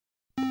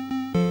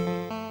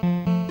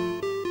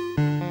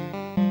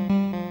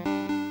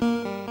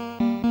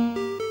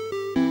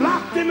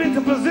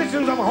into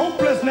positions of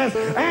hopelessness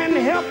and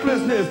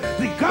helplessness.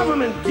 The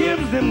government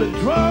gives them the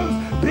drugs,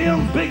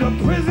 builds bigger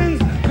prisons,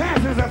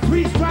 passes a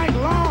 3-strike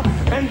law,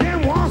 and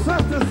then wants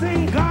us to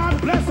sing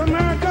God Bless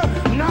America.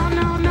 No,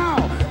 no, no.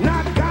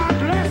 Not God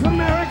Bless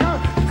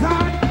America.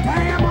 God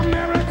Damn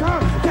America.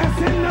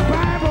 That's in the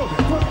Bible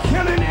for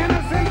killing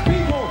innocent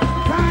people.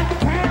 God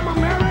Damn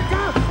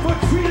America for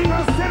treating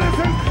us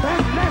citizens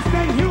as less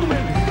than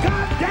human.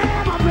 God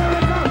Damn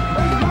America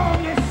as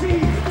long as she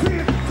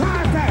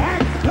tries to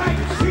act like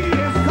she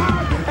is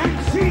God and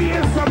she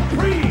is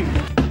supreme.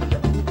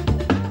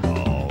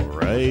 All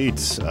right.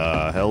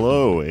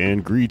 Hello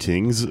and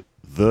greetings,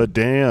 the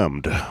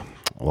damned.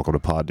 Welcome to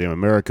Pod Damn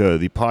America,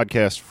 the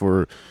podcast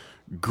for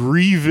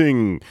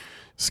grieving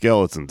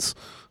skeletons.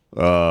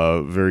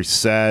 Very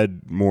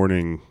sad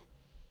morning.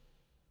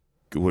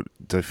 What?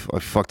 I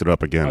fucked it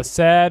up again. A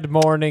sad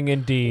morning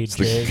indeed,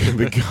 Jake.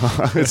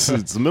 It's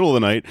the middle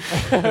of the night,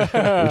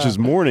 which is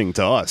morning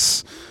to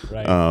us.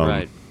 Right.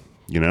 Right.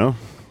 You know?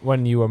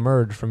 When you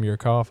emerge from your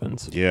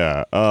coffins.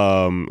 Yeah.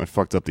 I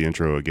fucked up the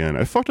intro again.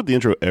 I fucked up the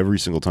intro every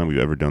single time we've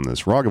ever done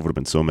this. Raghav would have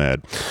been so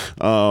mad.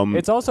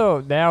 It's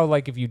also now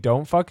like if you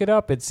don't fuck it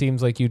up, it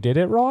seems like you did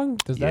it wrong.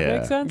 Does that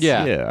make sense?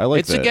 Yeah. Yeah, I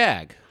like that. It's a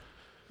gag.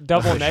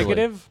 Double Actually.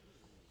 negative?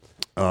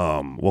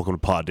 Welcome to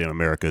Pod Damn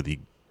America, the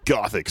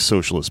gothic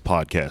socialist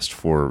podcast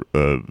for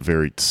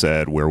very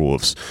sad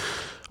werewolves.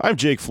 I'm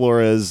Jake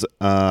Flores.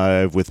 I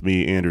have with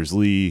me Anders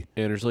Lee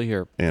Anders Lee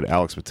here. and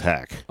Alex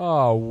Patak.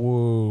 Oh,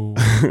 woo.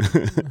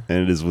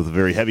 And it is with a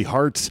very heavy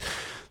heart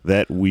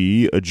that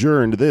we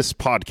adjourned this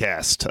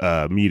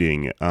podcast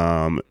meeting,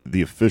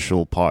 the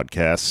official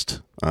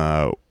podcast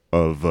or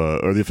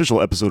the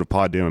official episode of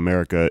Pod Damn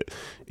America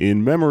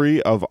in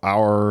memory of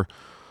our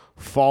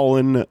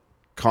fallen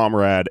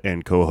comrade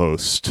and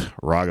co-host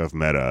Raghav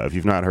Mehta. If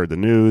you've not heard the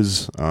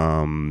news,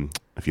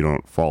 if you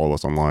don't follow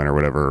us online or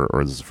whatever,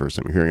 or this is the first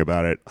time you're hearing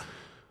about it,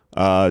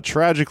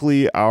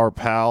 tragically, our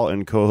pal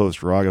and co-host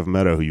Raghav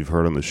Mehta, who you've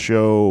heard on the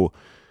show,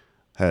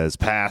 has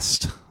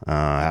passed.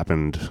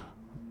 Happened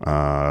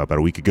about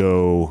a week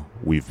ago.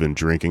 We've been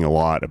drinking a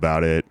lot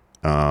about it.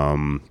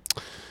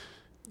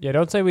 Yeah,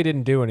 don't say we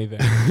didn't do anything.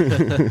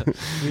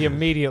 We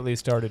immediately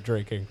started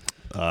drinking.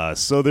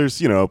 So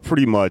there's,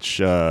 pretty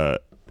much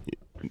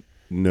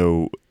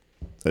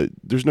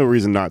there's no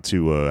reason not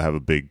to have a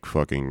big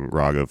fucking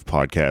Raghav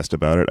podcast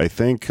about it. I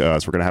think so.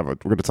 We're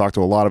gonna talk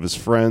to a lot of his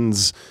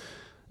friends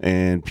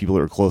and people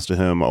that are close to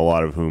him. A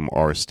lot of whom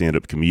are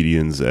stand-up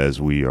comedians,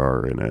 as we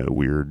are in a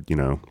weird,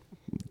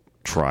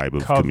 tribe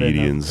of Coven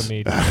comedians. of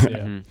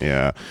comedians,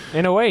 yeah. Yeah,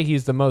 In a way,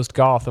 he's the most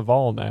goth of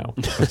all now.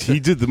 he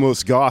did the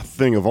most goth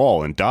thing of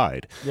all and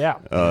died.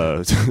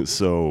 Yeah.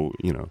 So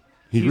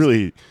He's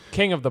really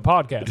king of the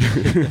podcast.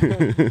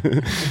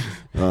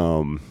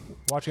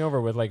 Watching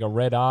over with like a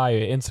red eye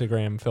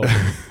Instagram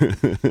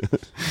filter.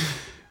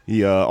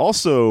 He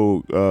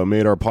also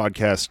made our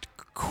podcast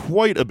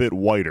quite a bit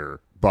whiter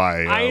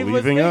by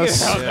leaving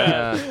us.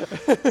 Yeah.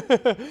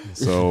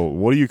 So,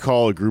 what do you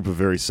call a group of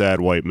very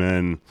sad white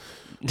men?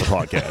 A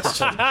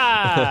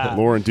podcast.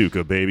 Lauren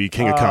Duca, baby,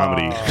 king of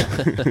comedy.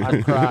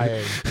 I'm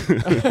crying.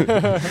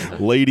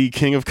 Lady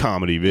king of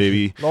comedy,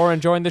 baby.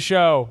 Lauren, join the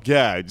show.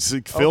 Yeah, it's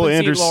like Phil Open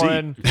Anders' seat,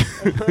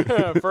 seat.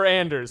 Lauren. For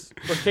Anders.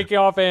 We're kicking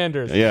off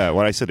Anders. Yeah,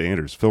 when I said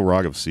Anders, Phil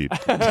Raghav's seat.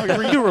 You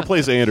can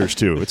replace Anders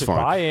too. It's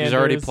fine. Bye, Anders. He's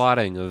already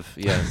plotting of,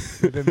 yeah.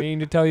 We've been meaning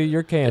to tell you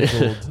you're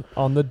canceled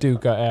on the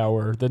Duca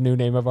Hour, the new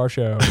name of our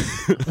show.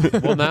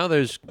 Well, now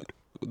there's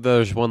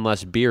one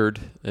less beard,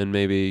 and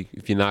maybe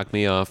if you knock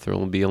me off, there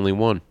will be only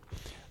one.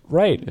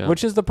 Right, Yeah.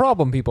 which is the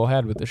problem people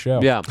had with the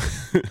show. Yeah.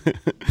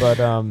 But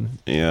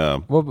Yeah.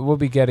 we'll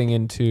be getting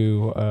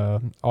into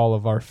all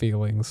of our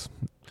feelings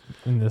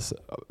in this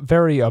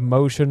very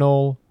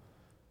emotional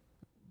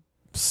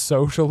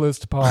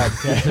socialist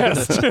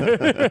podcast.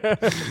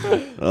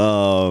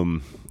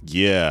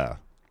 Yeah.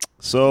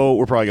 So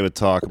we're probably going to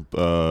talk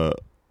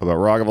about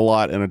Raghav a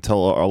lot and tell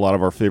a lot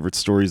of our favorite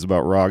stories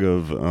about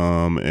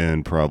Raghav,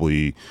 and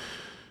probably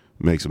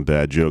make some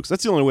bad jokes.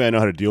 That's the only way I know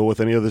how to deal with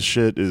any of this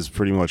shit, is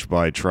pretty much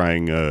by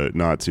trying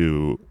not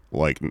to,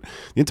 like, the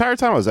entire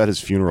time I was at his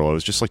funeral, I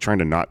was just like trying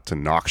to not to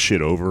knock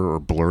shit over or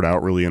blurt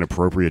out really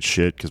inappropriate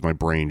shit, because my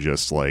brain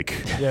just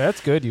like... Yeah,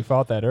 that's good. You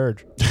fought that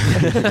urge.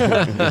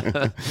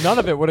 None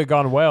of it would have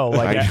gone well,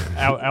 like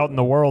out in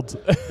the world.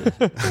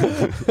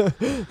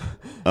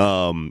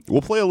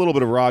 We'll play a little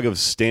bit of Raghav's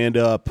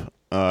stand-up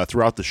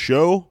throughout the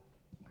show.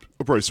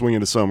 We'll probably swing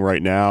into some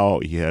right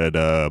now. He had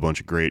a bunch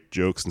of great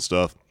jokes and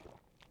stuff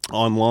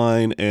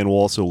online, and we'll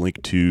also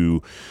link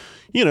to,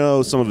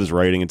 some of his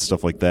writing and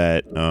stuff like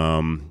that.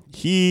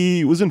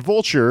 He was in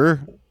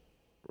Vulture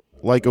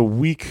like a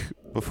week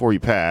before he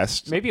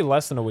passed. Maybe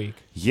less than a week.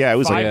 Yeah, it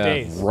was 5 like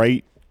days.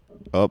 right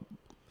up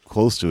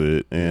close to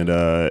it, and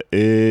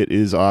it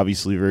is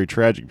obviously very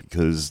tragic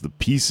because the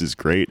piece is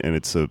great, and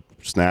it's a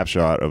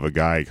snapshot of a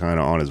guy kind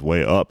of on his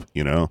way up,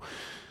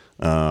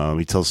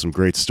 He tells some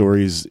great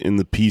stories in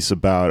the piece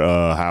about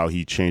how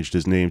he changed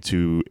his name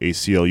to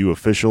ACLU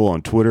Official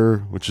on Twitter,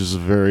 which is a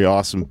very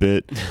awesome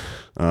bit.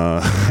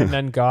 And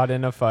then got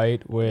in a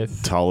fight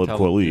with Talib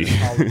Kweli.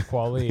 Talib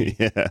Kweli.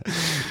 Yeah,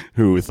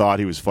 who thought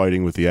he was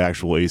fighting with the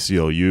actual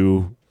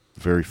ACLU.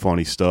 Very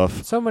funny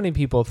stuff. So many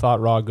people thought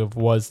Raghav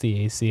was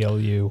the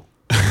ACLU.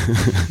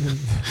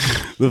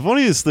 The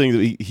funniest thing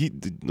that he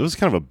there was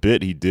kind of a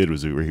bit he did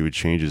was where he would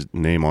change his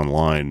name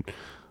online.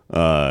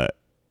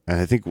 And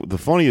I think the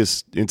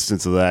funniest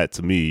instance of that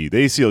to me,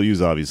 the ACLU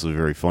is obviously a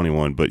very funny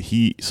one, but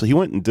he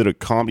went and did a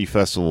comedy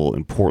festival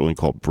in Portland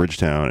called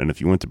Bridgetown. And if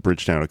you went to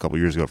Bridgetown a couple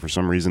years ago, for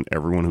some reason,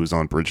 everyone who was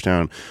on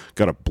Bridgetown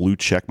got a blue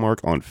check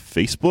mark on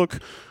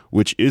Facebook,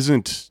 which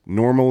isn't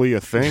normally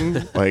a thing.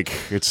 Like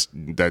that's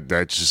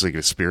just like an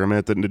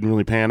experiment that didn't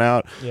really pan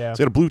out. Yeah. So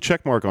he had a blue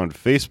check mark on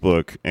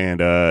Facebook, and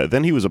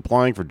then he was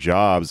applying for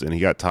jobs, and he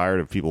got tired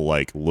of people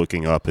like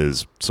looking up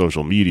his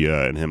social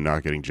media and him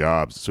not getting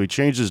jobs. So he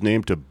changed his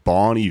name to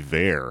Bon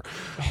Iver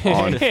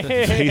on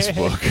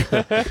Facebook.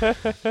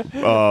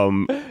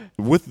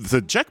 With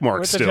the check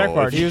mark With the still. check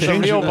mark. He was a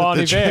real Bon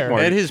Iver.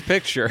 And his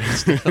picture.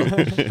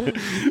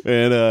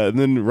 And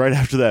then right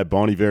after that,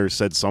 Bon Iver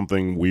said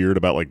something weird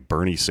about like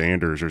Bernie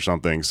Sanders or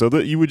something. So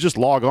that you would just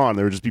log on,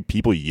 there would just be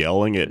people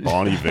yelling at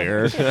Bon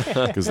Iver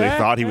because they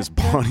thought he was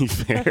Bon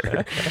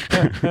Iver.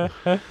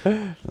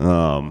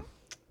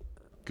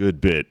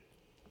 Good bit,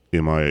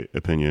 in my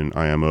opinion.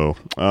 IMO.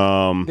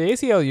 The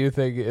ACLU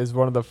thing is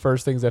one of the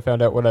first things I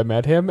found out when I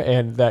met him,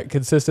 and that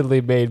consistently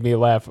made me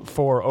laugh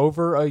for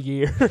over a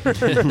year.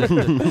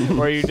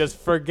 Where you just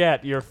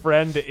forget your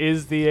friend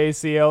is the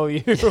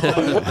ACLU.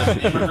 I'm an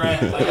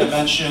immigrant, like I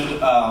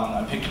mentioned.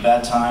 I picked a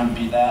bad time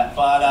to be that.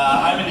 But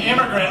I'm an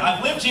immigrant.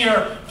 I've lived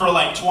here for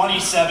like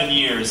 27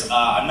 years.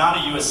 I'm not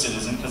a U.S.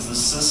 citizen because the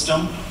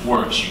system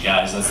works, you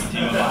guys. That's the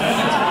theme of my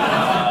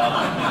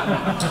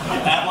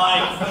and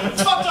like,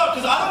 it's fucked up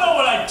because I don't know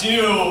what I'd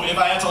do if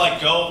I had to like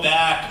go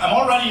back. I'm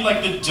already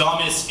like the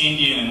dumbest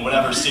Indian in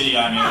whatever city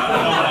I'm in. I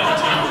don't know what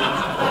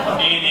I'd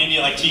do. Be in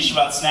India, like teach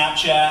about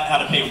Snapchat, how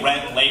to pay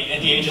rent late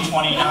at the age of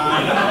 29.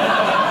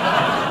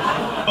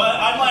 But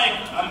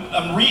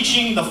I'm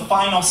reaching the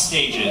final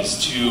stages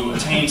to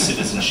attain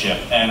citizenship,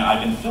 and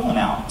I've been filling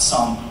out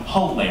some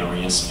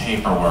hilarious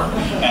paperwork.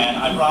 And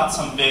I brought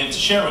some bit to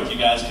share with you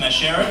guys. Can I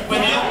share it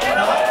with you?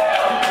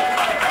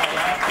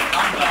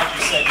 I'm glad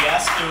you said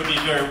yes. It would be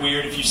very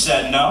weird if you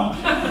said no,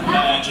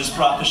 and just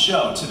brought the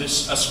show to a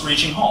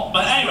screeching halt.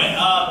 But anyway,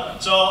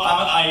 so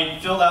I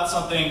filled out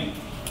something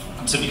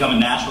to become a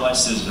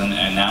naturalized citizen,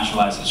 and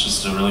naturalized is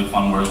just a really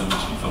fun word that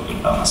makes me feel good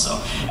about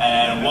myself.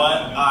 And what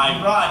I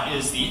brought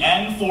is the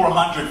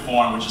N400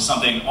 form, which is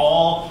something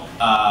all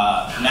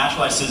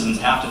naturalized citizens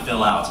have to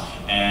fill out.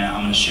 And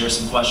I'm going to share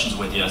some questions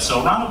with you.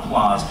 So round of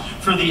applause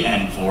for the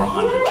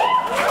N400.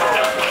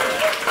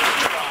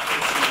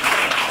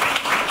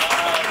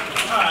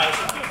 Alright,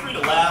 so feel free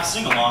to laugh,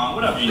 sing along,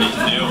 whatever you need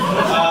to do.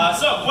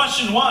 So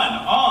question 1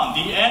 on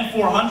the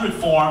N400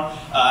 form,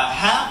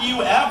 have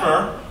you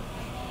ever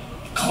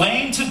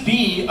claim to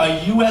be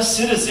a U.S.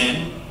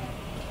 citizen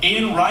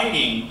in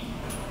writing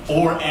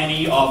or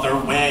any other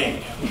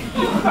way?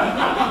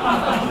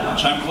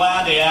 Which I'm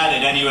glad they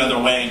added any other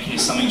way in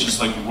case something's just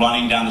like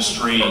running down the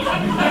street,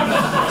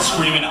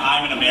 screaming,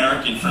 I'm an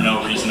American for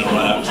no reason to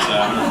run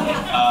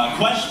up.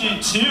 Question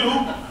 2,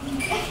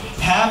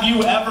 have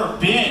you ever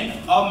been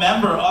a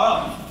member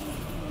of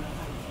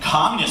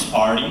Communist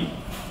Party,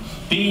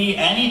 B,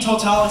 any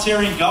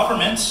totalitarian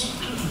government,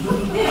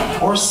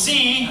 or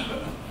C,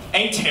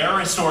 a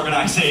terrorist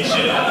organization?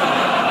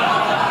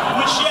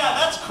 Which, yeah,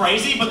 that's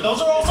crazy, but those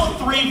are also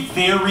 3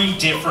 very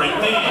different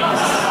things.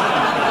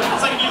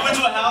 It's like if you went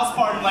to a house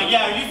party and like,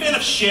 yeah, are you a fan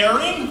of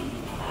sharing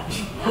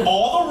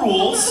all the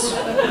rules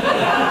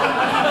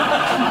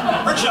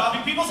or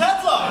chopping people's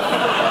heads off?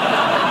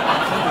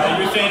 Are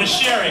you a fan of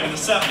sharing in the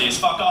 70s?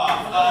 Fuck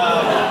off.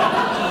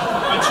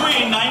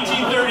 Between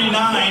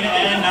 1939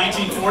 and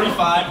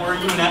 1945, were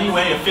you in any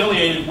way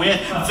affiliated with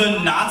the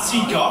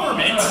Nazi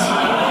government?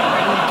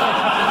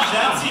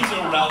 That seems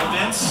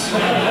irrelevant.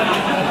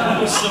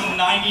 Some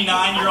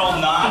 99-year-old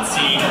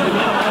Nazi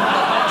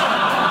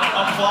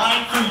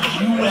applying for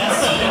U.S.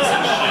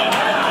 citizenship.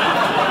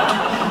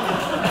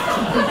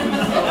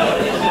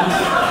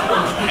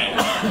 Okay,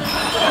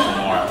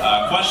 more.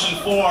 Question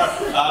 4.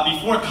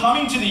 Before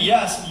coming to the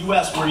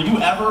U.S., were you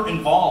ever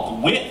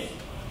involved with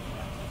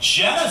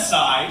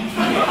genocide?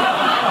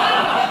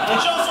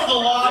 Which also the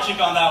logic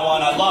on that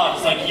one I love.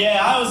 It's like,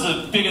 yeah, I was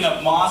a big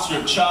enough monster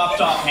of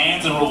chopped off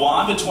hands in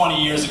Rwanda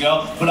 20 years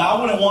ago, but I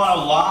wouldn't want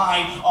to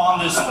lie on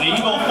this legal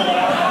form.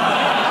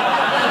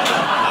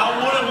 I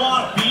wouldn't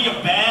want to be a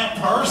bad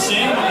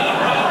person.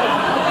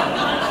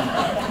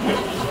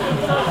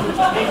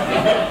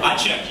 I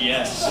checked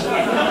yes.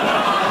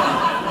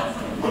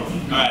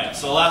 Alright,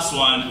 so last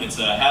one, it's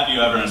a have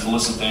you ever, and it's a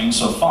list of things,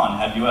 so fun,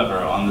 have you ever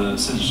on the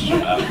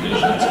citizenship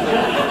applications.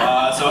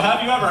 So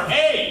have you ever,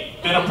 A,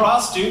 been a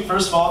prostitute?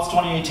 First of all, it's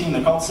 2018,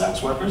 they're called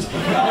sex workers.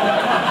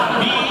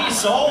 B,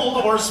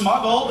 sold or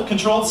smuggled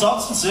controlled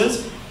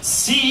substances.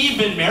 C,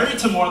 been married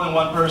to more than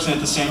one person at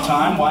the same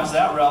time. Why is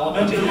that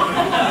relevant? D,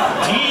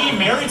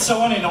 married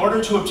someone in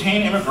order to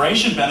obtain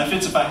immigration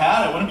benefits. If I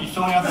had, I wouldn't be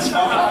filling out this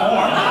fucking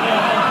form.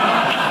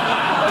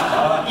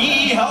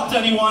 E, helped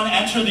anyone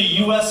enter the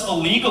U.S.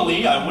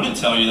 illegally. I wouldn't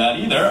tell you that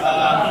either.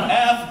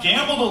 F,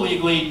 gambled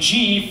illegally.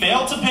 G,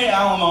 failed to pay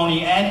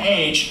alimony. And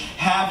H,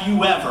 have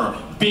you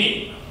ever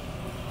been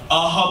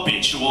a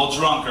habitual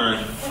drunkard?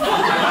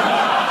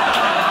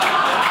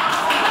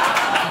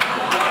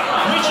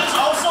 Which is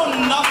also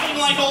nothing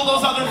like all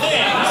those other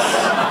things.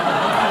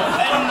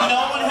 And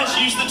no one has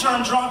used the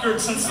term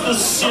drunkard since the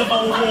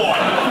Civil War. All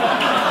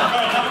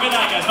right, have a good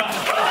night, guys. Bye.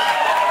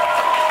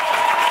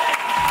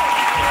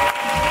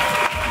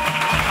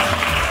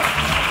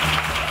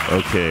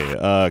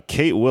 Okay,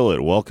 Kate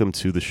Willett, welcome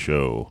to the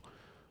show.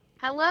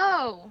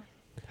 Hello.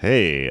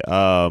 Hey,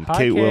 Hi,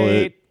 Kate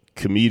Willett,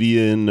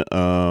 comedian,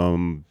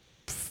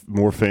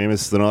 more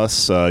famous than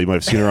us. You might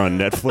have seen her on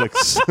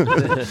Netflix,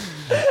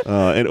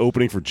 and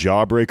opening for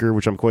Jawbreaker,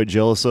 which I'm quite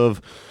jealous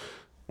of.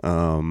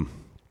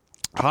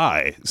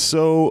 Hi.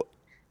 So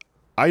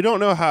I don't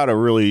know how to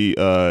really,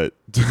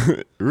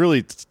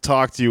 really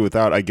talk to you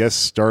without, I guess,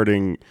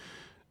 starting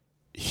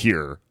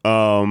here.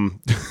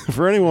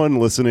 For anyone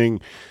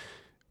listening,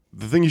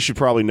 the thing you should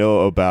probably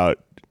know about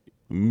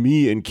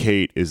me and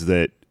Kate is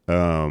that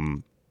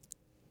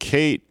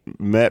Kate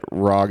met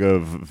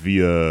Raghav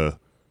via...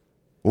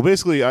 Well,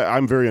 basically,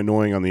 I'm very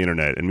annoying on the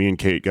internet, and me and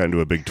Kate got into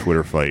a big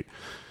Twitter fight.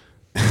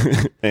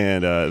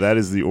 And that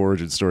is the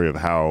origin story of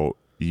how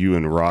you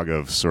and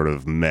Raghav sort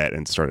of met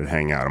and started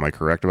hanging out. Am I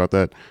correct about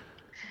that?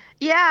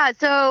 Yeah,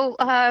 so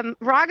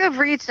Raghav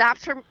reached out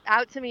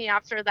to me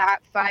after that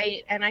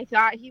fight, and I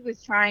thought he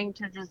was trying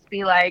to just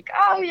be like,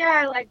 oh,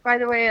 yeah, like, by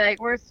the way,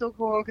 like, we're so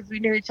cool because we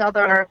knew each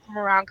other from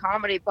around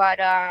comedy, but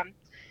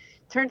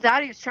turns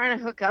out he was trying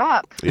to hook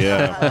up.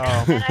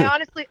 Yeah. And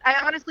I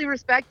honestly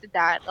respected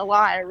that a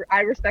lot.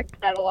 I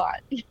respected that a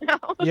lot, you know?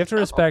 You have to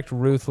respect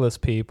ruthless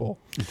people.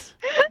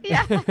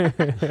 Yeah.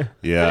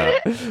 Yeah.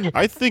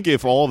 I think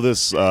if all of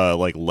this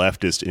like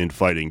leftist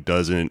infighting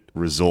doesn't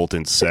result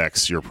in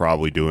sex, you're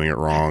probably doing it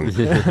wrong.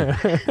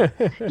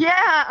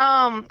 Yeah,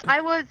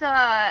 I was,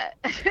 I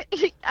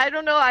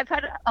don't know, I've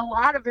had a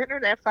lot of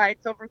internet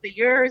fights over the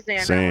years,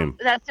 and Same.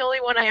 that's the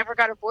only one I ever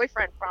got a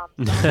boyfriend from,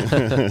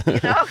 so, you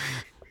know?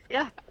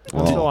 Yeah.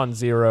 I'm still on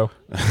zero.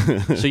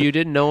 So you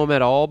didn't know him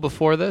at all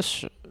before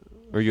this?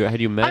 Or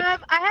had you met? I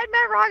had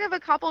met Raghav a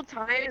couple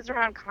times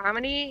around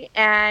comedy,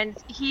 and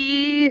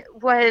he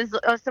was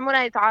someone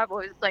I thought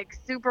was, like,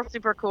 super,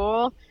 super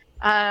cool.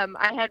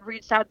 I had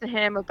reached out to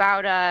him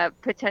about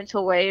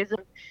potential ways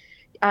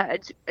of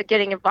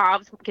getting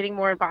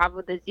more involved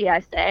with the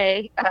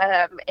ZSA,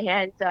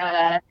 and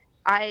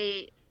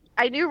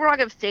I knew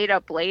Raghav stayed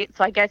up late,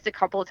 so I guess a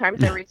couple of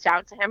times I reached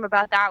out to him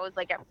about that. It was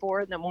like at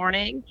 4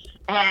 a.m,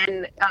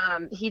 and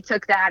he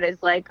took that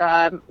as like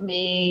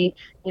me,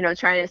 you know,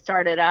 trying to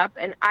start it up.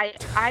 And I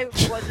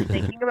wasn't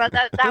thinking about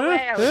that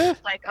way. I was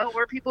just like, oh,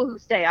 we're people who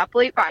stay up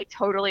late, but I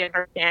totally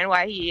understand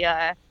why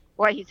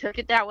he took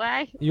it that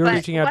way. You were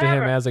reaching out to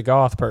him as a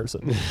goth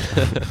person.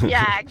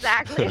 Yeah,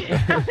 exactly.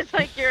 I was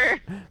like,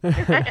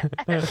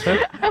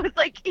 I was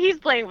like, he's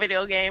playing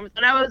video games,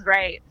 and I was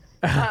right.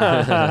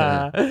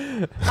 I'll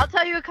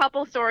tell you a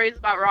couple stories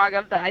about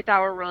Raghav that I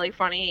thought were really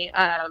funny.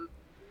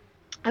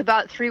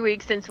 About 3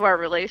 weeks into our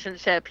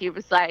relationship, he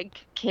was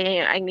like,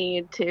 Kate, I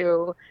need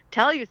to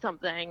tell you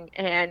something.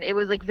 And it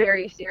was like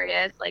very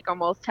serious, like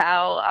almost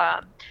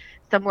how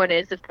someone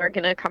is if they're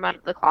going to come out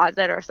of the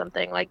closet or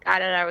something like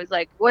that. And I was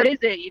like, what is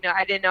it? You know,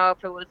 I didn't know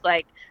if it was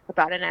like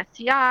about an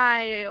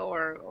STI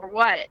or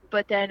what.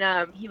 But then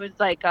he was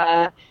like,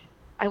 I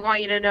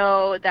want you to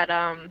know that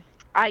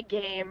I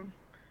game.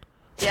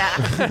 Yeah.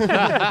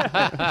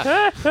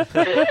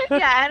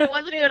 Yeah, and it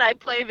wasn't even I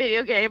play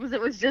video games.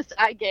 It was just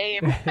I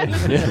game. It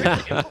was really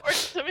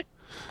important to me.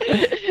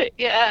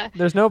 Yeah.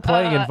 There's no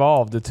playing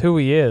involved. It's who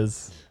he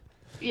is.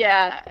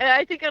 Yeah. And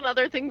I think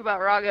another thing about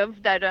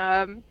Raghav that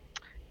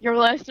your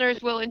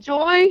listeners will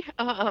enjoy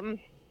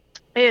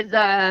is,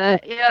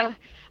 yeah,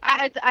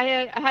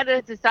 I had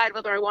to decide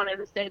whether I wanted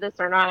to say this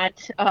or not,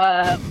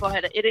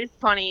 but it is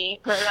funny.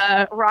 But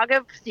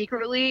Raghav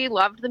secretly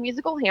loved the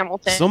musical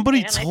Hamilton.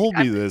 Somebody told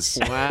me this.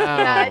 Wow.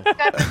 Yeah,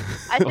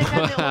 I think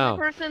I'm the only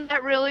person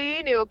that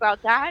really knew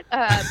about that.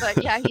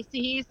 But yeah,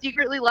 he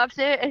secretly loves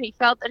it, and he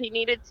felt that he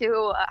needed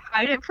to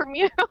hide it from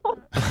you. Oh,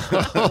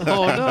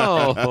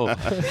 no. Oh,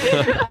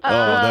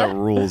 that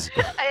rules.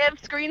 I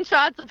have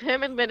screenshots of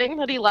him admitting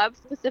that he loves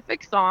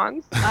specific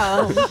songs.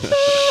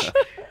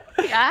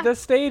 Yeah. The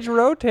stage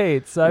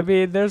rotates. I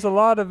mean, there's a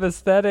lot of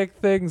aesthetic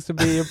things to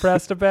be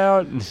impressed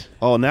about.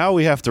 Oh, now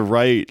we have to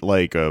write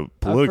like a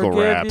political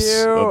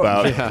raps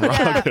about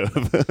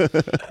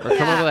Raghav. Or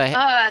come up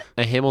with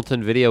a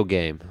Hamilton video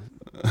game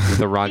with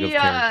the Raghav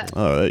character.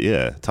 Oh,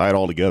 yeah. Tie it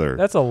all together.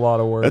 That's a lot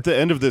of work. At the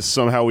end of this,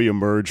 somehow we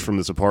emerge from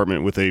this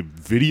apartment with a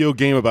video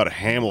game about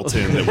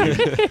Hamilton that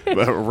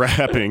we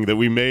rapping that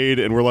we made,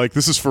 and we're like,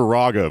 this is for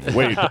Raghav.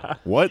 Wait,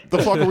 what the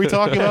fuck are we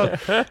talking about?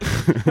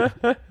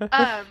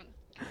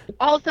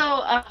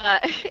 Also,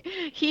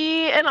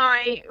 he and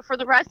I, for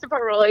the rest of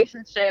our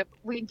relationship,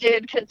 we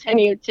did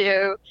continue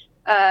to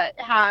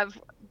have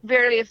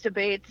various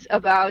debates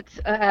about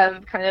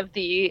kind of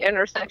the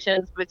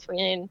intersections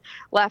between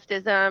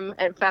leftism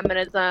and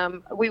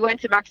feminism. We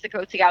went to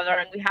Mexico together,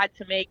 and we had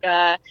to make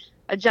a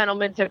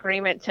gentleman's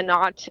agreement to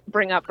not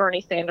bring up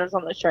Bernie Sanders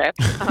on the trip.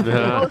 We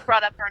both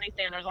brought up Bernie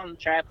Sanders on the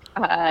trip.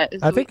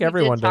 I think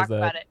everyone does that.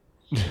 About it.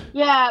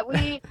 Yeah,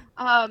 we.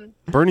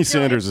 Bernie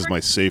Sanders is my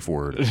safe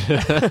word.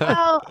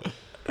 Well,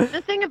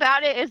 the thing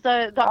about it is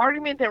the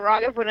argument that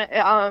Raghav would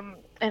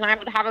and I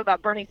would have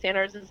about Bernie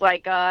Sanders is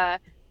like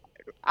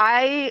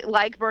I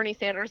like Bernie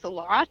Sanders a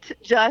lot.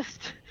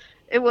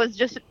 It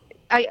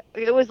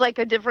was like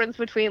a difference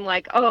between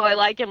like, oh, I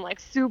like him like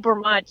super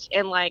much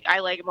and like I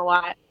like him a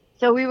lot.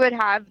 So we would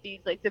have these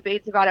like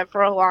debates about it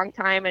for a long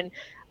time, and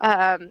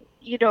I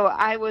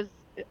was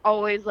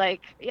always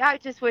like, yeah, I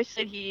just wish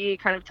that he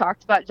kind of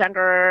talked about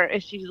gender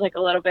issues like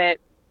a little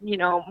bit,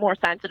 more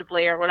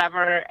sensitively or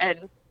whatever.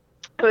 And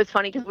it was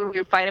funny because when we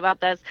would fight about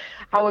this,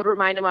 I would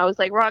remind him, I was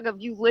like, Raghav,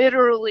 you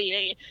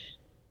literally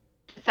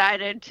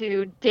decided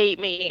to date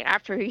me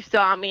after he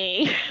saw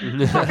me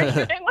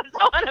arguing with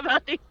someone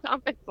about these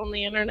topics on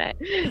the internet.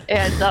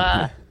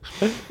 And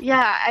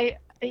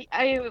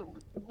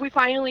we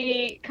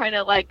finally kind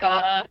of like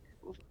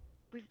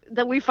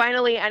we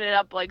finally ended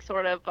up like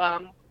sort of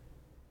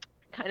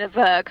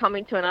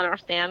coming to an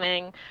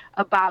understanding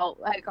about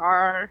like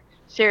our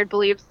shared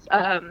beliefs.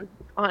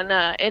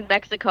 In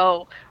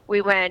Mexico,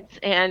 we went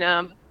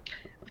and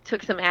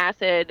took some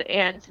acid,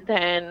 and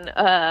then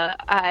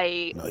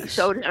I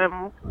showed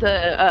him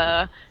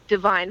the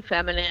divine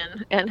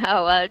feminine and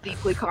how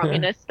deeply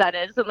communist that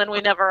is, and then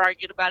we never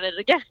argued about it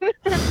again.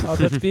 Oh,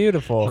 that's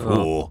beautiful.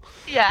 Cool.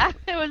 Yeah,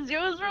 it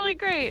was really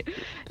great,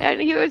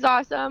 and he was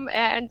awesome,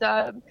 and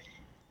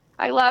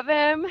I love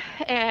him,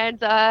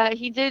 and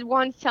he did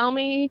once tell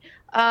me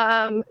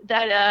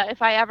that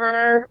if I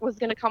ever was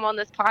going to come on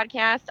this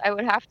podcast, I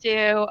would have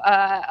to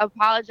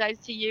apologize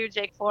to you,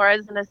 Jake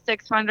Flores, in a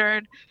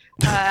 600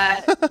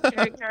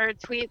 character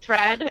tweet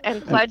thread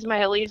and pledge my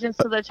allegiance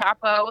to the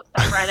Chapo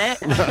subreddit.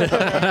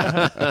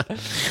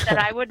 That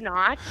I would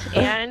not,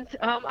 and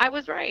I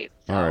was right.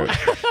 So. All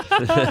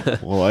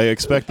right. Well, I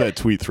expect that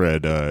tweet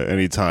thread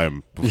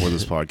anytime before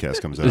this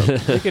podcast comes out.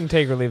 You can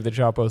take or leave the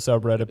Chapo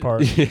subreddit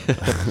part.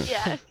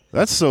 Yes.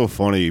 That's so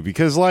funny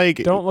because, like,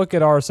 don't look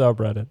at our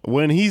subreddit.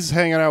 When he's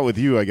hanging out with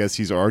you, I guess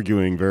he's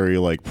arguing very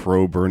like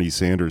pro Bernie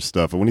Sanders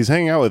stuff, and when he's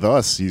hanging out with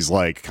us, he's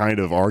like kind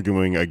of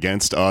arguing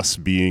against us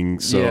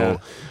being so. Yeah.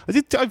 I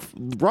think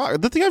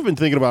the thing I've been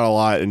thinking about a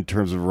lot in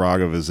terms of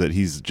Raghav is that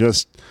he's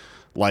just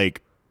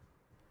like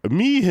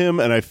me, him,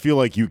 and I feel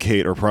like you,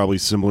 Kate, are probably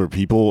similar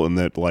people, and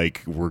that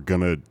like we're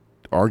gonna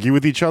argue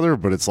with each other,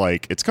 but it's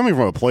like it's coming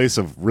from a place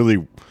of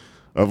really.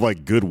 Of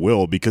like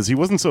goodwill, because he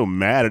wasn't so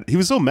mad he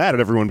was so mad at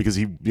everyone because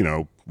he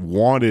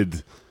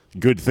wanted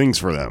good things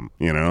for them.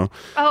 Oh,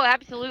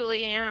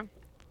 absolutely, yeah.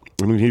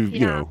 I mean, he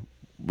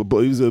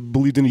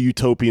believed in a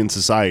utopian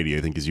society,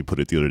 I think, as you put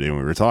it the other day when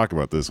we were talking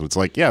about this. And it's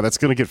like, yeah, that's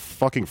gonna get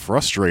fucking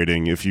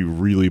frustrating if you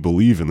really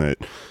believe in that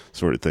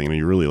sort of thing and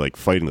you're really like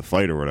fighting the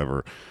fight or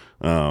whatever.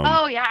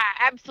 Oh yeah,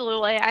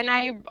 absolutely. And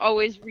I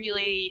always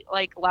really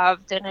like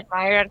loved and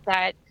admired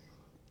that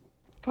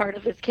part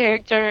of his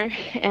character,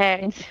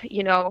 and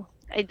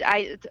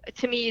I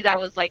to me that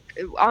was like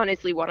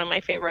honestly one of my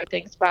favorite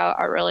things about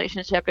our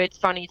relationship. It's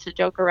funny to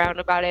joke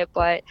around about it,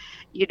 but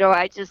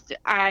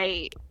I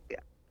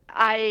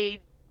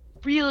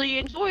really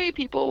enjoy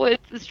people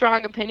with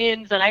strong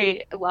opinions, and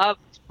I love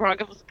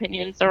Raghav's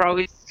opinions. They're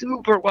always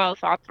super well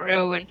thought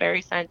through and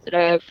very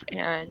sensitive,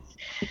 and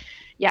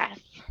yes.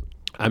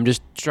 I'm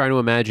just trying to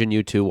imagine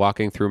you two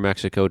walking through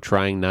Mexico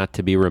trying not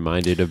to be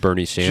reminded of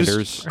Bernie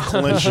Sanders. Just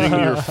clenching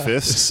your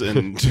fists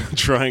and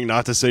trying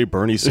not to say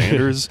Bernie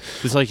Sanders.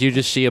 It's like you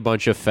just see a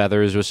bunch of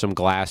feathers with some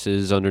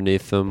glasses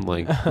underneath them.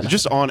 Like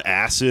just on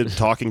acid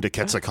talking to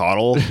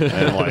Quetzalcoatl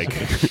and like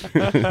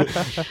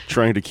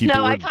trying to keep No,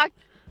 the word...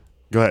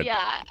 Go ahead.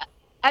 Yeah,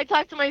 I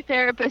talked to my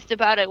therapist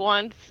about it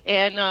once,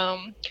 and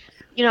I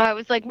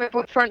was like, my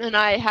boyfriend and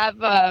I have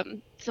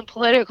some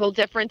political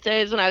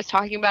differences, and I was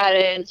talking about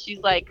it, and she's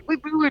like, we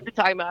would be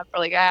talking about it for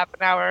like a half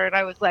an hour, and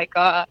I was like,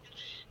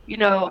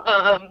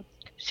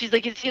 she's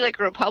like, is he like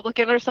a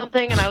Republican or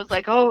something? And I was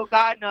like, oh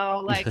God, no,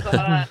 like,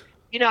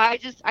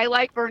 I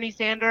like Bernie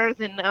Sanders,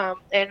 and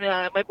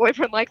my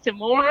boyfriend likes him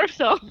more,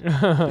 so.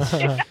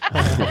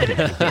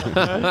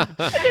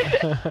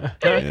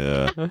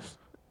 Yeah.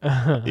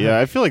 Yeah,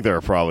 I feel like there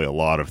are probably a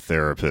lot of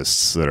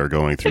therapists that are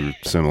going through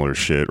similar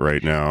shit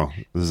right now.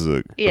 This is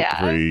a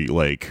very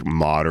like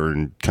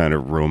modern kind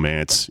of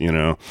romance,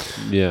 Yeah.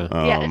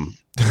 Yes.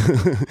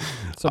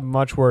 It's a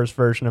much worse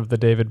version of the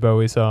David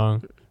Bowie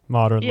song,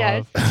 Modern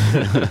Love.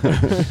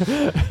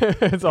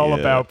 It's all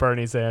about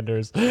Bernie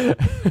Sanders.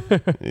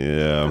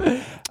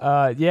 Yeah.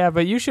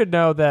 But you should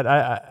know that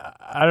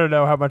I don't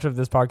know how much of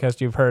this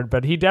podcast you've heard,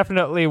 but he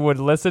definitely would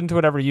listen to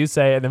whatever you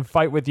say and then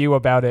fight with you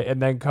about it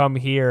and then come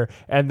here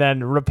and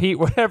then repeat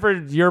whatever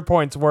your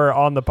points were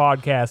on the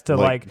podcast to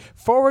like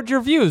forward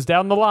your views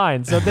down the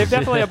line. So they've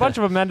definitely, a bunch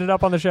of them ended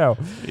up on the show.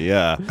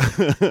 Yeah.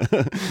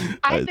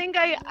 I think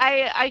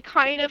I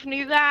kind of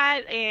knew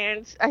that,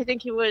 and I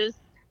think it was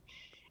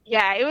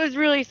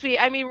really sweet.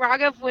 I mean,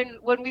 Raghav,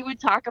 when we would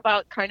talk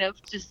about kind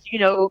of just,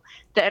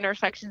 the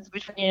intersections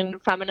between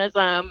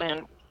feminism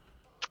and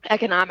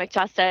economic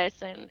justice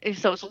and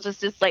social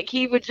justice, like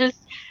he would just,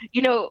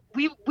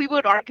 we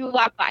would argue a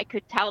lot, but I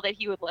could tell that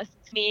he would listen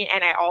to me,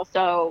 and I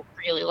also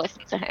really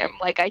listened to him.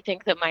 Like, I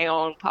think that my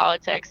own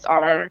politics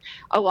are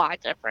a lot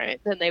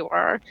different than they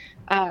were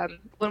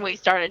when we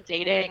started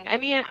dating. I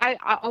mean,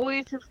 I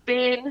always have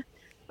been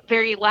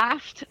very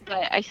left,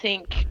 but I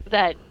think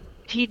that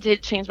he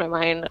did change my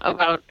mind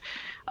about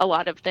a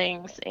lot of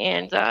things,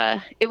 and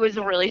it was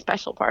a really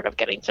special part of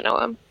getting to know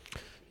him.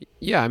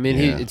 Yeah, I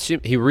mean,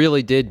 he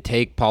really did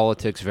take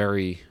politics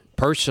very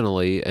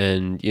personally,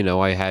 and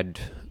I had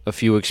a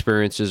few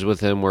experiences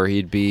with him where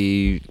he'd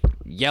be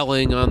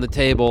yelling on the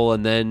table,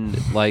 and then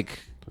like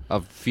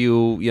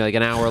like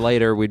an hour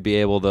later, we'd be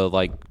able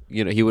to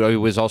he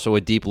was also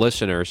a deep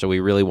listener, so we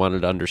really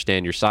wanted to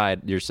understand your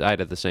side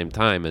at the same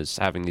time as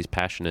having these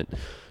passionate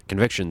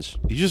convictions.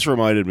 You just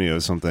reminded me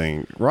of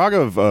something.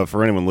 Raghav,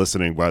 for anyone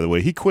listening, by the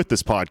way, he quit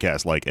this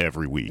podcast like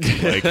every week.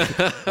 Like,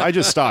 I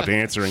just stopped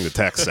answering the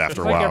texts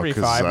after a while. Every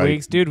 5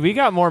 weeks. Dude, we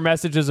got more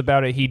messages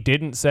about it he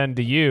didn't send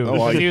to you.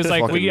 Oh, he was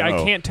like, I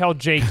know. can't tell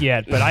Jake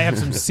yet, but I have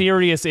some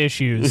serious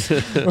issues.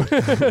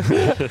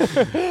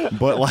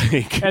 But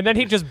like... And then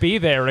he'd just be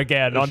there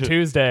again on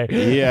Tuesday.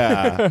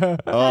 Yeah.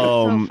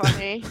 So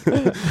funny.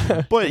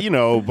 But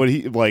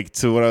he, like,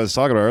 to what I was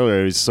talking about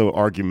earlier, he's so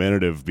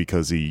argumentative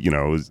because he,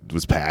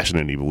 was passionate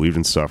and he believed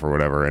in stuff or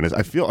whatever. And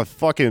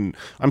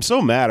I'm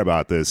so mad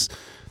about this.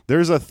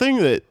 There's a thing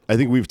that I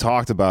think we've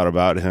talked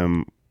about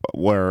him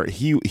where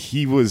he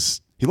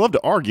loved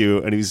to argue,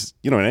 and he's,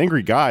 an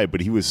angry guy,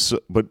 but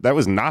but that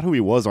was not who he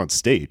was on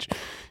stage.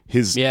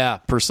 His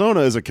persona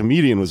as a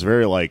comedian was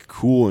very like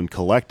cool and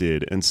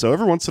collected, and so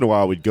every once in a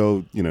while we'd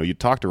go, you'd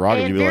talk to Raghav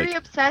and you'd be very like,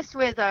 obsessed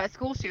with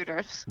school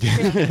shooters.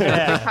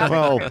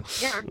 well,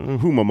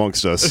 whom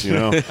amongst us,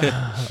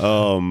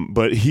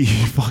 but he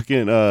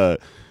fucking,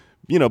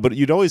 but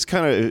you'd always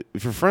kind of,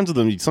 if you're friends with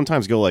him, you'd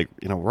sometimes go like,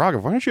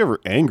 Raghav, why aren't you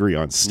ever angry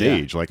on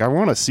stage? Like, I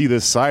want to see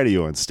this side of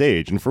you on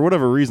stage, and for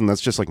whatever reason,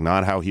 that's just like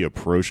not how he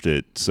approached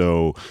it.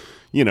 So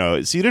so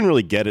you didn't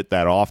really get it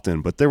that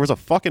often, but there was a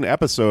fucking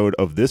episode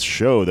of this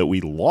show that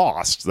we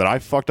lost that I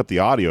fucked up the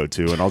audio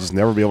to, and I'll just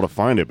never be able to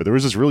find it. But there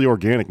was this really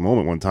organic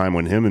moment one time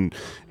when him and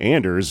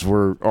Anders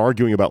were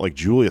arguing about like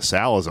Julia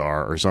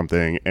Salazar or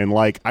something, and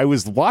like I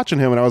was watching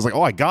him and I was like,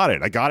 oh, I got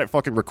it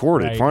fucking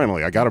recorded. Right.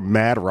 Finally, I got a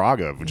mad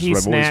Raghav, which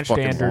is what I've always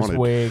fucking Anders' wanted.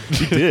 wig.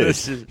 He did.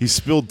 He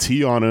spilled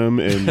tea on him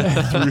and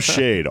threw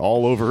shade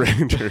all over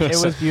Anders.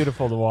 It was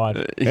beautiful to watch.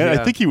 And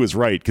I think he was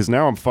right, because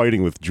now I'm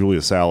fighting with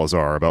Julia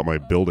Salazar about my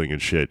building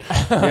and shit.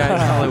 Yeah,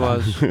 it probably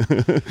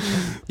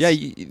was.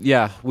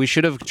 Yeah. We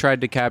should have tried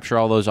to capture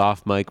all those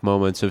off-mic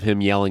moments of him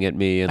yelling at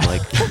me and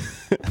like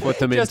put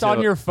them just into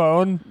on your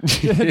phone,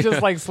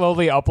 just like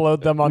slowly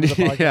upload them onto the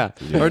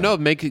podcast. Or no,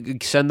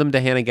 send them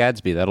to Hannah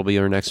Gadsby. That'll be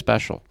our next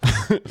special.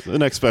 The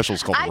next special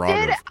is called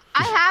Raghav.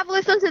 I have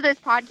listened to this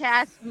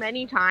podcast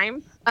many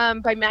times.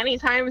 By many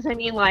times, I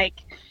mean like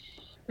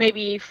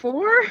maybe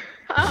 4.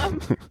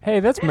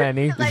 Hey, that's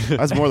many.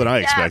 That's more than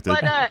I expected.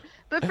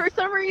 But for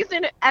some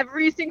reason,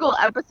 every single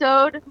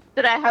episode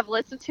that I have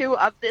listened to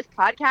of this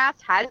podcast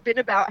has been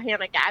about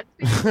Hannah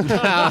Gadsby.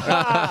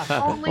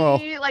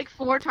 Only like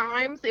 4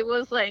 times. It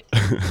was like,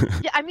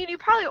 I mean, you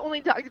probably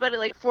only talked about it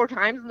like 4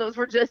 times, and those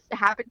were just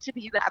happened to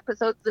be the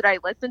episodes that I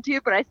listened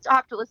to. But I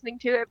stopped listening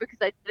to it because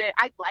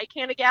I like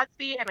Hannah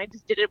Gadsby, and I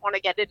just didn't want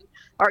to get in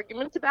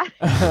arguments about it.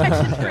 I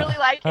just really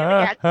like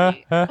Hannah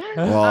Gadsby.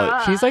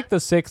 Well, she's like the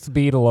 6th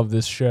Beatle of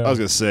this show. I was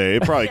gonna say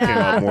it probably came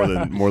out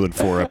more than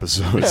 4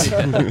 episodes.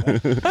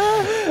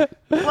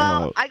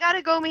 Well, I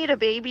gotta go meet a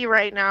baby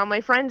right now.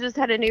 My friend just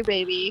had a new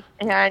baby,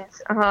 and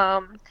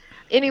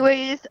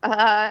anyways,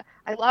 I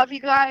love you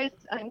guys.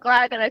 I'm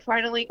glad that I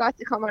finally got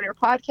to come on your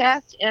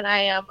podcast, and I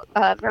am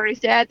very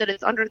sad that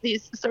it's under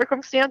these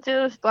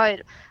circumstances,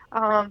 but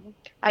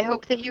I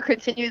hope that you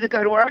continue the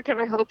good work, and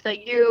I hope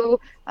that you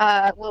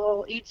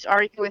will each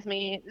argue with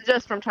me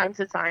just from time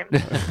to time.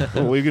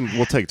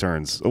 We'll take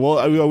turns.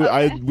 Well,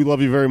 we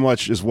love you very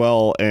much as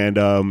well, and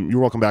you're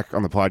welcome back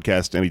on the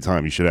podcast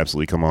anytime. You should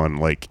absolutely come on,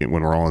 like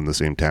when we're all in the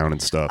same town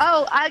and stuff.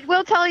 Oh, I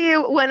will tell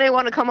you when I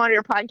want to come on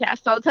your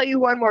podcast. So I'll tell you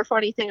one more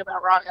funny thing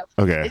about Raghav.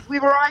 Okay. We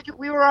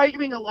were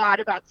arguing a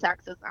lot about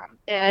sexism,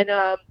 and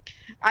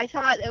I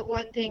thought that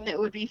one thing that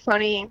would be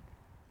funny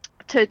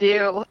to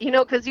do,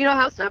 because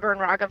how stubborn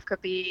Raghav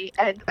could be,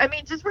 and I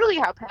mean just really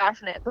how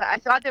passionate, but I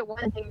thought that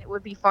one thing that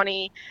would be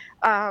funny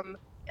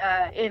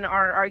in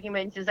our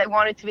arguments is I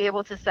wanted to be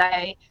able to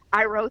say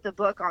I wrote the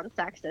book on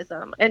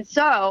sexism. And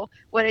so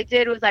what I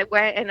did was I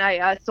went and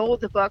I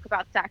sold the book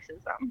about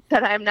sexism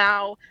that I'm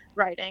now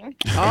writing.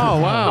 Oh,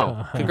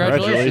 wow.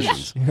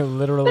 Congratulations. You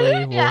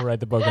literally will write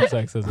the book on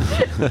sexism.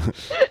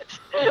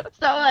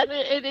 So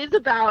it is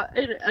about,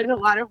 in a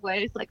lot of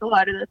ways, like a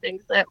lot of the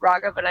things that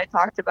Raghav and I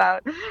talked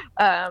about.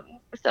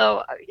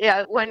 So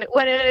yeah, when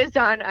it is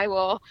done, I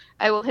will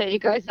hit you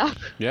guys up.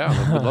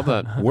 Yeah, we'd love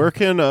that. Where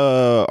can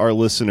our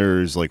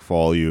listeners like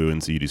follow you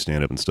and see you do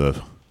stand up and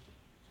stuff?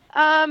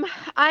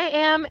 I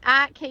am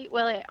at Kate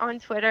Willett on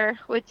Twitter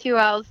with 2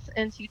 L's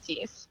and 2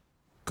 T's.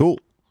 Cool.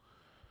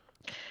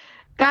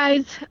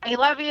 Guys, I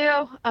love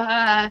you.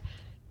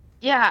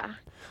 Yeah.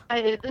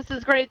 This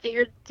is great that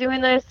you're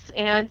doing this,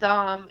 and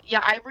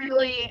yeah, I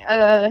really,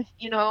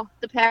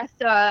 the past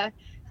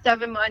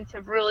 7 months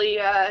have really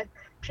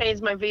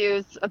changed my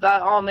views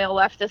about all male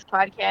leftist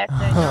podcasts.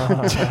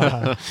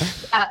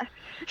 And,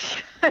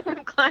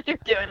 I'm glad you're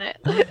doing it.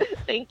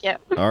 Thank you.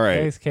 All right.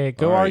 Thanks, Kate.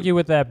 Go argue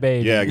with that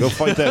baby. Yeah, go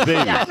fight that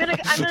baby. Yeah, I'm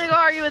gonna go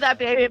argue with that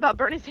baby about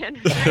Bernie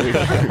Sanders.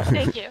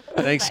 Thank you.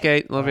 Thanks, Bye.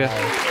 Kate. Love you.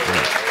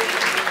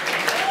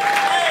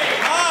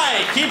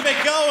 Keep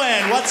it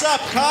going. What's up,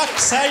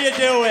 Cox? How you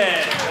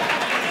doing?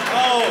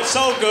 Oh,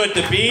 so good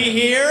to be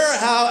here.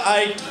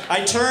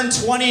 I turned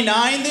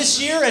 29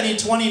 this year. Any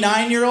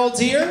 29-year-olds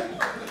here?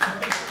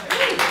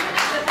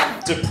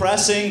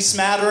 Depressing,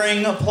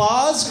 smattering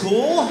applause.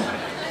 Cool.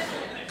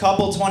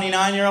 Couple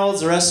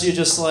 29-year-olds. The rest of you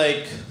just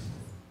like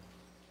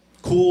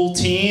cool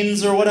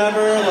teens or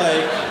whatever.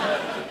 Like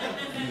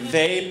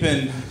vape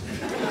and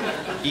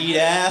eat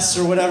ass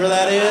or whatever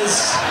that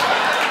is.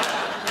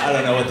 I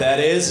don't know what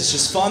that is. It's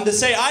just fun to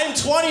say. I'm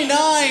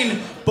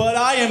 29, but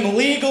I am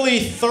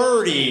legally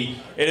 30.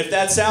 And if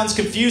that sounds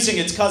confusing,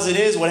 it's because it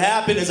is. What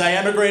happened is I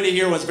immigrated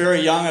here when I was very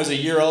young. I was a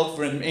year old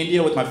from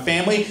India with my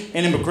family.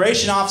 An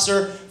immigration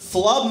officer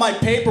flubbed my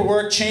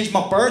paperwork, changed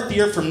my birth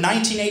year from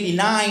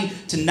 1989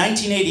 to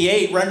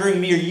 1988,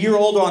 rendering me a year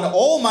older on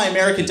all my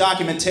American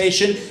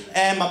documentation.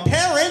 And my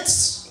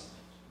parents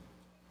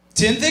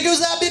didn't think it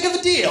was that big of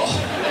a deal.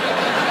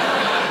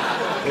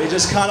 They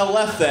just kind of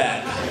left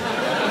that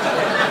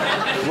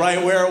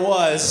right where it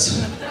was,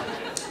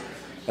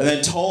 and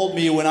then told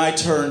me when I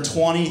turned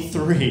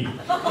 23.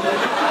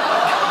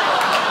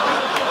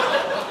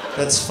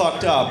 That's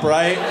fucked up,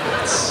 right?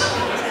 It's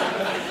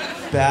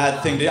a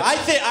bad thing to do. I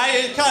think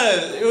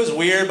it was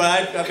weird,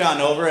 but I've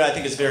gotten over it. I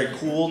think it's very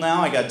cool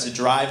now. I got to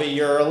drive a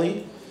year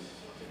early.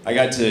 I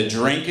got to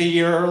drink a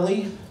year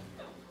early.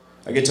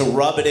 I get to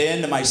rub it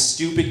into my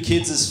stupid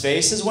kids'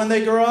 faces when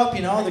they grow up.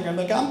 You know, they're gonna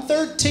be like, I'm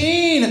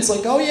 13. It's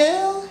like, oh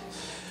yeah?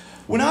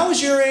 When I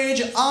was your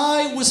age,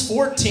 I was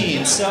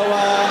 14, so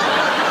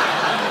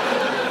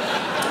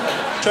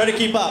try to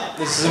keep up.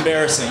 This is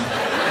embarrassing.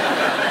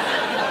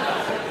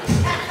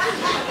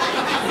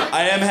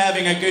 I am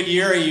having a good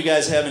year. Are you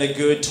guys having a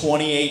good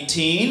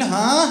 2018,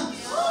 huh?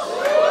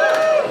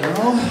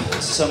 No?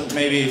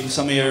 Maybe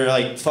some of you are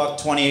like, fuck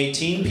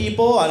 2018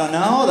 people. I don't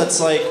know. That's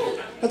a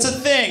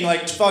thing.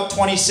 Like, fuck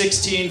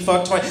 2016,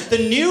 fuck 20.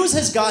 The news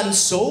has gotten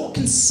so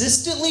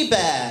consistently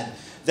bad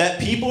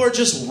that people are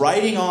just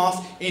writing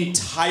off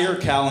entire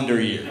calendar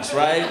years,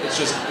 right? It's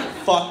just,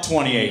 fuck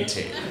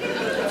 2018.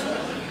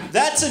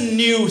 That's a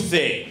new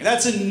thing.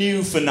 That's a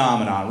new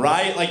phenomenon,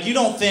 right? Like, you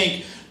don't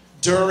think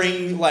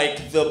during,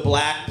 like, the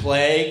Black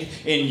Plague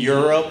in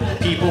Europe,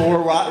 people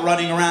were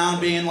running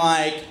around being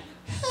like,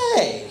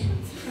 hey,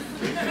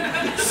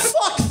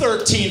 fuck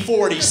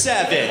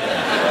 1347.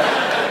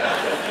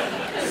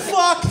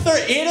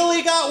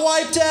 Italy got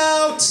wiped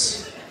out.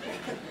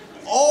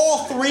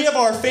 All 3 of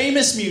our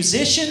famous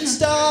musicians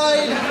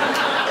died.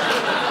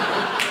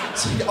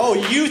 Oh,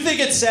 you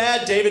think it's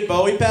sad David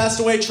Bowie passed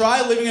away?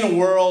 Try living in a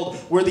world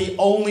where the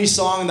only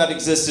song that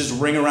exists is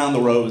Ring Around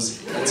the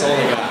Rosie. That's all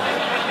they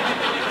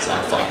got. It's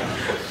not fun.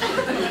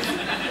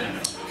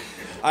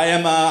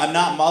 I'm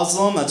not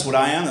Muslim. That's what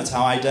I am. That's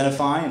how I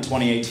identify in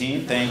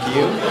 2018. Thank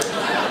you.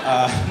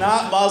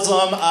 Not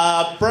Muslim.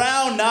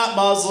 Brown, not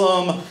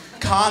Muslim.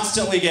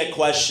 Constantly get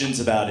questions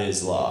about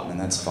Islam, and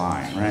that's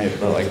fine, right?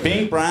 But like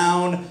being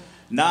brown,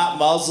 not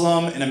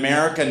Muslim in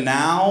America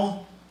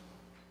now,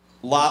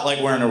 a lot like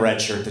wearing a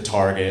red shirt to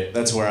Target.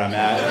 That's where I'm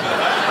at.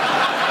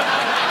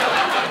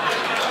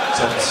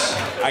 So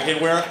I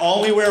can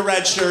only wear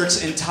red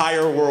shirts.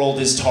 Entire world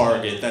is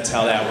Target. That's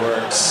how that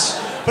works.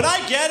 But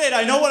I get it.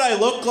 I know what I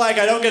look like.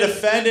 I don't get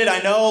offended. I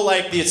know,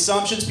 like, the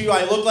assumptions people.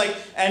 I look like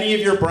any of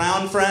your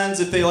brown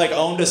friends if they, like,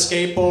 owned a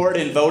skateboard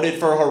and voted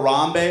for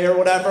Harambe or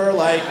whatever.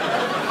 Like,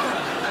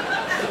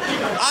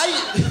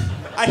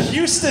 I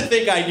used to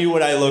think I knew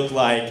what I looked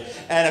like.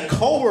 And a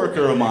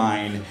coworker of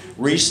mine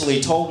recently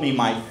told me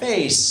my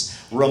face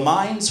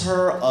reminds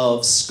her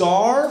of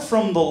Scar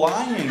from The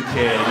Lion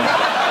King.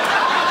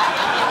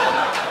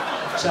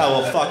 That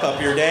will fuck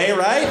up your day,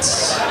 right?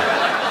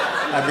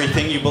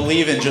 Everything you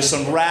believe in just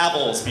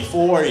unravels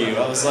before you.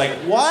 I was like,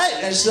 what?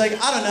 And she's like,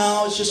 I don't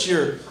know, it's just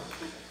your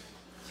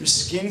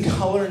skin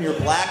color and your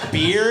black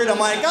beard. I'm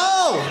like,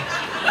 oh,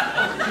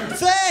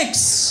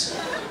 thanks.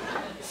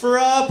 for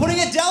putting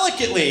it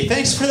delicately.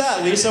 Thanks for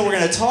that, Lisa. We're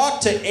going to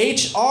talk to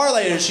HR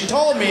later. She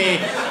told me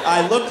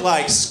I look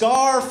like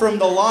Scar from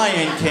The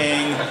Lion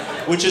King,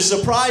 which is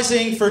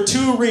surprising for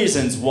 2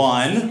 reasons.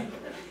 1,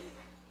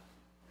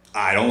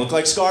 I don't look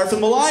like Scar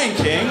from The Lion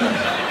King.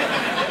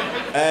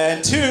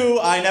 And 2,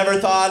 I never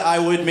thought I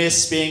would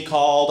miss being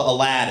called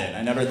Aladdin.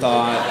 I never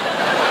thought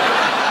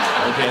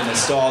I would get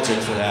nostalgic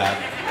for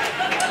that.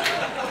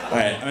 All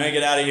right, I'm gonna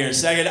get out of here in a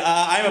second.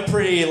 I'm a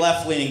pretty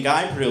left-leaning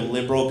guy, pretty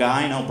liberal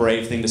guy. No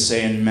brave thing to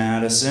say in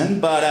Madison,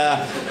 but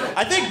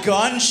I think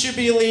guns should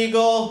be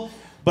illegal.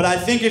 But I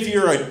think if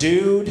you're a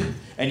dude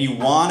and you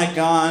want a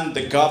gun,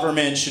 the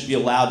government should be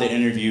allowed to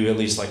interview at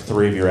least like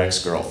 3 of your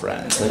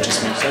ex-girlfriends. That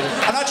just makes sense.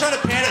 I'm not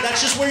trying to panic.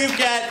 That's just where you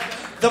get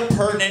the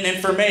pertinent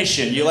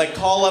information. You like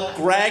call up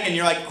Greg and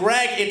you're like,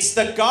 Greg, it's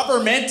the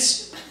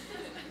government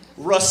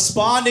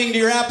responding to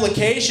your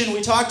application.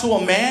 We talked to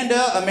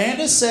Amanda.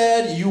 Amanda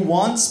said you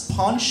once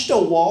punched a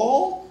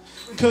wall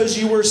because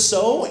you were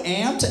so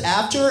amped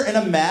after an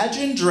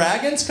Imagine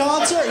Dragons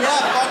concert? Yeah,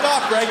 fuck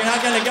off, Greg. You're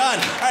not getting a gun.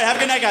 All right, have a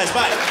good night, guys.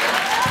 Bye.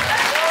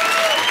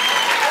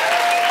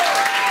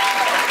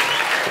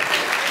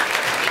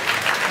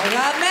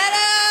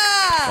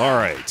 All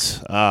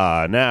right.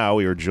 Now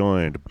we are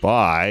joined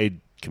by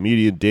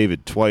comedian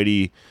David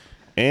Twitty,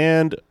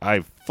 and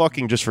I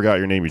fucking just forgot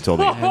your name. You told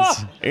me,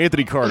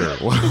 Anthony Carter.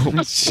 Welcome to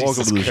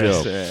the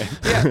show. Yeah,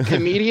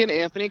 comedian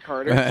Anthony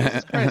Carter.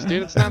 Jesus Christ,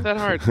 dude, it's not that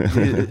hard.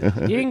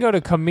 You didn't go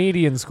to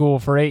comedian school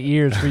for 8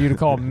 years for you to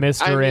call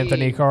Mr.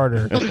 Anthony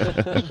Carter.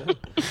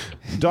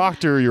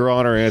 Dr. Your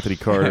Honor Anthony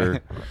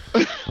Carter.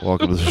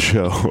 Welcome to the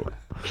show.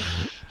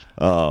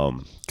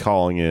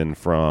 Calling in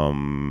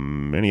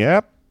from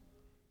Minneapolis.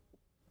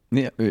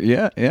 Yeah,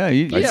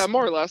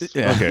 more or less.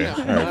 Yeah. Okay. Yeah.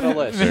 All right. Not a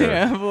list.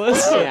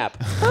 Minneapolis.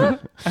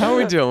 How are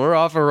we doing? We're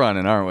off a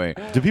running, aren't we?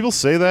 Do people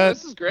say that?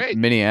 This is great.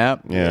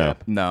 Minneapolis? Yeah.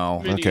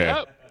 No. Okay.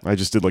 Yep. I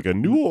just did like a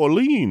New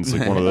Orleans,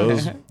 like one of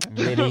those.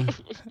 Mini.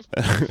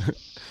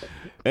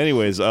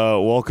 Anyways,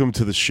 welcome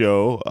to the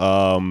show.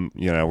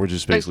 We're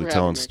just Thanks basically for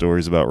telling having me.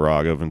 stories about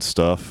Raghav and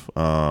stuff.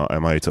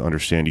 Am I to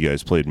understand you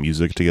guys played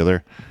music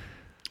together?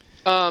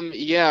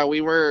 Yeah, we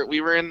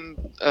were in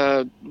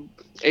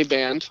a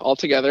band all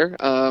together.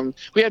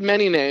 We had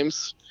many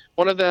names.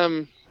 One of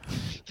them,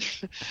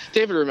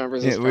 David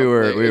remembers this. Yeah, we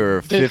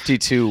were probably.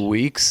 52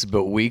 weeks,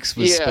 but weeks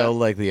was Yeah. spelled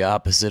like the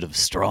opposite of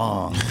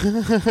strong.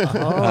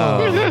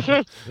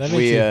 That makes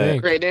We, you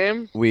think. Great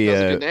name. we, That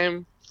was a good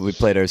name. We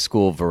played our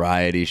school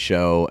variety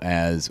show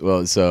as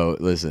well. So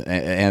listen,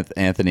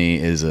 Anthony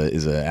is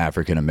a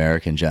African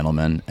American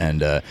gentleman,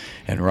 and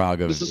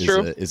Raghav This is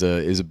true.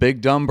 is a big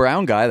dumb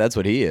brown guy. That's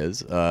what he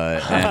is.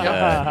 And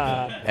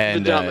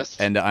The dumbest.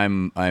 and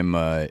I'm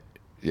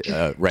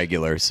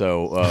regular.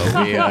 So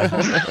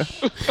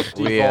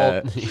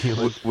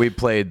we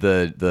played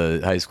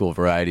the high school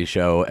variety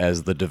show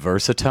as the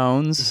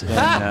Diversitones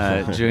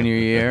in junior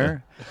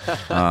year.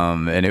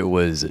 And it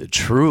was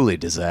truly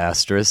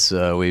disastrous.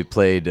 We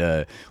played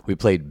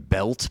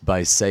 "Belt"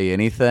 by Say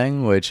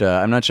Anything, which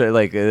I'm not sure.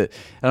 I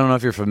don't know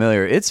if you're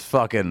familiar. It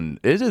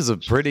is a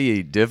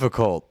pretty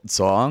difficult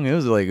song. It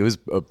was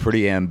a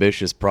pretty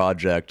ambitious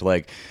project.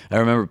 Like, I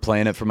remember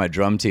playing it for my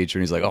drum teacher,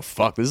 and he's like, "Oh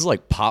fuck, this is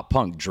like pop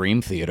punk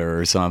Dream Theater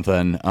or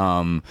something."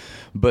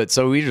 But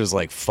so we just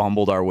like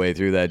fumbled our way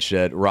through that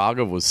shit.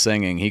 Raghav was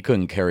singing; he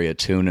couldn't carry a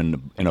tune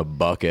in a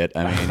bucket.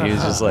 I mean, he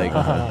was just like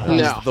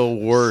No. the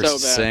worst So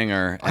bad.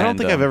 singer. I don't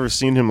think I've ever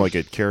seen him like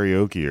at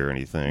karaoke or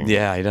anything.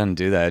 Yeah, he doesn't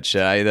do that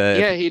shit.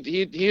 Yeah,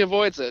 he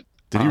avoids it.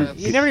 Did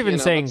he? He never even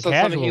sang that's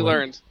something he casually.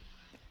 learned.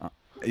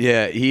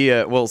 Yeah, he.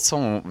 Well,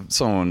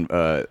 someone.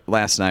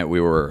 Last night we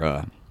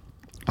were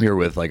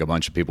with like a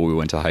bunch of people we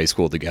went to high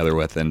school together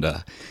with, and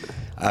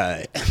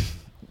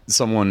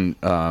someone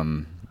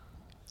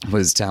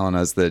was telling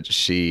us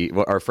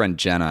that our friend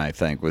Jenna, I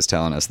think, was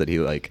telling us that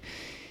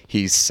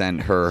he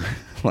sent her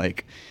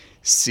like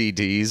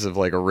CDs of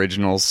like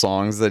original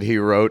songs that he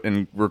wrote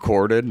and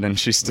recorded, and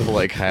she still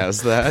like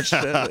has that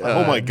shit.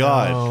 Oh my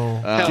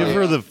god! No. Give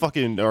her the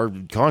fucking our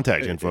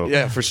contact info.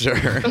 Yeah, for sure.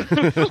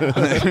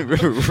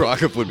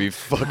 Raghav would be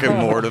fucking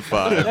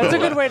mortified. That's a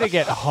good way to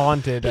get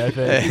haunted, I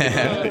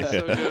think.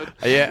 So good.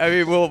 Yeah, I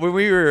mean, well, when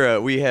we were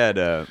we had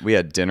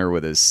dinner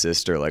with his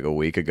sister like a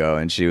week ago,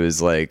 and she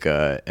was like,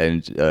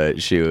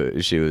 she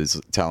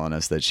was telling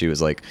us that she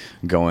was like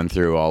going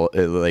through all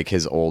like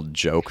his old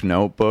joke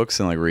notebooks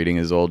and like reading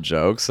his old jokes.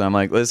 And I'm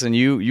like, listen,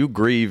 you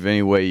grieve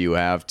any way you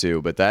have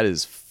to, but that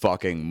is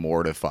fucking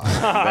mortifying.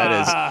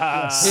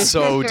 That is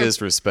so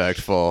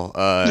disrespectful.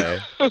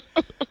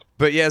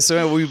 But yeah,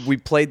 so we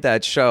played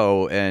that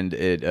show, and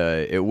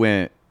it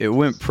went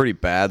pretty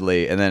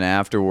badly. And then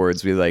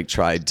afterwards, we like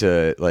tried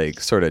to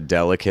like sort of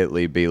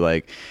delicately be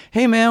like,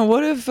 "Hey man,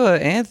 what if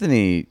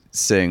Anthony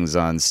sings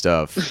on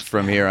stuff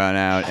from here on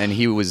out, and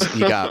he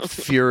got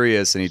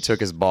furious and he took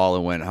his ball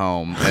and went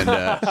home, and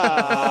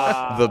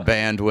the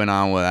band went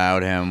on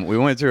without him. We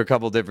went through a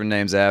couple different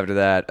names after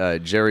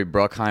that. Jerry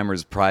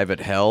Bruckheimer's Private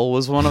Hell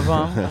was one of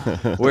them.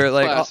 Where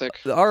like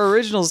our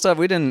original stuff,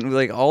 we didn't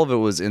like, all of it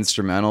was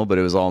instrumental, but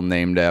it was all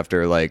named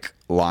after like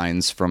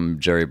lines from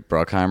Jerry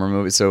Bruckheimer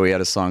movies. So we had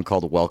a song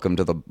called Welcome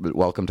to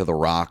the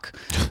Rock.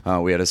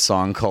 We had a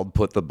song called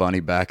Put the Bunny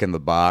Back in the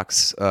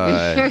Box.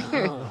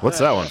 What's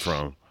that one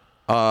from?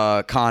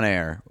 Con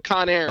Air.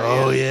 Con Air.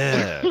 Oh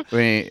yeah.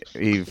 When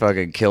he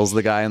fucking kills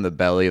the guy in the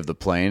belly of the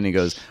plane, and he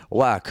goes,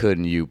 "Why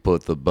couldn't you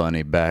put the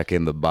bunny back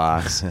in the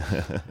box?"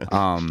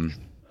 That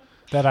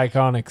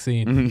iconic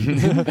scene.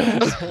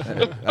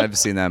 I've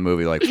seen that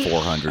movie like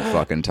 400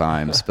 fucking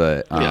times,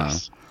 but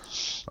Yes.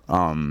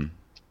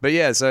 but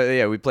yeah, so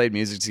yeah, we played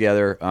music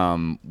together.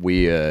 Anthony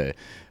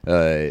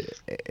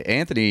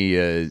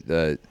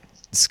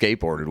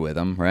skateboarded with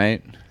him,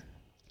 right?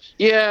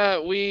 Yeah,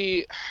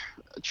 we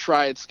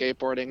tried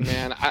skateboarding,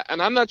 man.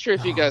 And I'm not sure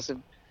if you guys have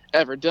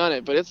ever done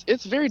it, but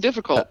it's very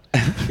difficult.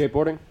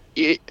 Skateboarding?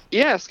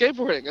 Yeah,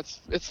 skateboarding.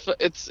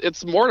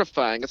 It's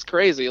mortifying. It's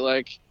crazy.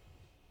 Like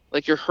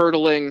you're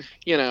hurtling,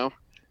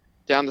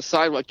 down the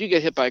sidewalk. You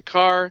get hit by a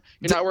car.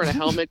 You're not wearing a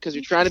helmet because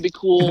you're trying to be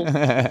cool.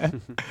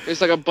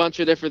 There's like a bunch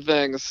of different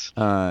things.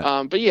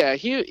 But yeah,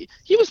 he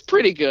was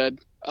pretty good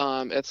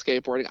at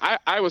skateboarding.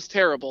 I was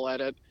terrible at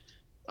it,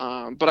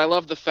 but I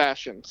love the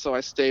fashion, so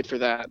I stayed for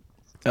that.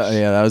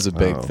 Yeah, that was a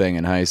big thing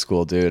in high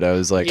school, dude. I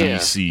was like,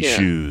 DC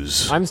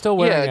shoes. I'm still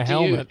wearing a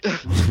helmet.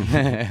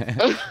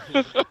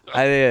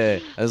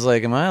 I was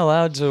like, am I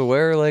allowed to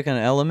wear like an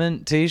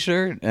Element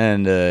T-shirt?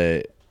 And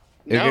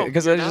No,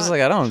 because you're I was just not.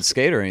 like, I don't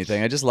skate or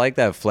anything. I just like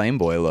that Flame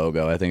Boy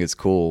logo. I think it's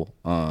cool.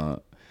 I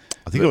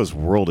think it was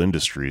World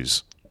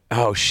Industries.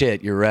 Oh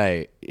shit, you're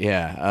right.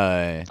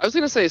 Yeah. I was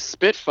gonna say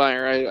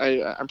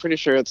Spitfire. I'm pretty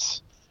sure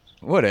it's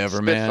Whatever,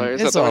 Spitfire. man.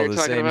 Is It's that what all you're the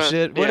talking same about?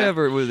 shit. Yeah.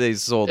 Whatever they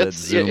sold at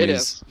Zoomies. It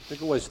is. I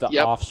think it was the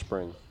Yep.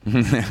 Offspring.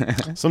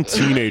 Some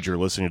teenager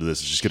listening to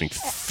this is just getting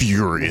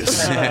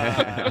furious.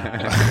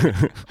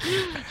 I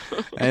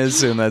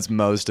assume that's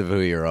most of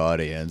who your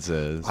audience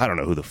is. I don't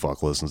know who the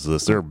fuck listens to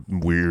this. They're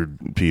weird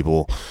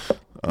people.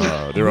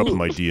 They're up in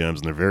my DMs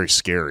and they're very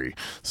scary.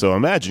 So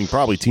imagining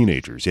probably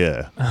teenagers.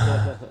 Yeah.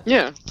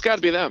 Yeah, it's got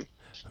to be them.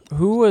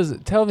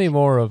 Tell me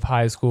more of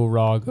high school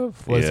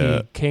Raghav. Was Yeah.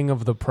 he king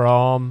of the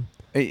prom?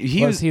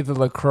 He Was he the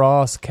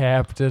lacrosse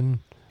captain?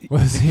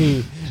 Was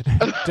he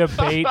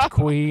debate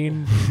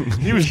queen?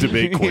 He was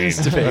debate queen.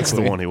 Debate That's the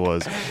queen. one he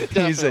was.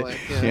 Definitely.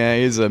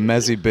 He's a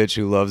messy bitch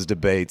who loves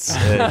debates.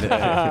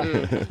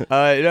 And,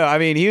 no, I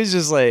mean, he was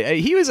just like,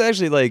 he was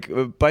actually like,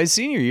 by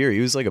senior year, he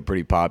was like a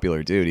pretty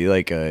popular dude. He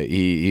like,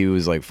 he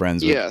was like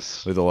friends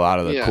with a lot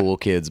of the cool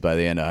kids by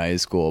the end of high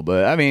school.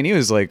 But I mean, he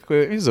was a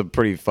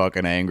pretty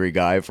fucking angry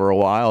guy for a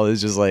while.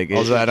 It's just like,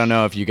 also, I don't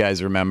know if you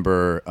guys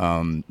remember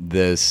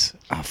this.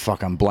 Oh,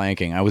 fuck, I'm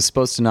blanking. I was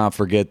supposed to not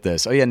forget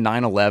this. Oh yeah,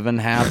 9/11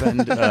 happened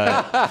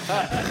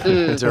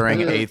during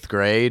 8th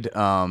grade. Is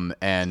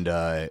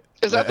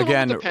that the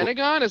one with the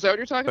Pentagon? Is that what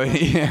you're talking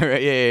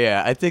about?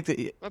 Yeah. I think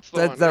That's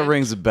the one, that man.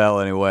 rings a bell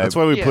anyway. That's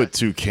why we put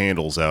 2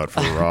 candles out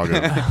for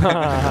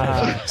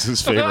Raghav. It's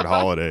his favorite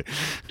holiday.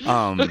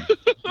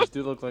 These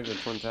do look like the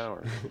Twin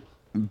Towers.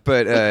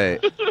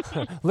 But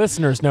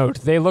Listeners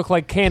note, they look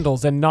like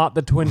candles and not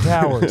the Twin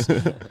Towers.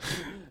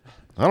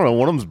 I don't know.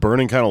 One of them's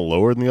burning kind of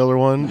lower than the other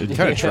one. It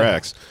kind of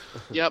tracks.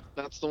 Yep,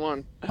 that's the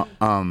one.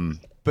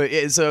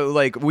 so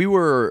like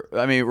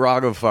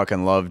Raghav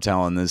fucking loved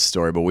telling this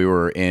story, but we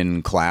were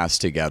in class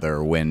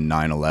together when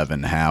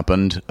 9/11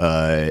 happened,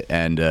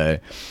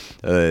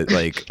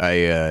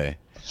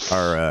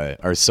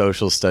 our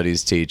social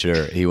studies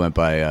teacher, he went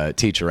by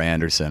Teacher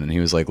Anderson, and he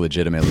was like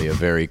legitimately a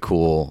very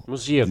cool.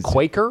 Was he a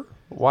Quaker?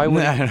 Why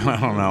would I don't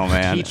know,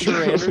 man.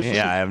 Teacher Anderson?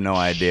 Yeah, I have no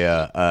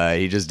idea.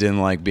 He just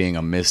didn't like being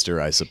a mister,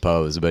 I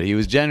suppose. But he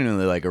was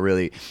genuinely like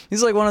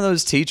he's like one of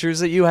those teachers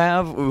that you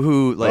have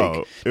who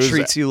like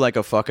treats you like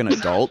a fucking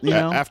adult, you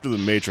know? After The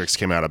Matrix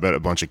came out, I bet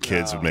a bunch of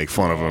kids would make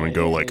fun of him and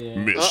go like,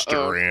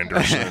 Mr.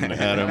 Anderson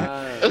at him.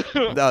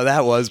 No,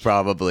 that was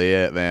probably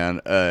it,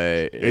 man.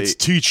 It's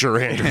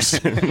Teacher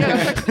Anderson. Yeah,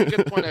 that's actually a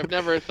good point. I've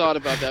never thought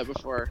about that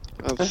before.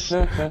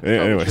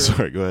 Anyway,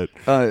 sorry, go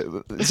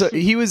ahead. So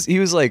he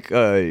was like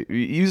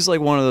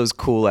one of those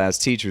cool ass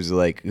teachers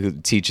who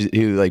treats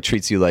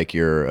you like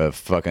you're a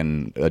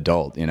fucking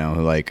adult, you know,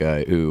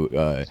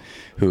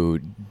 who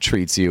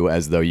treats you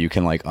as though you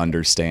can like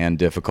understand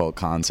difficult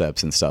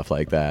concepts and stuff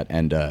like that.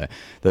 And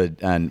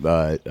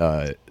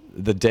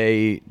the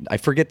day, I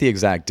forget the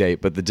exact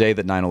date, but the day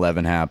that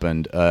 9/11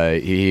 happened,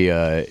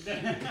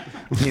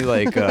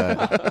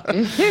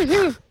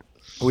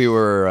 we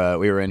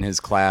were in his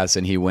class,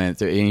 and he went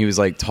through, and he was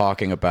like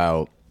talking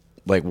about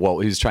like what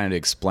he was trying to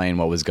explain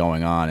what was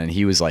going on, and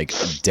he was like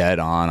dead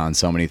on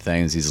so many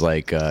things. He's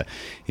like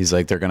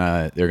they're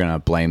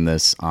gonna blame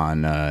this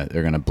on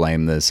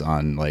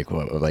like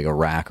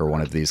Iraq or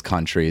one of these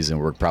countries, and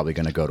we're probably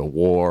gonna go to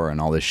war, and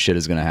all this shit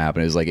is gonna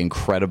happen. It was like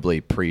incredibly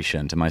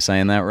prescient. Am I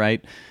saying that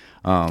right?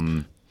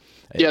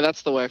 Yeah,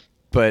 that's the way.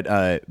 But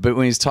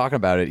when he's talking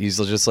about it, he's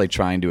just like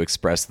trying to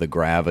express the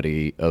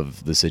gravity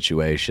of the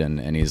situation,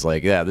 and he's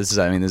like, "Yeah, this is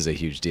a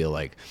huge deal.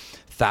 Like,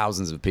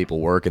 thousands of people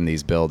work in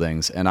these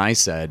buildings." And I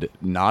said,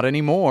 "Not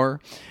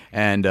anymore."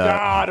 And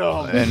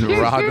and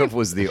Raghav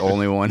was the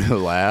only one who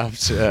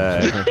laughed.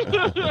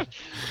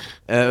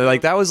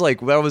 That was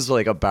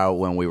about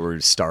when we were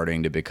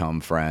starting to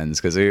become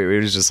friends, because it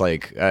was just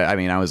like I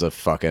was a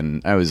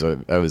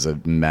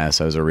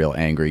mess. I was a real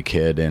angry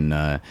kid in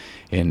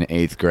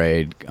 8th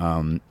grade,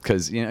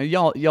 because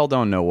y'all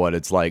don't know what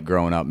it's like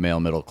growing up male,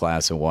 middle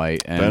class, and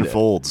white. And Ben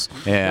Folds.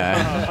 Yeah.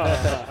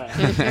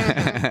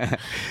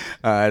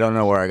 I don't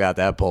know where I got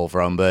that pull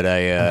from, but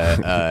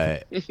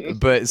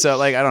but so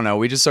like I don't know.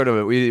 We just sort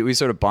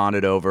of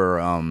bonded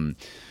over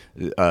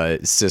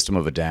System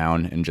of a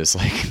Down and just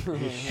like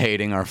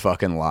hating our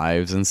fucking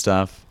lives and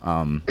stuff.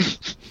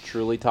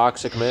 Truly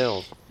toxic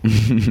males. The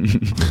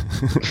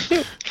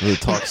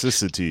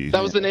toxicity.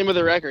 That was the name of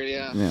the record.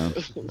 Yeah.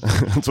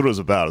 That's what it was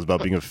about. It was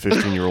about being a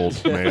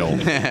 15-year-old male.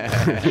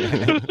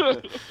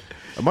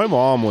 My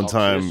mom one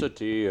time.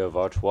 Toxicity of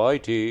a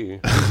Whitey.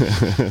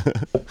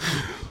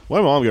 My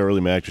mom got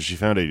really mad because she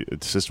found a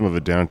System of a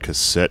Down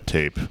cassette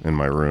tape in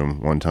my room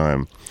one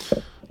time.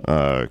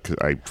 Cause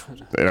I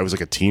was like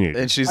a teenager,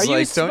 and she's Are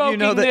like, you "Don't you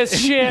know that?" this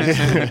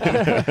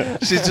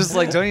shit? She's just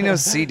like, "Don't you know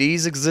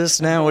CDs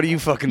exist now? What are you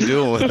fucking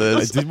doing with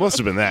this?" It must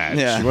have been that.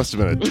 Yeah. She must have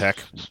been a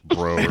tech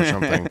bro or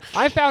something.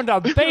 I found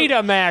a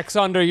Betamax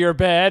under your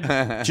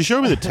bed. She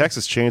showed me the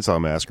Texas Chainsaw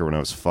Massacre when I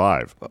was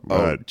 5.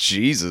 Oh,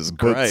 Jesus But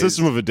Christ!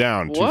 System of a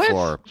Down, What? too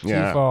far.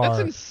 Yeah. Too far. That's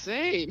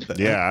insane.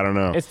 Yeah, I don't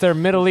know. It's their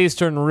Middle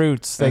Eastern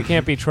roots. They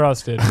can't be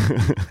trusted.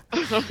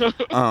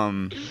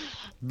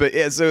 But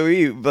yeah, so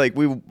we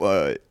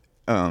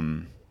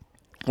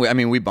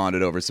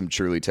bonded over some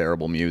truly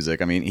terrible music.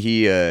 I mean,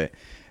 he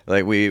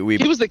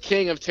was the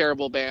king of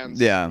terrible bands.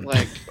 Yeah.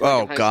 Like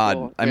Oh, in high God.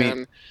 school, I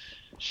mean,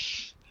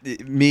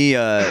 me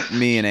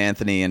and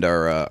Anthony and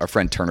our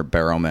friend Turner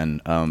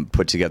Barrowman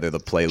put together the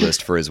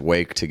playlist for his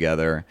wake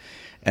together,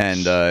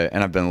 and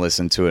I've been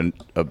listening to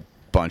a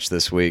bunch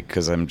this week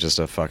because I'm just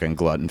a fucking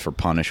glutton for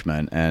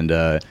punishment. And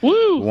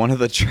one of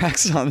the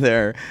tracks on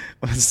there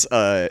was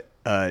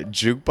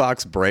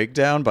Jukebox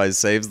Breakdown by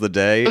Saves the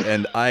Day,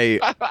 and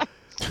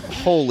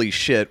holy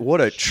shit,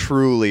 what a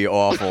truly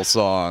awful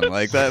song.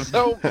 Like that.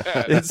 so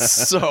bad. It's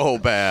so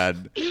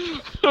bad.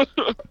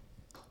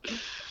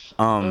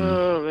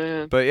 Oh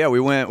man. But yeah, we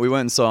went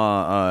and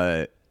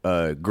saw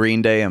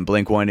Green Day and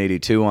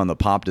Blink-182 on the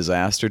Pop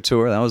Disaster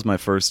tour. That was my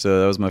first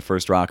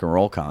rock and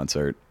roll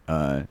concert.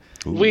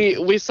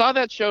 We saw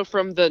that show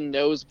from the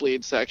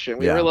nosebleed section.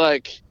 We were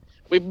like,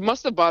 we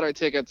must have bought our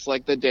tickets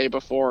like the day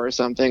before or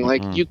something.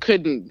 Like we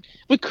couldn't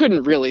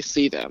really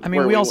see them. I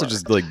mean, we also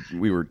just like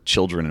we were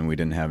children and we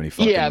didn't have any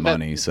fucking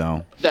money,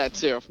 so that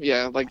too.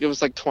 Yeah, like it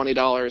was like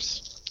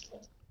 $20.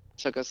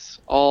 Took us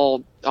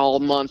all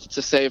month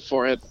to save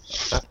for it.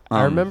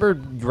 I remember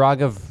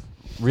Raghav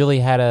really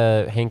had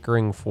a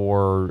hankering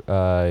for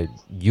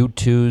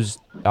U2's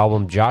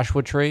album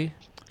Joshua Tree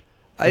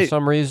for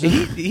some reason.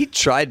 He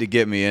tried to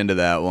get me into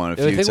that one a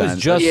few times. I think it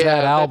was just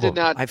that album. That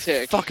did not I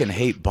tick. fucking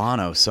hate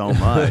Bono so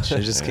much. I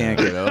just can't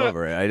get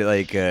over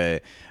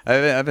it.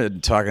 I've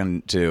been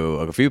talking to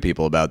a few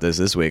people about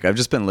this week. I've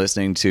just been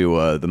listening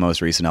to the most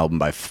recent album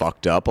by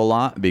Fucked Up a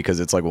lot because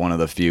it's like one of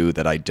the few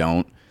that I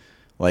don't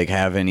like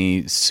have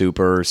any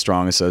super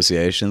strong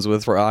associations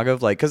with Raghav.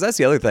 Like, because that's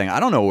the other thing.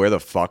 I don't know where the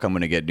fuck I'm going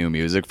to get new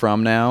music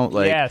from now.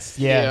 Like, yes.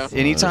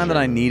 Anytime that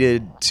I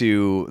needed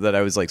to, that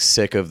I was like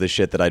sick of the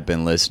shit that I'd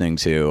been listening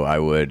to, I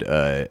would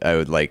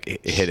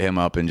like hit him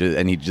up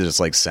and he'd just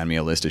like send me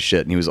a list of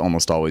shit, and he was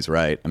almost always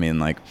right. I mean,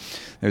 like,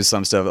 there's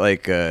some stuff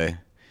like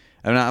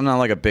I'm not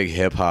like a big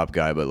hip hop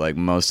guy, but like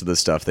most of the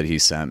stuff that he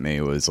sent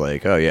me was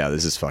like, oh yeah,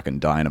 this is fucking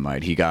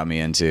dynamite. He got me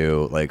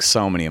into like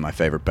so many of my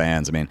favorite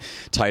bands. I mean,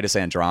 Titus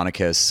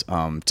Andronicus,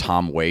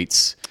 Tom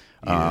Waits.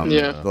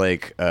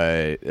 Like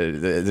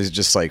there's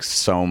just like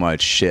so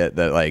much shit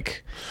that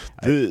like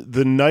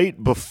the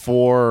night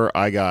before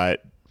I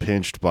got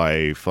pinched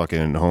by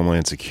fucking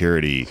Homeland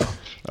Security.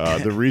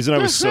 The reason I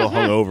was so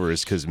hungover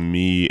is because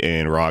me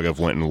and Raghav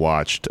went and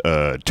watched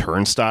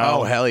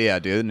Turnstile. Oh hell yeah,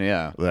 dude!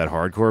 Yeah, that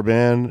hardcore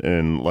band,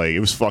 and like it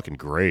was fucking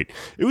great.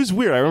 It was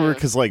weird. I remember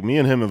because like me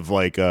and him have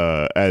like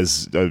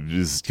as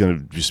is gonna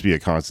just be a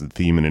constant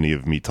theme in any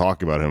of me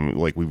talking about him.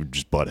 Like we would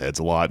just butt heads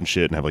a lot and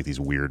shit, and have like these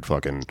weird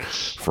fucking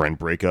friend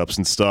breakups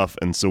and stuff.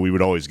 And so we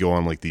would always go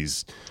on like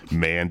these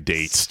man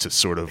dates to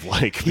sort of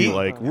like be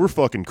like we're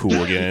fucking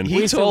cool again.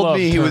 He told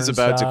me he was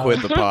about to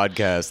quit the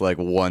podcast like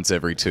once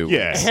every 2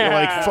 weeks. Yeah,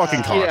 like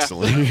fucking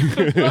constantly.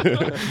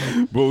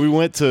 But we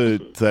went to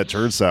that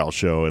Turnstile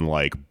show and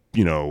like,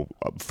 you know,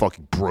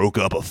 fucking broke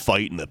up a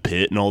fight in the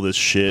pit and all this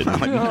shit. Oh,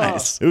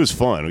 nice. It was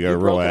fun. We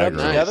got real aggro.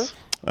 Nice.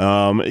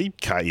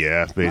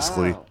 Yeah,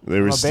 basically. Wow.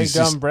 There was A big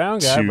dumb brown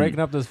guy breaking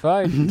up this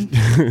fight.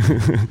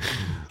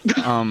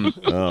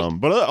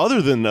 But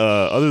other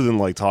than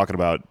like talking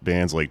about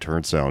bands like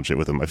Turnstile and shit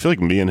with him, I feel like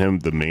me and him,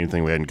 the main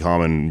thing we had in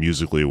common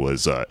musically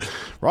was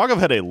Raghav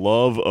had a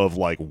love of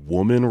like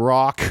woman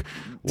rock,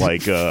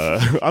 Like,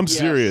 I'm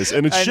serious,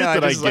 and it's shit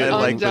that I get.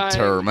 like the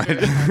term.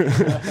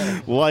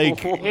 Like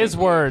his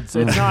words.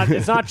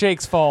 It's not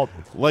Jake's fault.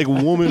 Like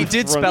woman. He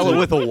did spell it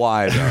with a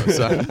Y though.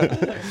 So.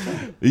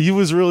 He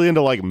was really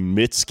into like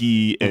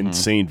Mitski and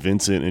St.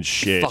 Vincent and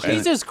shit.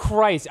 Jesus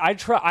Christ!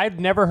 I've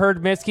never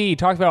heard Mitski. He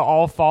talked about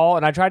All Fall,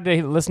 and I tried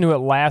to listen to it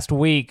last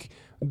week.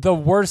 The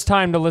worst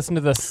time to listen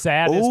to the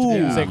saddest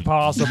music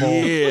possible.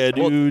 Yeah,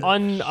 dude.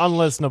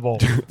 Unlistenable.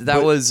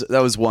 That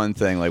was one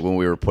thing. Like when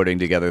we were putting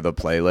together the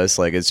playlist,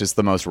 like it's just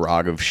the most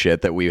Raghav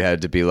shit that we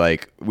had to be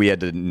like, we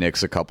had to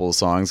nix a couple of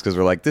songs because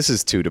we're like, this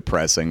is too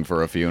depressing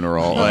for a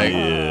funeral. Like,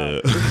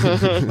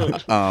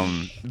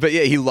 but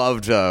yeah, he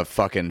loved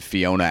fucking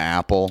Fiona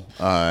Apple.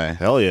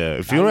 Hell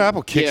yeah, Fiona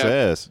Apple kicks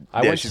ass.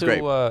 She's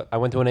great. I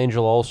went to an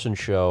Angel Olsen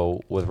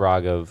show with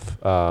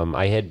Raghav.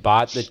 I had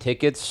bought the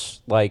tickets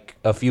like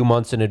a few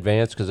months in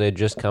advance because they had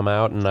just come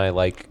out, and I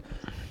like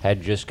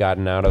had just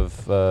gotten out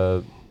of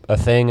a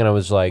thing, and I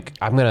was like,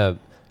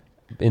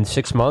 in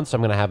 6 months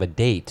I'm gonna have a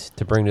date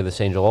to bring to this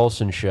Angel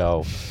Olsen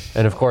show,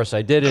 and of course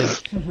I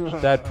didn't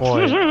at that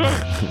point.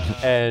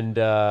 And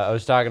I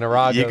was talking to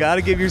Raghav. You got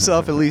to give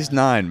yourself at least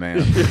 9,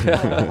 man.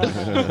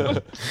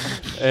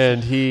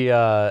 And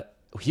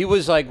he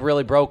was like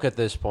really broke at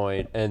this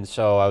point, and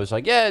so I was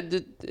like,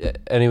 and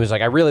he was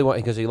like, I really want,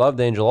 because he loved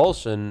Angel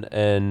Olsen,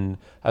 and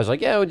I was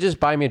like, yeah, just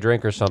buy me a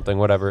drink or something,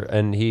 whatever.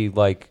 And he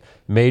like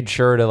made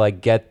sure to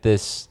like get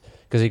this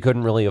because he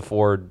couldn't really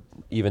afford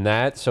even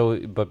that. So,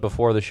 but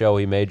before the show,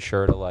 he made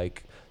sure to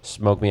like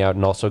smoke me out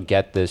and also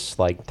get this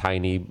like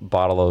tiny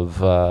bottle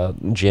of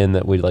gin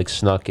that we like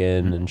snuck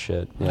in and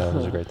shit. Yeah, it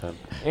was a great time.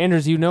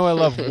 Anders, you know I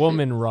love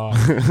woman rock.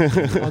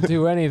 I'll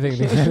do anything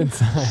to get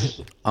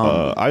inside.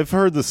 I've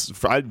heard this.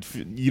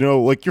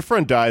 Like your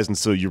friend dies, and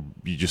so you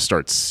just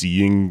start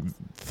seeing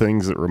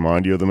things that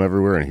remind you of them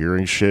everywhere and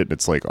hearing shit. And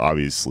it's like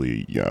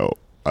obviously,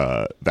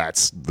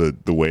 that's the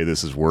way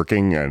this is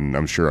working, and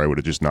I'm sure I would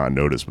have just not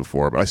noticed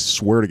before. But I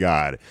swear to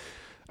God,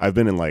 I've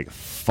been in like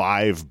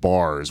 5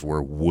 bars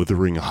where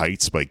Wuthering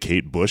Heights by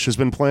Kate Bush has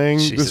been playing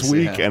this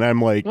week, and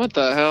I'm like, what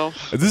the hell?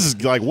 This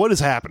is like, what is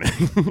happening?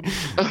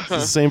 It's the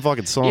same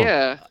fucking song.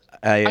 Yeah.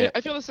 I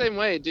feel the same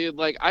way, dude.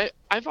 Like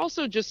I've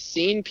also just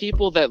seen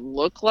people that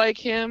look like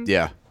him.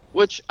 Yeah.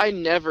 Which I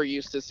never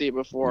used to see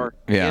before.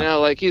 Yeah.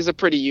 Like he's a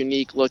pretty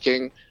unique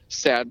looking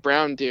sad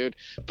brown dude.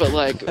 But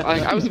like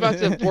I was about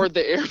to board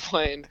the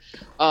airplane,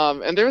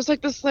 and there was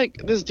like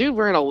this dude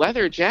wearing a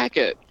leather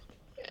jacket.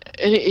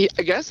 And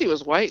I guess he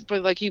was white,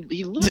 but like he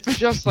looked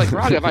just like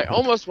Raghav. I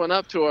almost went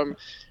up to him,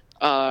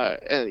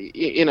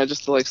 and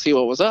just to like see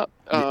what was up.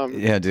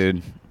 Yeah,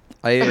 dude.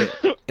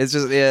 It's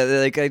just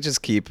like I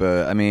just keep.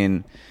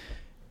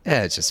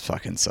 It's just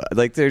fucking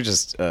like they're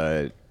just.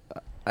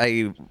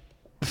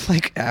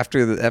 Like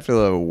after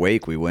the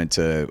wake, we went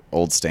to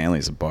Old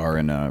Stanley's, a bar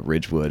in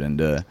Ridgewood, and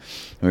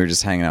we were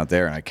just hanging out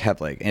there. And I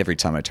kept like every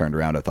time I turned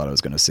around, I thought I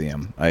was going to see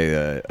him.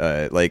 I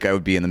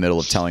would be in the middle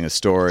of telling a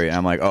story, and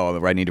I'm like,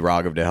 oh, I need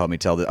Raghav to help me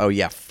tell this. Oh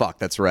yeah, fuck,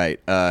 that's right.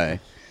 So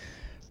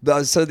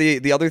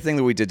the other thing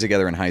that we did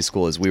together in high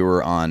school is we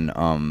were on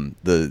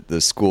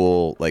the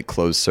school like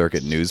closed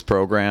circuit news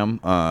program.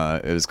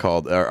 It was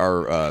called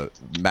our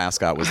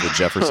mascot was the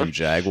Jefferson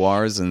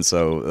Jaguars, and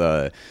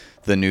so.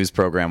 The news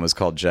program was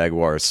called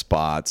Jaguar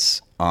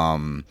Spots.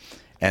 And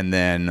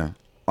then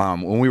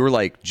when we were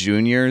like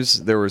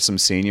juniors, there were some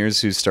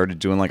seniors who started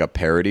doing like a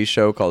parody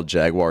show called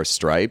Jaguar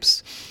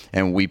Stripes.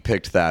 And we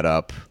picked that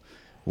up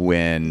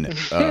when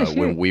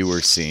we were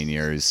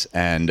seniors.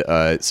 And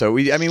so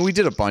we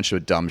did a bunch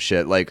of dumb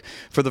shit. Like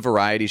for the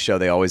variety show,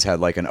 they always had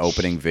like an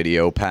opening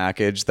video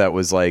package that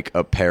was like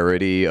a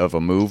parody of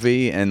a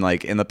movie. And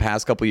like in the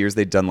past couple of years,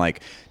 they'd done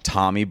like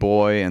Tommy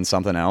Boy and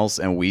something else,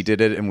 and we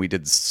did it, and we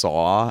did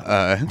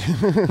Saw.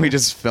 We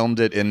just filmed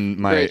it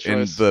in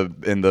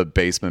the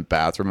basement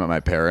bathroom at my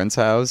parents'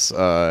 house.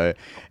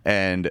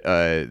 And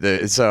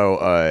so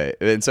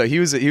he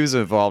was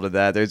involved in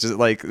that.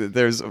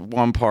 There's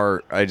one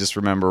part I just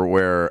remember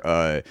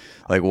where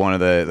like one of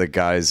the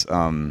guys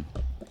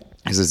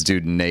is this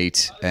dude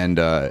Nate, and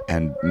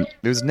it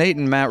was Nate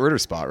and Matt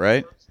Ritterspot,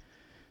 right?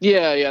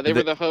 Yeah, they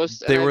were the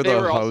hosts. They were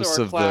the hosts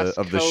of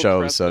the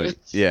show. So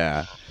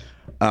yeah.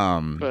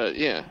 But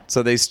yeah.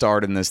 So they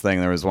starred in this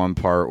thing. There was one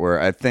part where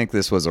I think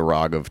this was a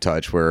Raghav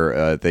touch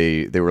where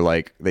they were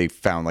like they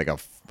found like a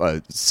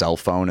cell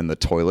phone in the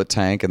toilet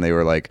tank, and they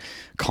were like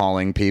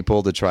calling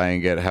people to try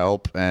and get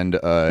help, and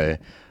they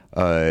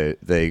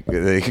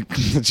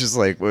just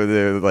like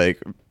they're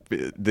like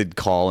they'd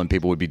call and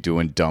people would be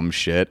doing dumb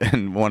shit,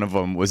 and one of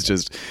them was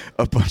just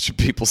a bunch of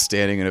people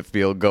standing in a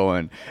field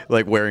going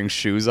like wearing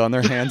shoes on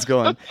their hands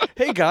going,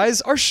 hey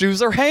guys, our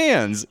shoes are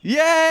hands,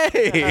 yay.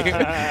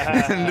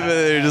 And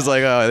they're just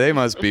like, oh, they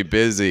must be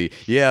busy.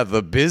 Yeah,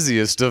 the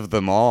busiest of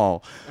them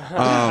all.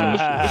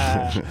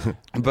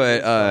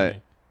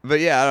 But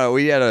yeah, I don't know,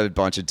 we had a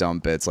bunch of dumb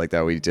bits like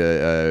that. We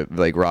did,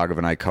 like Raghav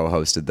and I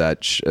co-hosted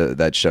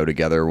that show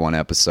together one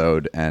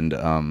episode,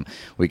 and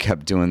we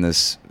kept doing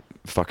this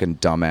fucking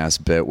dumbass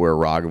bit where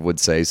Raghav would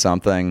say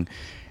something,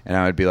 and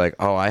I would be like,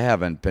 oh, I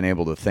haven't been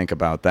able to think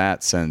about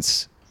that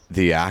since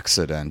the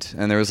accident,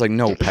 and there was like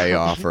no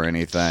payoff or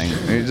anything.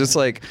 We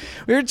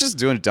were just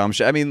doing dumb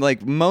shit. I mean,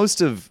 like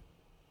most of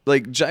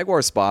like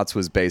Jaguar Spots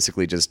was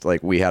basically just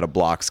like we had a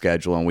block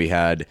schedule and we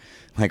had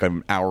like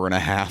an hour and a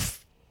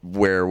half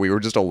where we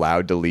were just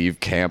allowed to leave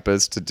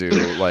campus to do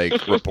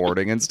like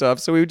reporting and stuff.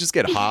 So we would just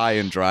get high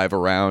and drive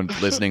around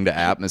listening to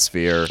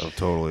Atmosphere. Oh,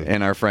 totally.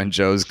 And our friend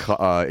Joe's,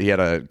 he had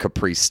a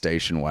Caprice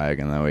station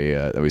wagon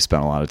that we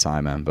spent a lot of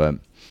time in. But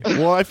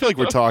well, I feel like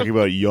we're talking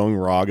about young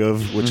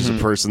Raghav, which is a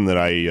person that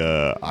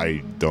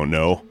I don't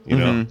know,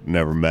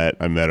 never met.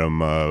 I met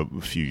him a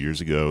few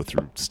years ago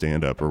through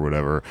stand-up or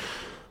whatever.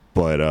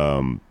 But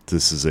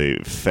this is a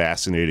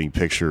fascinating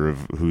picture of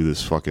who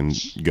this fucking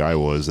guy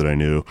was that I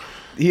knew.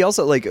 He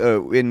also like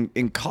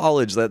in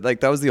college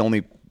that was the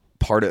only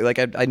part of like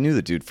I knew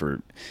the dude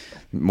for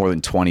more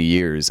than 20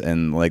 years,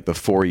 and like the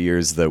 4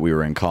 years that we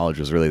were in college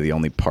was really the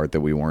only part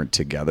that we weren't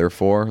together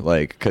for,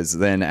 like because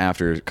then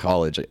after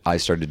college I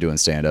started doing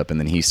stand-up and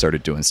then he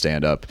started doing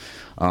stand-up,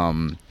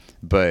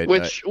 but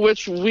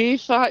which we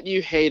thought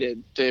you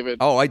hated, David.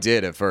 Oh, I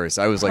did at first.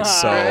 I was like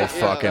so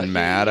fucking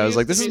mad. I was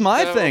like, this is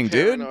my thing,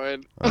 dude.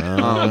 But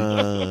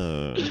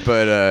I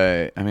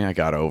mean, I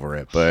got over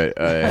it, but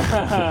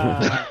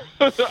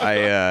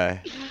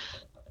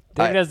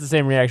David has the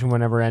same reaction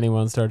whenever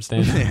anyone starts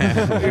standing.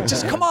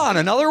 Just come on,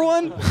 another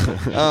one.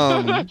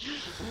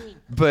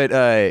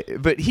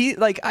 But he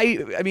like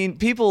I mean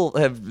people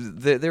have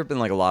there have been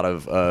like a lot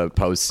of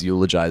posts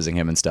eulogizing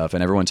him and stuff,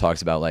 and everyone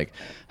talks about like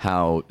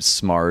how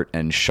smart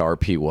and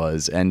sharp he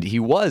was, and he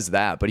was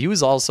that, but he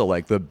was also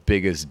like the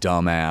biggest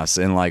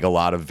dumbass in like a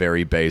lot of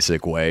very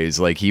basic ways.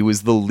 Like he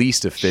was the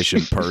least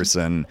efficient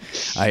person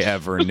I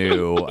ever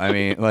knew. I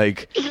mean,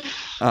 like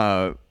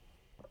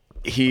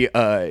he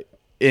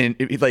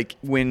like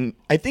when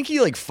I think he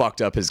like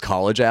fucked up his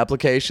college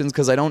applications,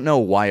 because I don't know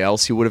why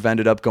else he would have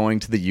ended up going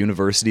to the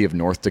University of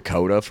North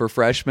Dakota for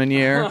freshman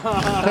year.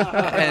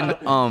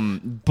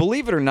 And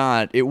believe it or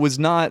not, it was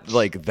not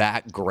like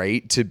that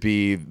great to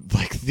be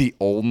like the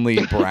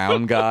only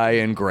brown guy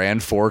in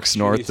Grand Forks,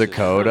 North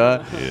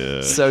Dakota.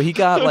 Yeah. So he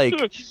got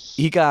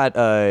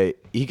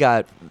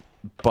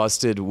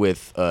busted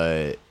with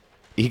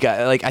he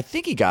got like I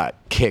think he got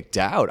kicked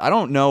out. I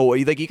don't know.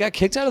 Like he got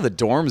kicked out of the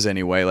dorms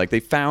anyway. Like they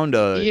found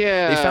a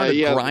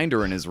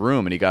grinder in his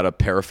room, and he got a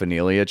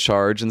paraphernalia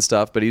charge and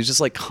stuff. But he was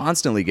just like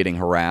constantly getting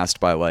harassed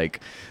by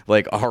like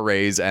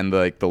RAs and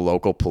the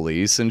local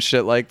police and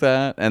shit like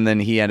that. And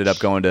then he ended up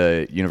going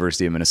to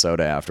University of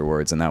Minnesota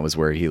afterwards, and that was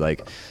where he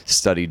like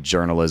studied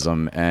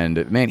journalism.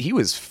 And man, he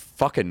was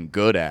fucking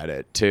good at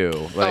it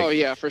too. Like, oh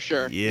yeah, for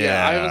sure.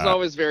 Yeah. I was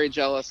always very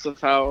jealous of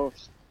how.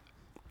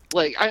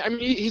 Like I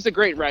mean, he's a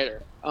great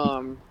writer,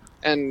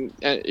 and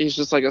he's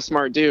just like a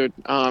smart dude.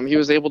 He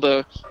was able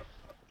to,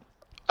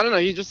 I don't know,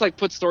 he just like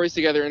put stories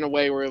together in a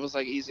way where it was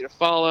like easy to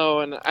follow,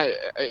 and I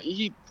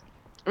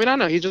don't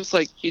know, he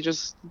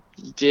just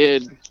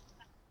did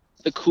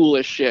the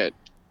coolest shit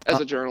as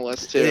a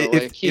journalist too.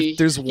 Like he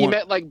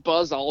met like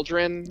Buzz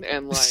Aldrin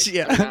and like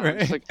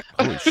right. Like,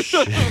 Oh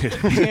shit.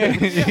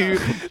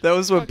 That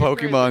was when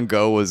Pokemon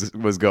Go was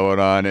going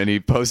on, and he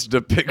posted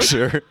a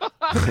picture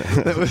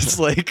that was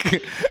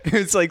like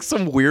it's like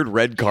some weird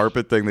red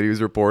carpet thing that he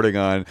was reporting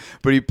on,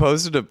 but he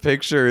posted a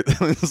picture that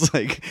was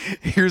like,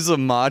 here's a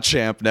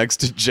Machamp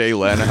next to Jay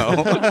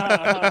Leno.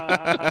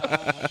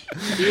 That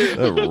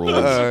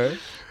rules.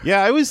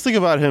 Yeah, I always think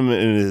about him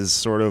in his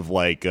sort of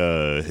like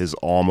his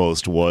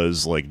almost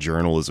was like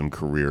journalism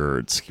career.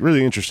 It's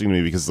really interesting to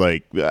me because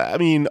like I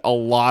mean a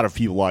lot of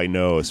people I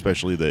know,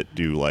 especially that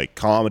do like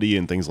comedy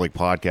and things like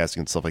podcasting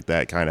and stuff like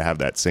that, kind of have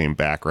that same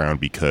background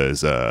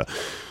because for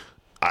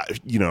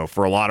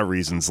a lot of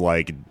reasons,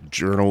 like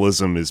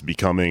journalism is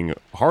becoming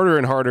harder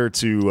and harder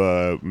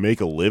to make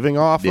a living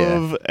off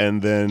of,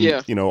 and then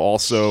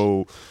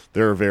also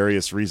there are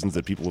various reasons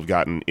that people have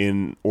gotten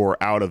in or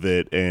out of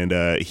it, and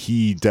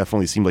he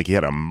definitely seemed like he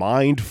had a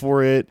mind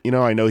for it.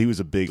 I know he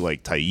was a big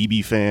like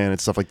Taibbi fan and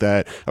stuff like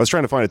that. I was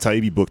trying to find a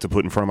Taibbi book to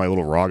put in front of my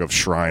little Raghav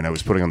shrine I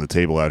was putting on the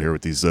table out here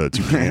with these two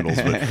candles,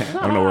 but I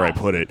don't know where I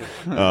put it.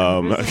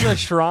 This is a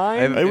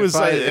shrine? It was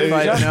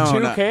just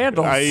two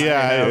candles.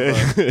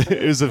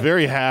 It was a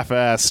very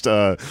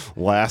half-assed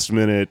last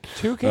minute.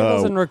 Two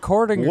candles and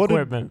recording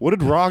equipment. What did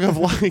Raghav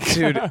like?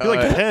 Dude, he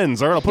liked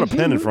pens. All right, I'll put a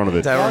pen in front of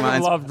it.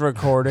 Raghav loved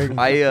recording.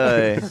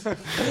 I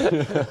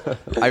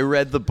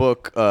read the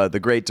book The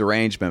Great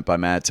Derangement by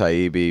Matt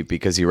Taibbi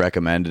because he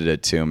recommended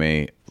it to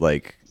me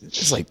like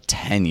just like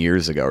 10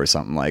 years ago or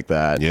something like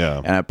that. Yeah.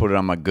 And I put it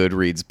on my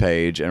Goodreads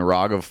page, and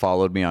Raghav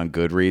followed me on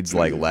Goodreads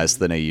like less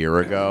than a year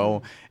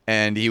ago.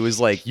 And he was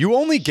like, "You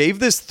only gave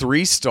this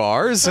 3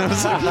 stars?" And I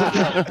was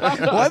like,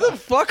 "Why the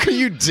fuck are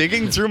you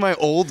digging through my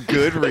old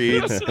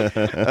Goodreads?"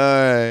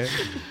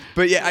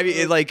 But yeah, I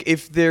mean, like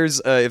if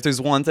there's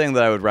one thing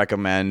that I would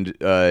recommend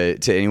to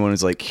anyone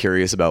who's like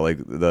curious about like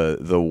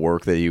the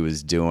work that he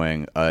was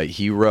doing,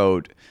 he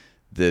wrote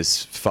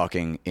this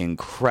fucking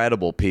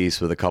incredible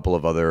piece with a couple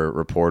of other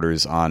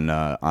reporters on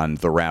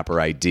the rapper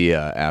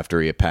Idea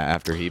after he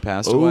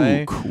passed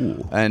away. Oh,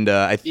 cool! And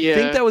I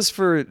think that was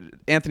for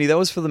Anthony. That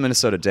was for the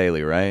Minnesota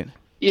Daily, right?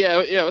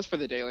 Yeah, it was for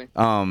the Daily.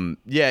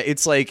 Yeah,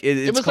 it's like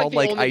it's was, called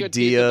like, the like only good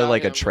piece Idea, about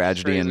like a him, which is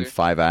tragedy in crazy.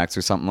 5 acts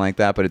or something like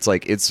that. But it's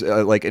like it's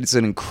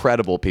an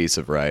incredible piece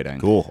of writing.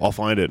 Cool. I'll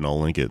find it and I'll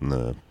link it in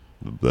the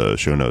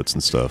show notes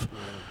and stuff.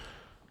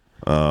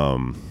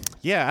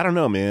 Yeah, I don't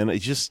know, man.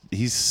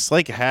 He's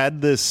like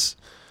had this.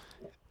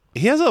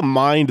 He has a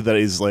mind that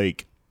is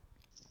like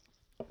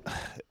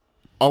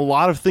a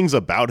lot of things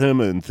about him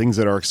and things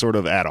that are sort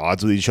of at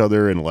odds with each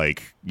other and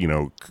like, you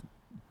know,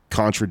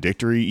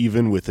 contradictory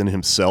even within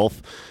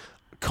himself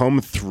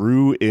come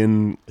through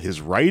in his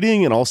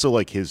writing and also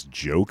like his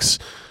jokes.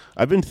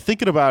 I've been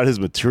thinking about his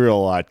material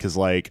a lot because,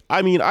 like,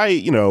 I mean,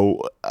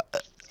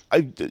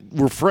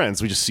 we're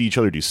friends. We just see each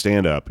other do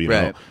stand up, you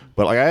know. Right.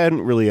 But like, I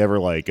hadn't really ever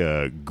like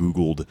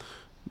Googled,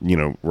 you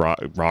know,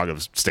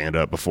 Raghav's stand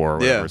up before or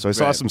whatever. Yeah, So I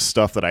saw right. some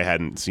stuff that I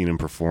hadn't seen him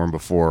perform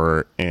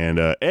before. And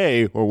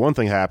one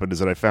thing happened is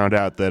that I found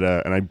out that,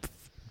 and I'm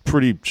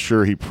pretty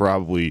sure he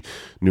probably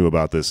knew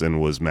about this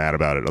and was mad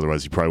about it.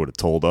 Otherwise, he probably would have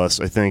told us,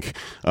 I think.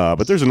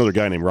 But there's another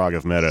guy named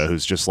Raghav Mehta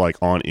who's just like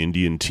on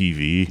Indian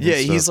TV. Yeah,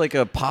 and he's stuff. like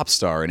a pop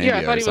star in Yeah, I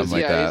India thought or he something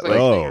was. like Yeah, that. he's like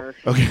a singer.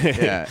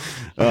 okay. Yeah.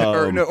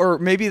 Or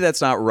maybe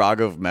that's not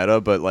Raghav Mehta,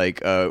 but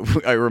like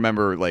I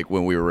remember like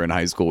when we were in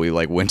high school, we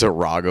like went to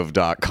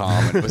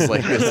Raghav.com and it was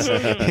like this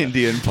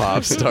Indian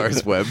pop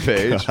star's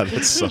webpage. God,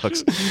 that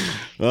sucks.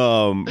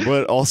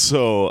 But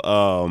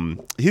also,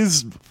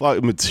 his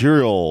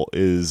material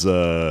is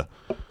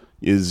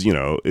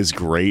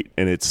great,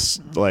 and it's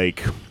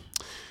like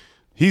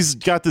he's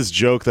got this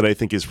joke that I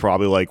think is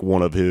probably like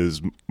one of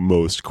his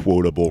most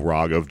quotable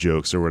Raghav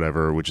jokes or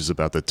whatever, which is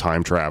about the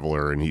time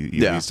traveler, and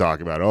he's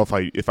talking about,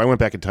 if I went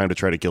back in time to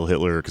try to kill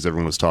Hitler, because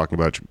everyone was talking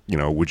about, you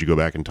know, would you go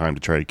back in time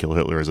to try to kill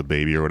Hitler as a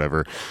baby or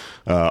whatever,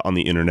 on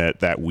the internet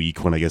that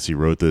week when I guess he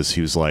wrote this,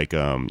 he was like,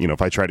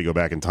 if I tried to go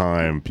back in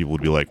time, people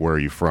would be like, where are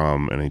you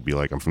from? And he'd be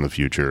like, I'm from the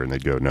future, and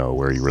they'd go, no,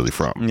 where are you really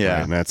from? Yeah.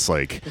 Right? And that's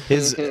like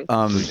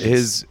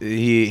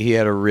he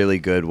had a really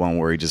good one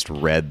where he just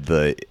read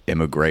the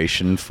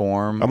immigration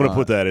form. I'm gonna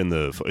put that in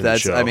the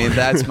show. I mean,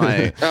 that's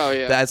my Oh,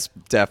 yeah. that's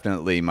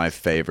definitely my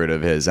favorite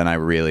of his, and I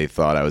really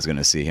thought I was going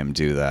to see him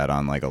do that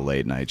on like a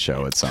late night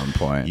show at some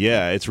point.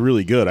 Yeah, it's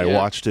really good. I Yeah.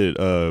 watched it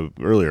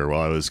earlier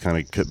while I was kind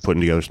of putting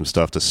together some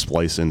stuff to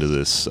splice into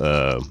this,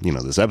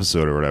 this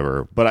episode or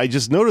whatever. But I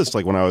just noticed,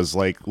 like, when I was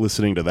like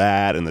listening to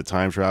that and the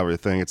time traveler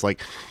thing, it's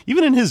like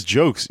even in his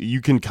jokes,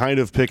 you can kind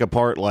of pick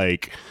apart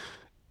like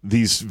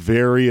these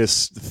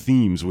various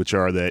themes, which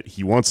are that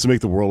he wants to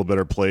make the world a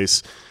better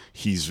place.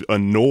 He's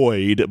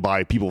annoyed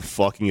by people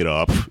fucking it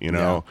up, you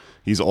know. Yeah.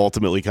 He's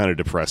ultimately kind of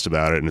depressed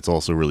about it, and it's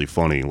also really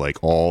funny, like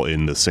all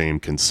in the same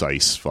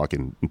concise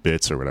fucking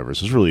bits or whatever.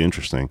 So it's really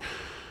interesting.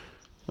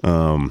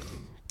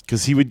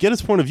 Because he would get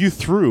his point of view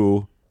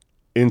through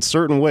in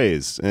certain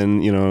ways,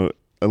 and you know,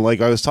 and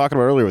like I was talking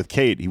about earlier with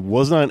Kate, he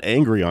was not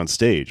angry on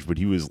stage, but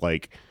he was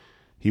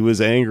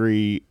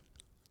angry,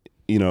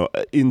 you know,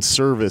 in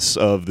service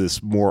of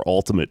this more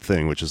ultimate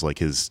thing, which is like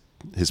his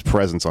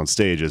presence on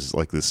stage as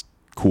like this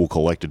cool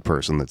collected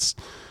person that's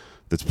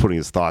putting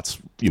his thoughts,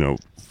 you know,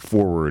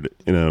 forward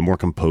in a more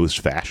composed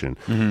fashion.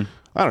 Mm-hmm.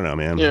 I don't know,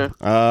 man. Yeah.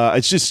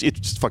 It's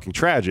just fucking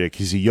tragic.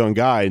 He's a young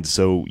guy, and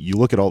so you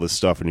look at all this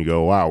stuff and you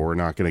go, wow, we're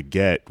not going to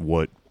get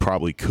what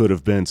probably could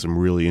have been some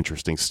really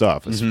interesting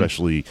stuff,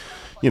 especially,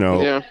 you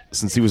know,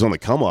 since he was on the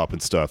come up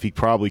and stuff. He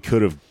probably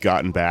could have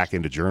gotten back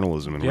into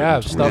journalism and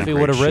written some stuff really he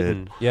great would have shit.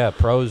 written. Yeah,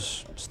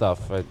 prose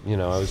stuff. I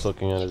was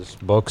looking at his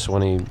books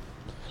when he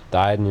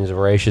died, and he's a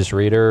voracious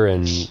reader,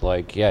 and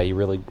like, yeah, he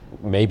really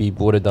maybe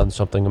would have done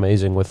something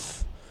amazing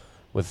with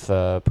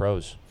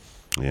prose.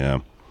 Yeah.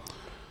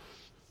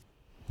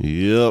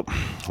 Yep.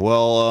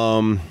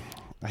 Well,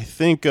 I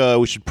think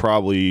we should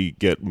probably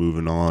get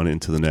moving on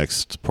into the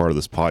next part of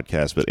this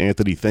podcast. But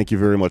Anthony, thank you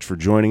very much for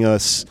joining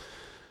us.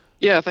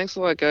 Yeah, thanks a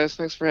lot, guys.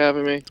 Thanks for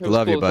having me. It was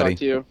Love cool you, to talk buddy.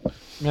 to you.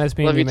 Nice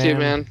meeting Love you you, too,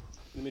 man.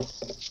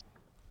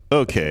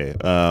 Okay.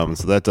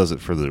 So that does it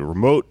for the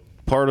remote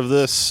part of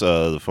this.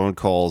 The phone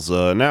calls.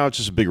 Now it's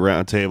just a big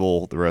round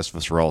table. The rest of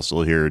us are all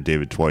still here.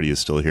 David Twitty is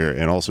still here.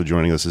 And also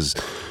joining us is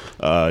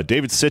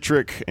David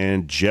Citrick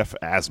and Jeff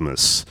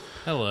Asmus.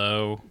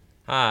 Hello.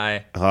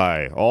 Hi.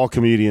 Hi. All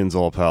comedians,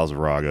 all pals of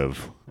Raghav.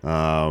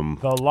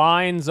 The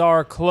lines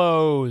are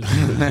closed.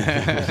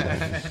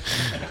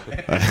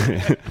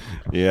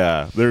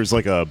 Yeah, there's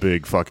like a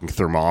big fucking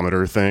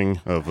thermometer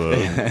thing of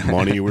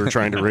money we were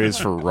trying to raise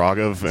for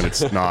Raghav, and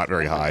it's not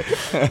very high.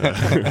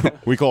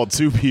 We called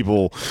two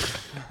people.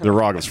 They're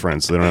Raghav's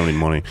friends, so they don't have any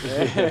money.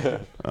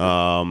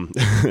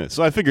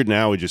 So I figured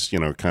now we just,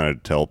 kind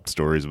of tell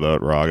stories about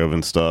Raghav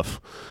and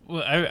stuff.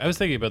 Well, I was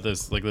thinking about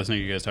this, like listening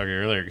to you guys talking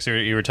earlier, because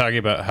you were talking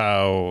about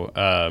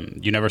how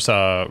you never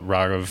saw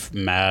Raghav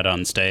mad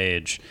on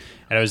stage,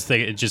 and I was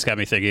thinking, it just got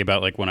me thinking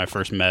about like when I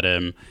first met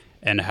him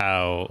and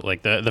how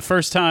like the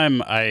first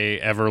time I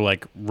ever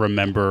like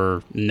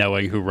remember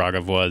knowing who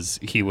Raghav was,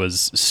 he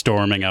was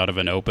storming out of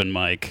an open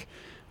mic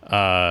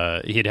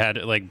he'd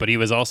had like, but he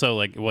was also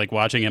like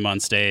watching him on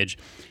stage.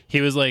 He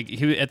was like,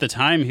 at the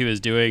time he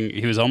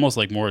was almost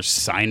like more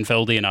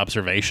Seinfeldian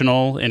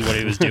observational in what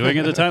he was doing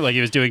at the time. Like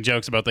he was doing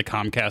jokes about the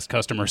Comcast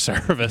customer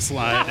service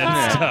line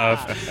and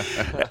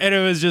stuff. And it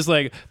was just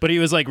like, but he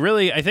was like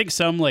really, I think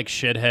some like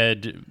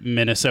shithead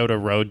Minnesota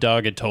road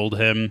dog had told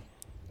him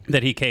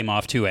that he came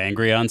off too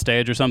angry on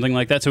stage or something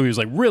like that. So he was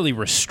like really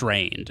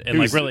restrained and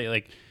like really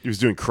like. He was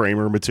doing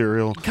Kramer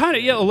material. Kind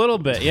of, yeah, a little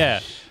bit, yeah.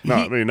 No,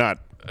 I mean, not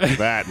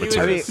that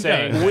material.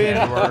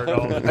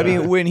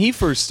 When he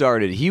first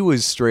started, he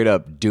was straight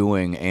up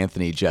doing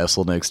Anthony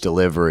Jeselnik's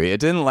delivery. It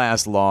didn't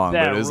last long,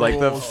 but it was like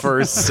the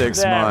first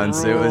 6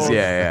 months. It was,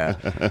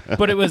 yeah.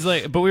 But it was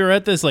like, but we were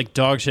at this like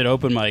dog shit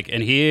open mic,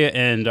 and he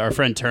and our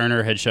friend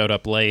Turner had showed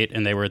up late,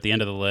 and they were at the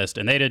end of the list,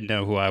 and they didn't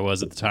know who I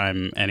was at the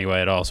time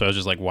anyway at all. So I was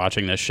just like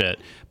watching this shit.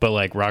 But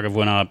like Raghav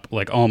went up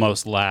like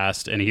almost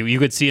last, and you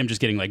could see him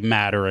just getting like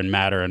madder and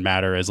madder and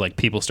madder as like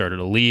people started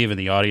to leave and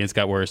the audience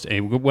got worse. And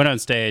he went on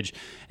stage,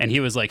 and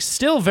he was like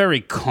still very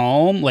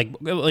calm, like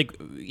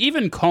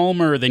even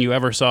calmer than you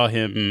ever saw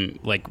him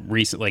like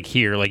recent, like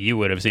here, like you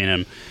would have seen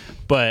him.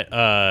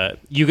 But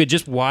you could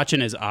just watch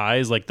in his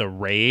eyes like the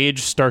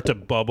rage start to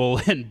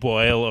bubble and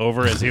boil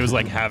over as he was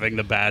like having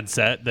the bad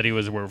set that he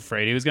was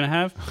afraid he was gonna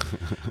have.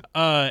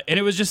 And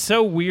it was just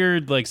so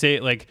weird, like say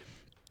like.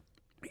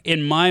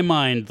 In my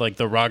mind, like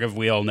the Raghav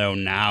we all know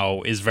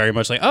now is very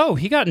much like, oh,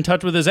 he got in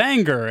touch with his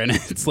anger, and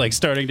it's like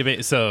starting to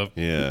be so.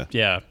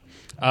 Yeah.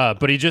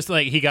 But he just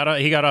like he got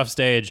off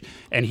stage,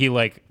 and he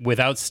like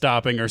without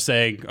stopping or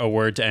saying a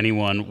word to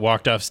anyone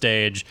walked off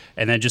stage,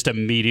 and then just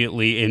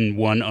immediately in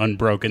one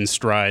unbroken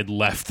stride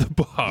left the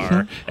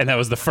bar, and that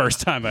was the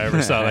first time I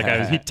ever saw that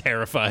guy. He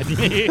terrified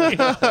me.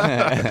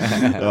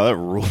 Oh, that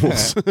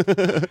rules.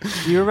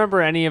 Do you remember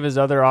any of his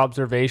other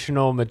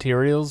observational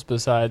materials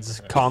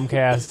besides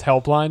Comcast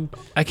Helpline?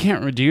 I can't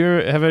remember. Do you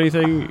have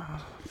anything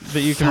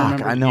that you can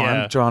remember? I know.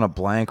 Yeah. I'm drawing a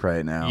blank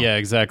right now. Yeah,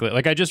 exactly.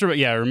 Like I just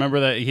I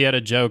remember that he had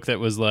a joke that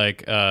was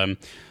like,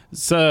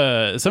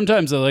 so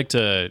sometimes I like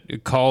to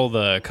call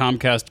the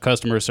Comcast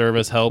customer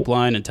service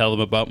helpline and tell them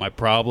about my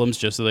problems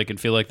just so they can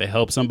feel like they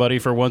help somebody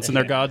for once in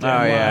their goddamn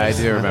lives. Oh yeah, I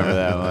do remember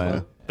that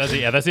one.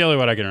 That's the only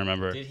one I can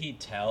remember. Did he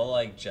tell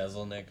like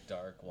Jeselnik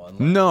dark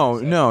one? No,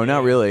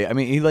 not really. I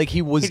mean,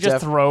 he was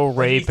just throw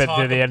rape at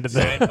the end of the.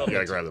 You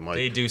gotta grab the mic.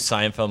 They do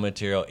Seinfeld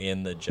material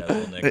in the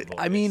Jeselnik voice.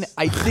 I mean,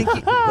 I think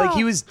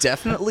he was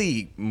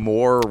definitely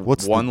more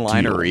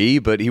one-linery,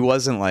 but he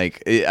wasn't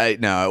like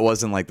it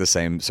wasn't like the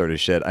same sort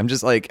of shit. I'm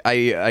just like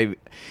I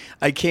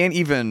can't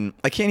even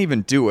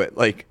do it.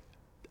 Like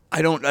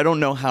I don't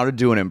know how to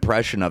do an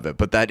impression of it,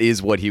 but that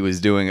is what he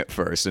was doing at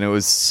first, and it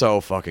was so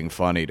fucking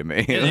funny to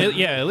me.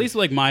 Yeah, at least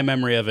like my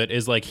memory of it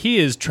is like he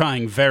is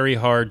trying very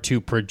hard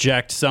to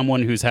project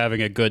someone who's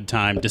having a good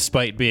time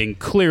despite being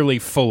clearly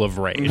full of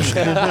rage.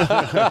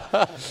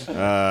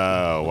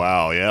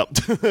 Wow, yep.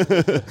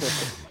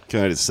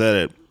 Kind of said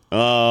it.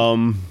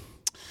 One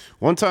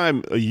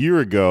time a year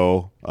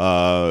ago,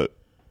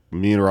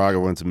 me and Raga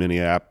went to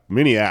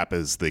Mini-App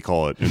as they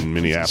call it in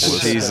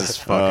Minneapolis. Jesus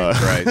fucking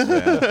Christ,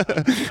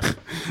 man.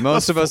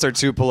 Most of us are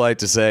too polite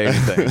to say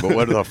anything, but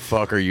what the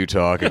fuck are you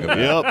talking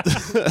about?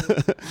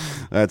 Yep.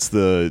 That's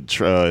the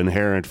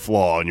inherent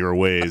flaw in your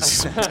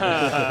ways. You'll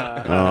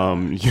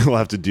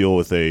have to deal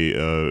with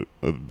a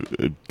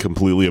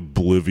completely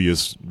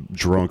oblivious,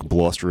 drunk,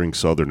 blustering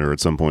Southerner at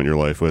some point in your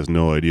life who has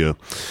no idea.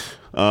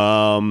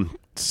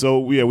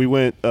 So yeah, we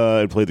went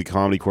and played the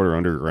Comedy Quarter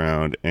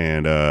Underground,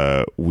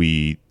 and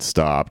we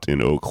stopped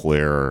in Eau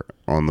Claire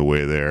on the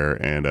way there.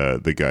 And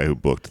the guy who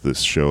booked this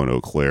show in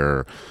Eau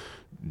Claire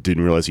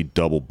didn't realize he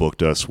double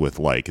booked us with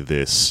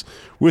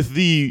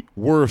the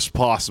worst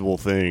possible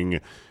thing.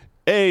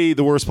 A,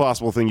 the worst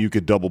possible thing you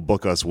could double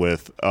book us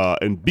with,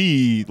 and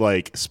B,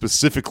 like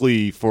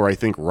specifically for I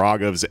think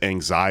Raghav's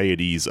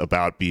anxieties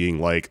about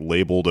being like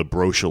labeled a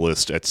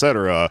brocialist,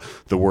 etc.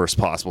 The worst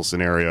possible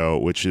scenario,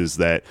 which is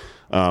that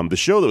the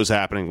show that was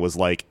happening was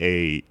like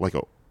a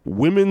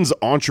women's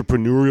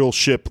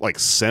entrepreneurship like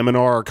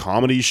seminar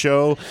comedy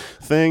show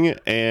thing,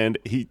 and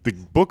the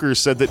booker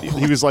said that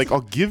he was like,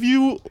 I'll give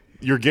you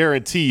your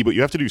guarantee, but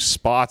you have to do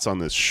spots on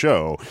this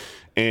show,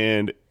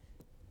 and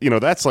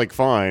that's like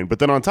fine. But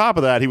then on top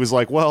of that, he was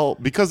like, well,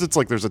 because it's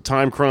like there's a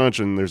time crunch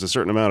and there's a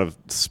certain amount of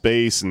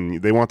space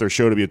and they want their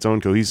show to be its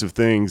own cohesive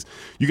things,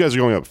 you guys are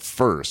going up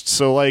first.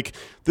 So like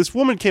this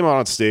woman came out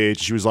on stage.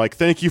 She was like,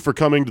 thank you for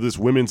coming to this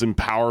women's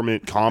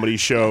empowerment comedy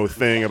show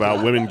thing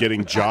about women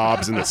getting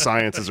jobs in the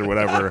sciences or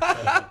whatever.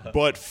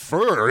 But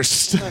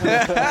first,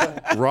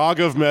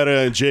 Raghav Mehta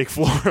and Jake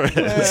Flores.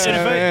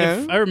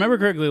 If I remember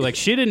correctly, like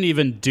she didn't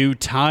even do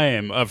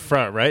time up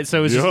front, right? So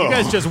it was just, you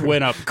guys just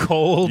went up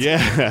cold.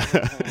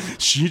 Yeah.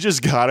 She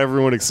just got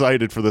everyone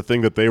excited for the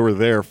thing that they were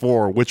there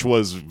for, which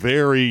was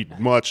very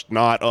much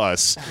not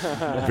us.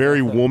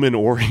 Very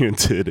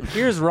woman-oriented.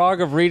 Here's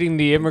Raghav reading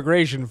the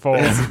immigration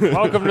form.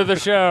 Welcome to the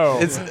show.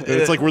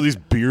 It's like we're these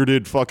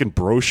bearded fucking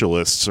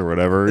brocialists or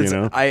whatever, you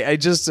know. I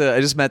just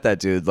met that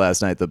dude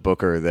last night, the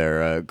booker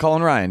there,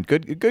 Colin Ryan,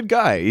 good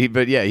guy.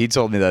 He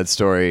told me that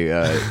story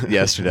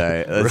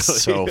yesterday.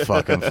 That's so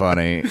fucking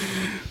funny.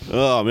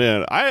 Oh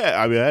man,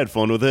 I mean I had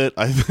fun with it.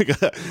 I think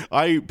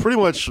I pretty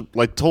much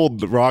like told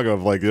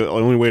Raghav like the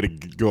only way to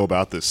go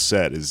about this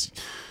set is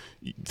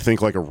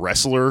think like a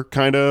wrestler,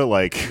 kind of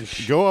like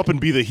go up and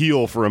be the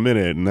heel for a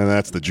minute, and then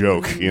that's the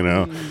joke, you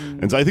know.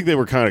 And so I think they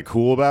were kind of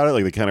cool about it.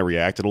 Like they kind of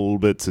reacted a little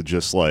bit to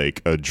just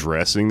like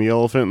addressing the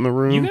elephant in the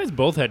room. You guys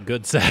both had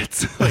good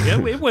sets. Like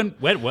it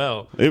went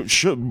well. It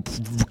should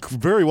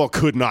very well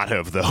could not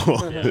have though.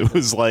 Yeah. It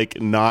was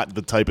like not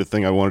the type of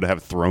thing I wanted to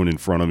have thrown in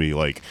front of me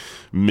like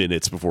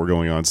minutes before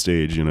going on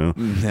stage, you know.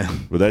 Yeah.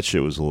 But that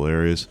shit was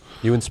hilarious.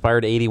 You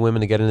inspired 80 women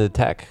to get into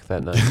tech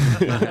that night.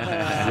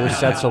 Your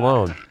sets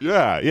alone.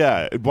 Yeah.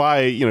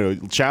 By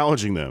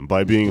challenging them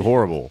by being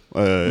horrible.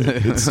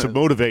 It's to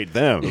motivate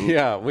them.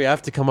 Yeah, we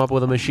have to come up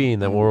with a machine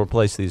that will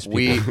replace these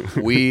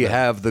people. We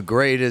have the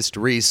greatest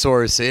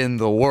resource in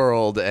the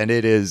world, and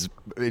it is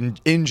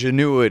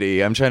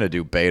ingenuity. I'm trying to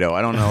do Beto.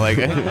 I don't know, like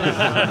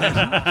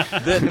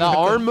the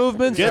arm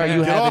movements.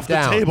 Get off the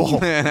table.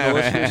 The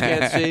listeners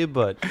can't see,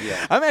 but yeah.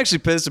 I'm actually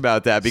pissed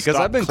about that because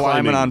I've been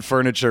climbing on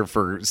furniture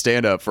for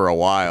stand-up for a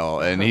while,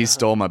 and he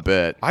stole my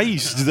bit. I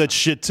used to do that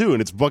shit too,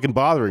 and it's fucking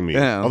bothering me.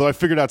 Yeah. Although I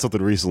figured out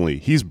something recently.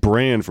 He's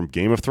Bran from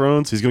Game of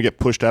Thrones. He's gonna get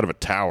pushed out of a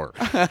tower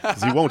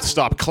because he won't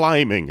stop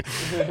climbing,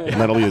 and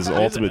that'll be his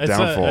ultimate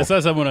downfall. I saw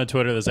someone on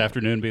Twitter this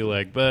afternoon be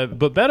like, "But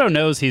Beto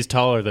knows he's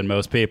taller than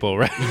most people,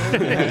 right?"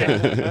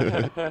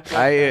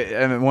 I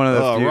am one of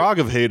the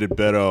Raghav hated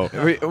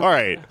Beto. All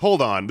right,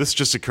 hold on. This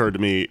just occurred to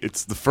me.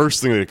 It's the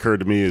first thing that occurred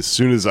to me as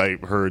soon as I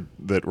heard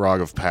that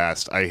Raghav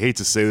passed. I hate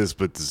to say this,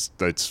 but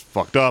it's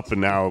fucked up,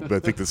 and now I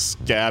think the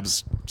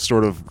scab's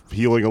sort of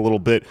healing a little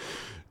bit.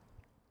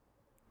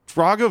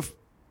 Raghav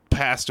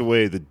passed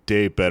away the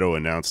day Beto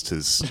announced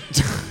his.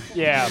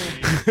 Yeah.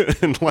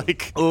 And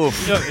like,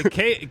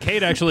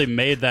 Kate actually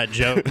made that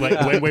joke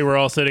like when we were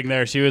all sitting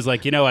there. She was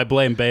like, I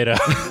blame Beto.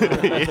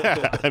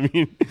 Yeah, I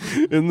mean,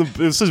 it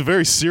was a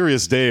very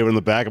serious day. In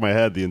the back of my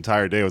head, the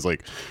entire day I was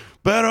like,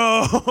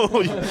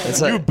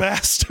 Beto, you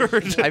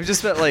bastard. I've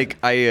just felt like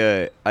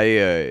it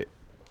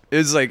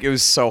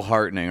was so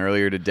heartening.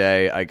 Earlier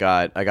today, I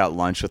got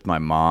lunch with my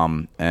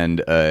mom,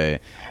 and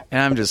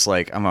I'm just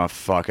like, I'm gonna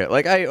fuck it.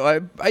 Like I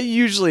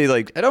usually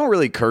like I don't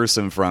really curse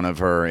in front of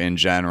her in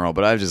general,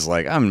 but I was just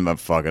like, I'm a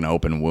fucking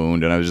open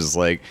wound, and I was just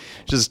like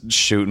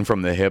shooting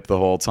from the hip the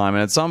whole time.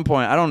 And at some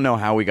point, I don't know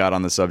how we got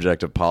on the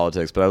subject of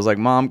politics, but I was like,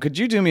 Mom, could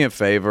you do me a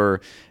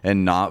favor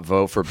and not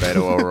vote for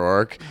Beto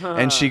O'Rourke?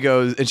 And she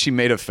goes, and she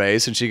made a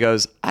face, and she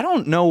goes, I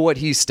don't know what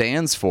he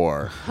stands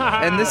for.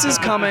 And this is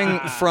coming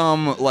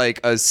from like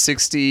a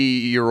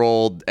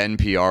 60-year-old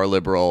NPR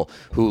liberal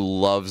who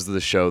loves the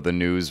show The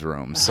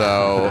Newsroom.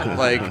 So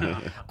like,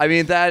 I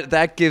mean,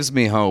 that gives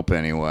me hope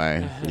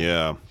anyway.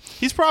 Yeah.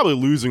 He's probably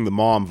losing the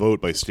mom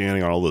vote by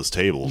standing on all those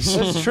tables.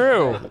 That's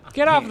true.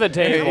 Get off the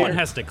table. Everyone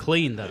has to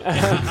clean them.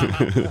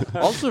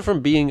 Also from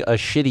being a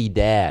shitty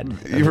dad.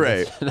 You're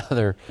right.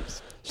 Another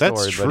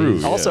That's story, true.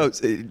 yeah. Also,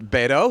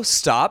 Beto,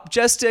 stop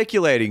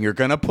gesticulating. You're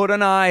gonna put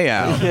an eye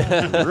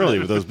out. Really,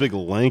 with those big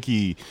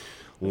lanky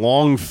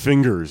long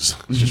fingers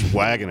just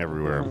wagging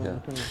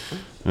everywhere.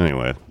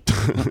 Anyway.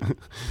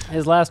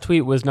 His last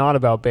tweet was not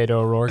about Beto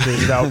O'Rourke. It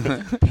was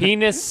about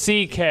Penis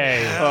CK.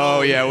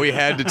 Oh, yeah, we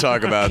had to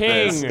talk about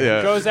King this.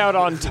 Yeah. goes out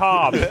on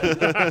top.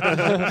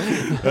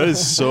 That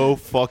is so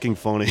fucking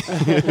funny.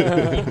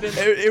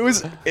 It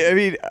was, I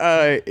mean,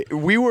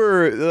 we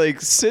were,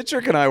 like,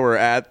 Citric and I were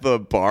at the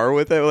bar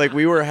with him. Like,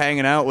 we were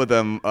hanging out with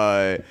him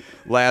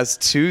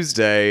last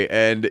Tuesday,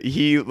 and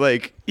he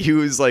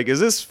was like, is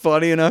this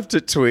funny enough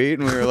to tweet?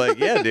 And we were like,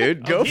 yeah,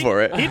 dude, go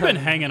for it. He'd been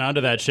hanging on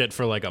to that shit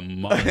for like a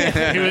month.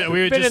 We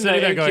were Been just in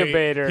sitting the there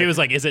incubator. going, he was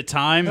like, is it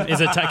time?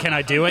 Can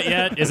I do it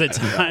yet? Is it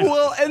time?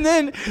 Well, and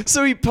then,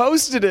 so he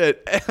posted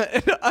it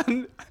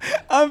and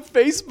on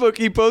Facebook.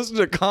 He posted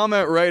a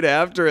comment right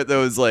after it that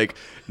was like,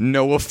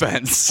 no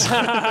offense.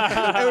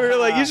 And we were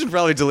like, you should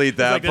probably delete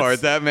that like,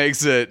 part. That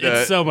makes it...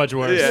 It's so much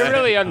worse. yeah. You're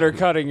really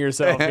undercutting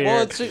yourself here.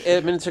 Well,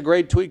 it's a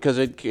great tweet because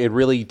it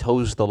really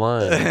toes the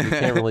line. You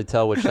can't really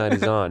tell which side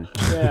he's on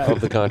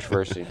of the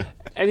controversy.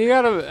 And you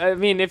gotta, I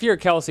mean, if you're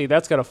Kelsey,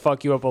 that's gotta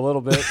fuck you up a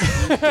little bit.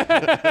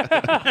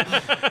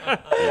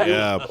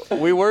 Yeah.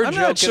 We were I'm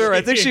joking. not sure.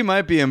 I think she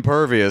might be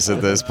impervious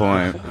at this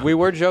point. We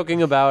were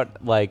joking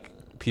about, like,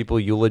 people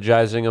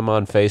eulogizing him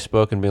on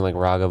Facebook and being like,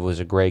 Raghav was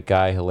a great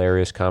guy,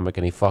 hilarious comic,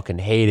 and he fucking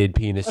hated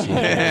penis.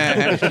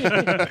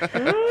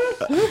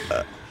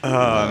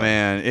 Oh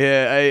man,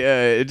 yeah.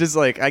 It just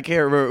like I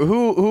can't remember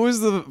who was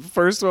the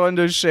first one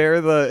to share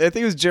I think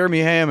it was Jeremy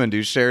Hammond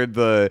who shared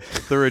the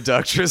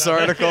Reductress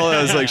article.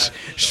 It was like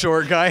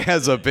short guy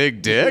has a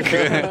big dick.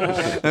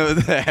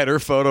 The header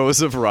photo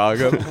was of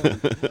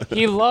Raghav.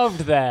 He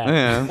loved that.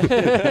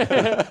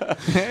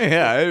 Yeah,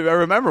 yeah. I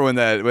remember when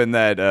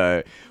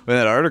that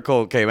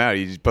article came out,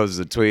 he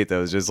posted a tweet that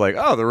was just like,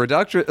 "Oh, the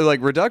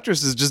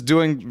Reductress is just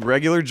doing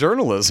regular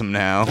journalism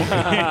now."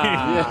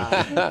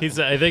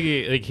 I think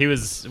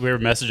we were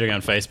messaging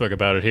on Facebook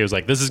about it. He was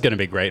like, "This is going to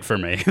be great for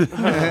me."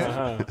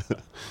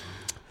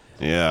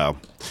 Yeah.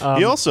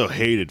 He also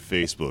hated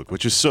Facebook,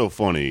 which is so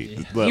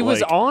funny. But, He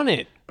was on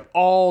it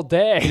all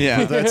day.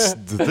 Yeah. That's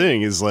the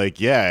thing is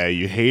like, yeah,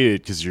 you hate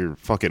it because you're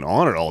fucking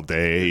on it all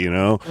day, you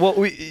know?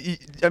 Well,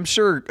 I'm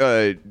sure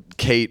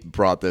Kate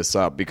brought this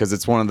up because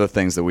it's one of the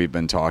things that we've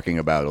been talking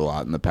about a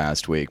lot in the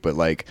past week, but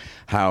like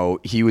how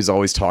he was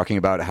always talking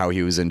about how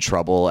he was in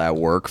trouble at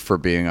work for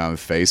being on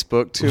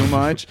Facebook too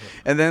much.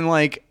 And then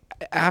like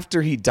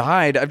after he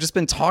died, I've just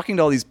been talking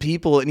to all these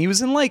people and he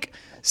was in like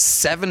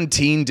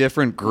 17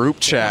 different group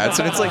chats,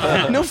 and it's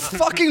like, no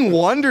fucking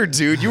wonder,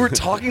 dude, you were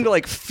talking to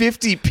like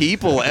 50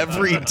 people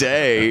every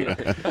day.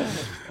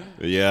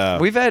 Yeah.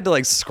 We've had to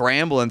like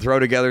scramble and throw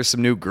together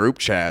some new group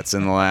chats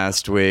in the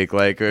last week.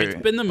 Like, it's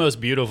been the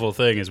most beautiful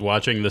thing is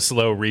watching the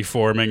slow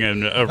reforming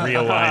and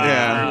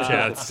realigning of group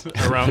chats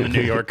around the New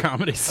York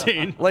comedy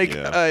scene. Like,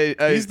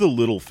 he's the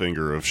little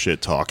finger of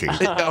shit talking.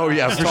 Oh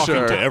yeah, for talking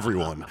sure. to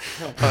everyone.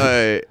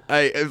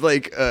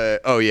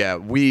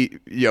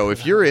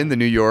 If you're in the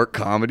New York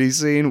comedy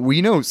scene,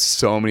 we know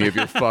so many of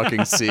your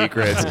fucking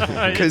secrets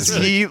because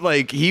he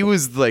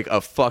was like a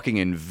fucking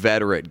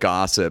inveterate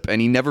gossip, and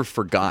he never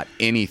forgot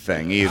anything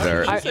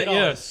either.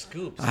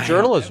 Scoops.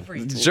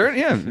 Journalism.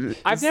 Yeah.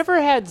 I've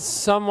never had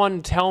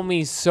someone tell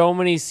me so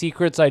many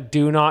secrets I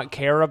do not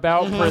care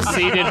about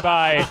preceded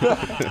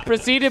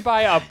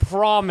by a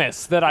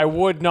promise that I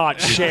would not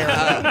share.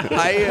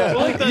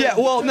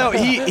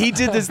 He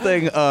did this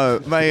thing.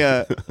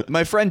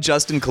 My friend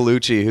Justin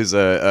Colucci, who's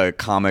a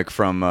comic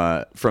from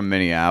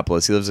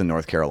Minneapolis, he lives in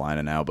North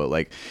Carolina now, but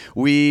like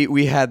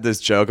we had this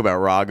joke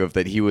about Raghav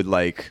that he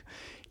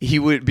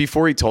would,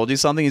 before he told you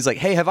something, he's like,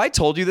 hey, have I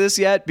told you this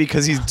yet?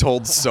 Because he's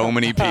told so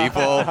many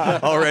people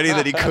already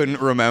that he couldn't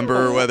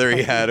remember whether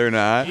he had or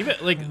not. Even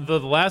like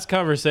the last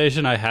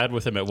conversation I had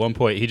with him at one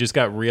point, he just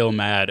got real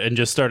mad and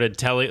just started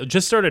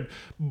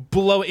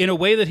blow in a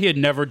way that he had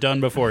never done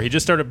before. He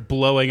just started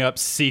blowing up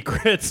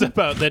secrets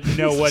about that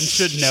no one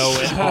should know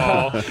at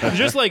all.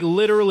 Just like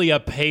literally a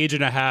page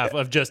and a half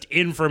of just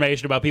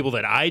information about people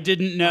that I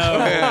didn't know,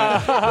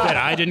 that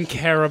I didn't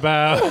care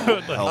about.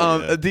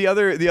 The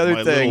other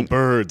My thing. little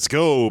birds,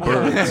 go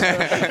birds.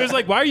 It was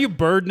like, why are you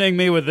burdening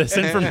me with this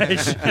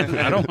information?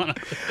 I don't want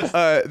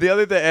to. The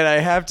other thing, and I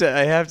have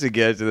to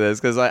get to this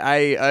because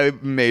I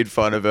made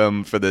fun of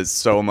him for this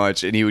so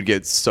much, and he would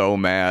get so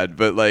mad.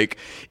 But like,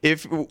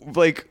 if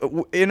like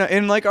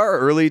in like our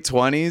early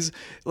 20s,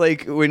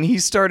 like when he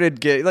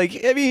started getting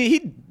like, I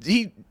mean,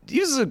 he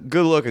was a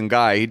good-looking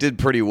guy. He did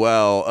pretty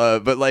well.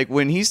 But like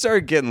when he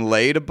started getting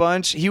laid a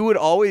bunch, he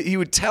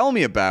would tell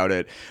me about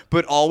it,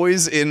 but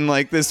always in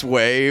like this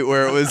way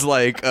where it was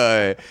like,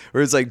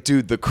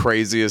 dude, the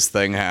craziest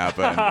thing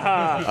happened.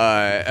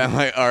 I'm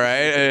like, all right.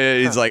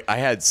 And he's like, I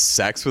had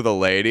sex with a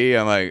lady.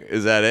 I'm like,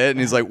 is that it? And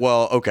he's like,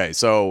 well, okay,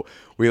 so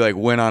we like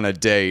went on a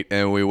date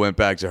and we went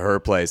back to her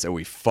place and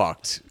we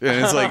fucked.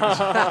 And it's like,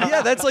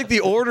 yeah, that's like the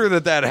order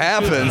that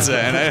happens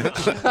in.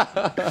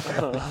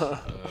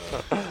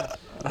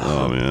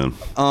 Oh man.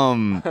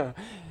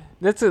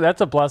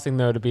 That's a blessing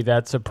though to be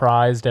that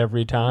surprised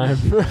every time.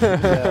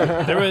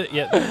 There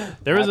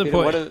was a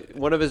point.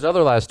 One of his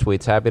other last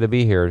tweets. Happy to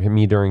be here.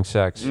 Me during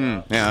sex.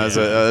 Yeah,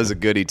 that was a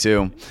goodie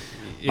too.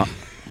 I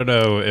don't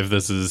know if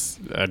this is.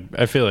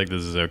 I feel like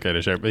this is okay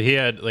to share, but he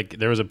had like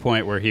there was a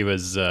point where he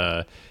was.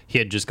 He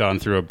had just gone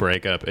through a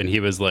breakup, and he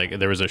was like,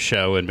 there was a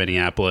show in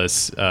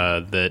Minneapolis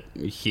that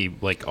he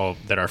like all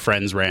that our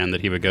friends ran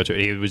that he would go to.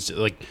 He was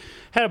like.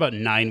 Had about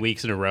 9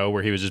 weeks in a row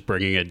where he was just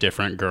bringing a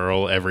different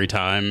girl every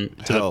time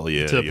to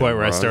the point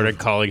where I started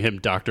calling him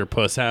Dr.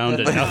 Pusshound,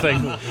 and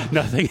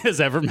nothing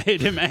has ever made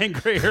him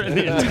angrier in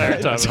the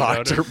entire time.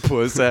 Dr.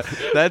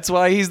 Pusshound. That's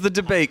why he's the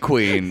debate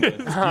queen.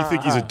 You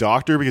think he's a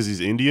doctor because he's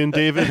Indian,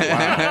 David?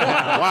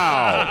 Wow.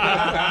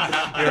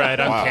 You're right.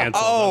 I'm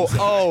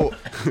canceled.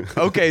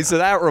 Okay, so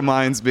that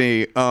reminds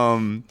me.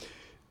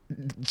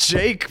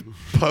 Jake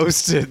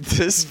posted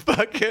this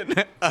fucking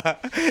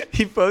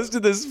he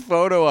posted this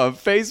photo on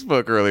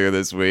Facebook earlier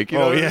this week. You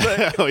know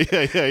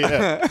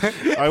Yeah.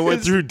 I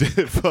went through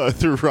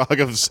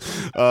Raghav's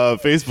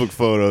Facebook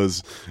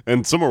photos,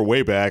 and some are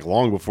way back,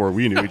 long before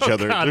we knew each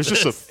other. There's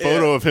just a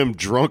photo of him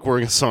drunk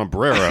wearing a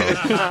sombrero.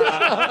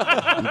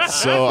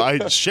 So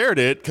I shared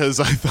it because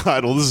I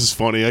thought, well, this is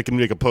funny. I can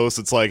make a post.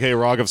 It's like, hey,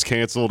 Raghav's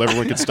canceled.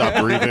 Everyone can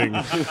stop breathing.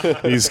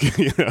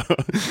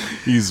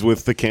 He's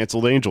with the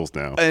canceled Angels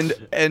now.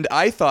 and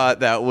I thought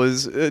that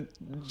was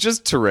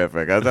just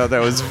terrific. I thought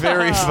that was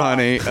very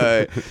funny.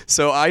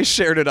 So I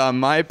shared it on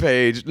my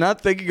page,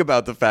 not thinking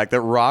about the fact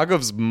that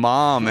Raghav's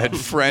mom had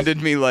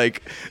friended me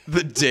like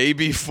the day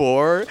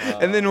before,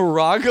 and then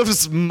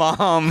Raghav's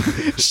mom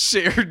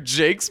shared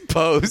Jake's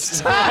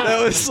post.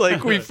 That was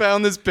like, we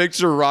found this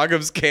picture,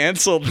 Raghav's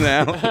canceled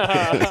now.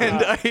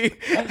 And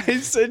I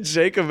sent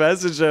Jake a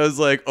message. I was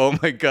like, oh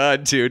my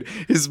God, dude,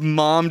 his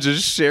mom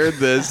just shared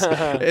this.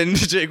 And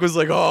Jake was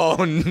like,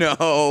 oh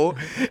no.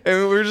 And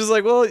we were just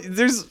like, well,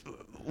 there's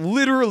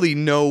literally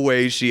no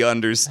way she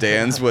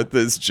understands what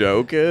this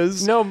joke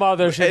is. No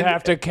mother should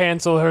have to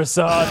cancel her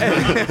son.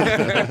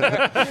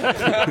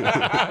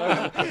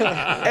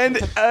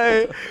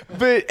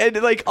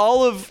 But like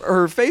all of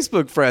her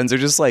Facebook friends are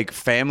just like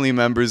family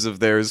members of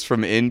theirs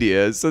from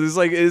India. So there's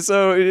like,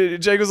 so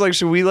Jake was like,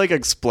 should we like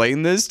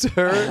explain this to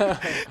her?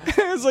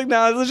 I was like,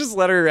 no, let's just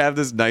let her have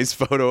this nice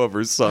photo of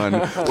her son,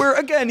 where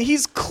again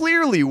he's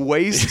clearly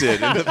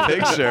wasted in the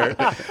picture.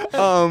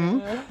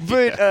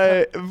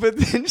 But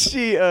then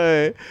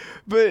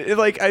but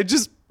like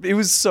it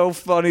was so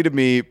funny to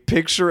me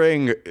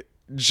picturing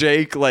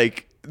Jake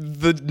like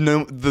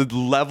the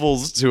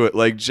levels to it,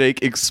 like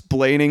Jake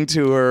explaining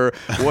to her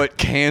what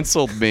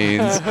canceled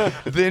means,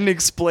 then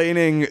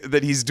explaining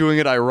that he's doing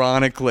it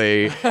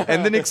ironically,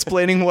 and then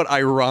explaining what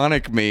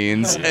ironic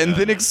means, and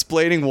then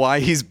explaining why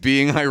he's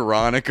being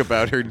ironic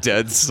about her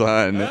dead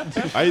son.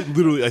 I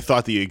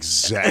thought the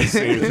exact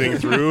same thing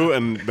through,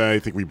 and I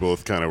think we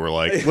both kind of were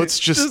like, let's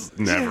just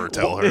never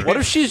tell her. What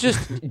if she's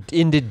just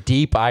into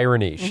deep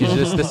irony? She's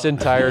just this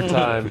entire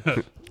time.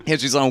 Yeah,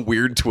 she's on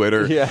weird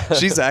Twitter. Yeah.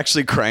 She's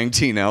actually Krang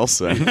T.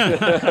 Nelson.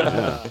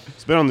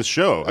 It's been on the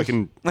show. I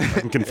can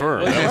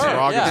confirm. That was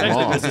Raghav's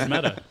mom. This is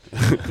meta.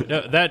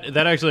 No,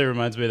 that actually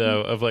reminds me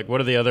though of like one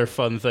of the other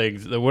fun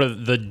things. One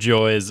of the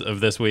joys of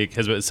this week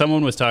has been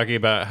someone was talking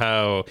about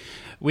how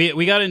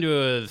we got into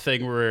a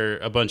thing where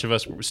a bunch of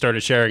us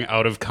started sharing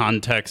out of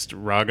context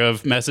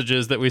Raghav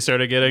messages that we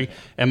started getting,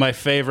 and my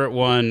favorite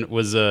one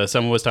was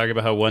someone was talking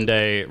about how one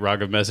day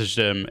Raghav messaged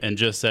him and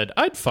just said,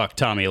 "I'd fuck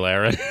Tommy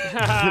Lahren."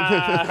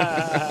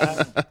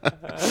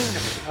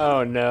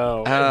 Oh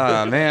no!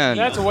 Oh man,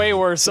 that's way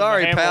worse.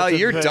 Sorry, than the pal, Hamilton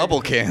you're thing. double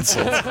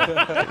canceled.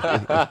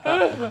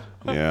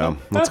 Yeah,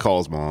 let's call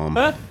his mom.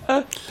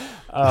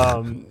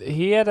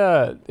 He had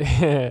a.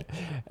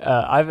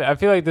 I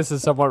feel like this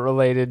is somewhat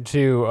related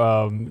to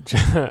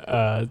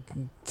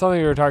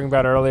something we were talking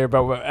about earlier.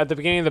 But at the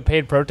beginning of the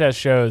paid protest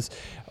shows,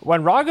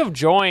 when Raghav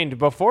joined,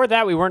 before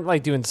that we weren't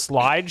like doing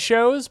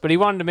slideshows, but he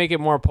wanted to make it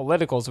more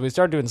political, so we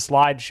started doing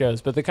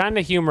slideshows. But the kind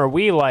of humor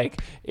we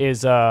like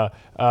is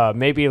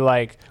maybe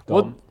like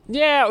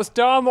yeah, it was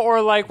dumb,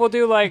 or like we'll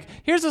do like,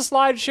 here's a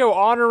slideshow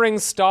honoring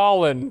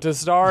Stalin to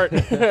start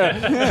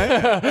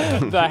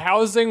the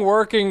Housing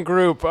Working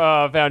Group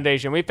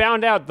Foundation. We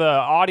found out the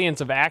audience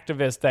of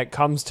activists that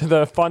comes to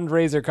the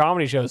fundraiser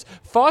comedy shows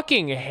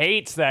fucking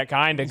hates that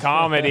kind of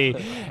comedy,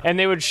 and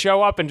they would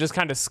show up and just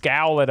kind of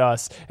scowl at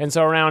us. And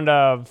so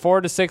around 4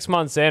 to 6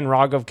 months in,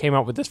 Raghav came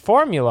up with this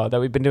formula that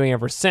we've been doing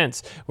ever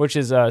since, which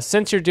is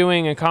since you're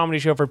doing a comedy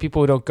show for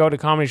people who don't go to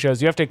comedy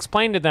shows, you have to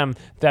explain to them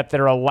that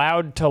they're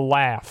allowed to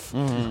laugh.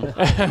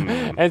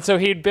 And so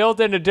he'd build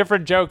in a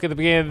different joke at the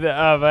beginning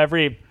of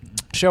every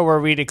show where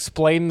we'd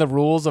explain the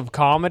rules of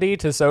comedy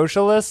to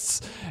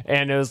socialists,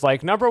 and it was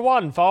like, number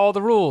 1, follow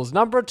the rules.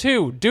 Number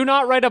 2, do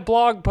not write a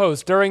blog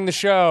post during the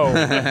show.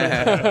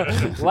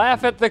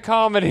 Laugh at the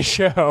comedy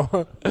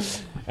show.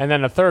 And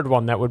then a third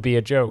one that would be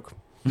a joke.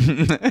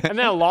 And then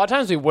a lot of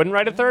times we wouldn't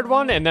write a third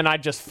one, and then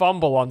I'd just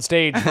fumble on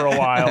stage for a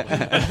while.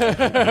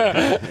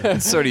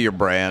 It's sort of your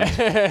brand.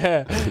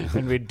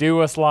 And we'd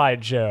do a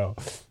slideshow.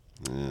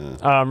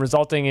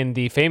 Resulting in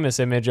the famous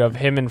image of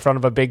him in front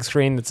of a big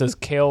screen that says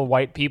 "Kill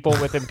white people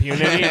with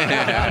impunity,"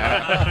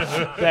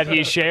 that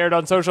he shared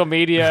on social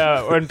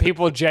media, when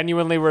people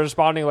genuinely were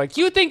responding like,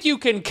 "You think you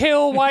can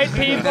kill white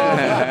people?"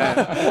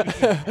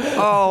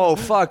 Oh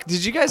fuck!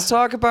 Did you guys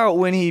talk about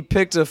when he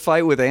picked a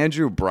fight with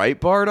Andrew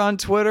Breitbart on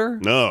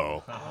Twitter?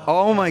 No.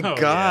 Oh my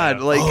god!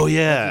 Yeah. Like, oh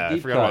yeah, I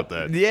forgot about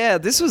that. Yeah,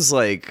 this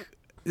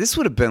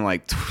would have been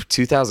like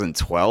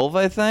 2012,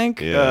 I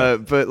think. Yeah.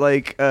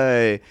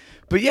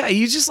 But yeah,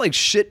 he's just like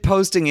shit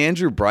posting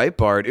Andrew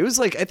Breitbart. It was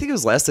like, I think it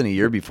was less than a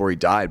year before he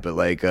died, but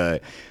like he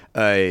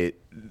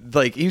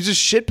was just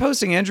shit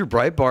posting Andrew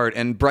Breitbart,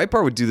 and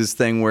Breitbart would do this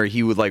thing where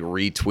he would like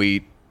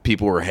retweet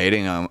people who were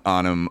hating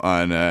on him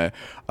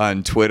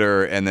on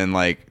Twitter, and then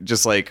like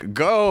just like,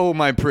 go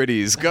my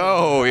pretties,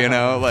 go, you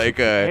know, like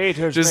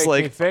just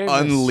like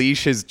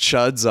unleash his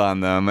chuds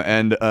on them.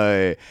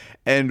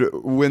 And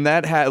when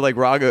that like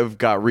Raghav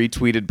got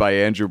retweeted by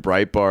Andrew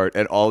Breitbart,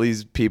 and all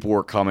these people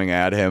were coming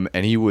at him,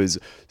 and he was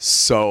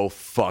so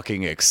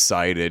fucking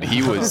excited.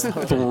 He was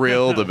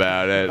thrilled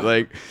about it.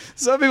 Like,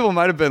 some people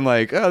might have been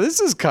like, oh, this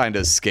is kind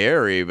of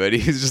scary, but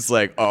he's just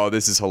like, oh,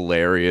 this is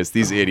hilarious.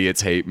 These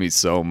idiots hate me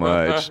so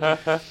much.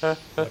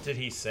 What did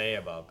he say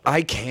about that?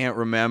 I can't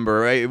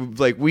remember.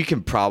 Like, we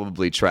can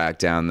probably track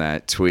down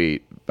that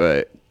tweet,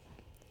 but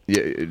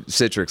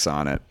Citrix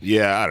on it.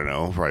 Yeah, I don't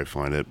know. I'll probably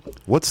find it.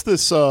 What's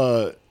this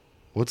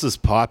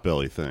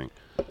Potbelly thing?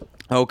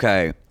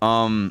 Okay.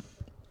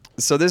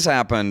 So this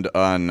happened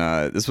on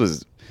this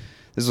was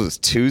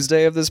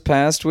Tuesday of this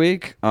past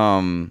week.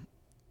 And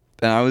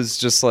I was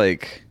just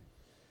like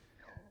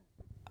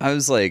I've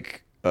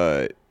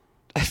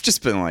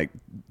just been like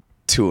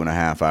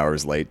 2.5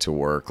 hours late to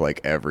work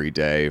like every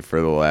day for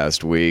the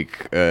last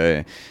week,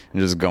 and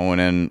just going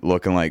in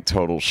looking like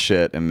total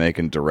shit and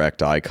making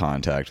direct eye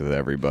contact with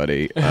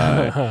everybody.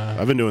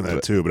 I've been doing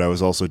that too, but I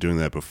was also doing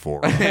that before.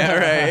 Yeah,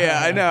 right.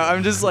 Yeah, I know.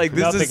 I'm just like,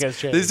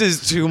 this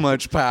is too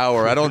much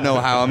power. I don't know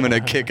how I'm gonna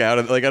kick out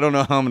of. Like, I don't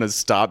know how I'm gonna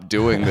stop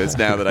doing this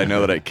now that I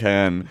know that I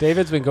can.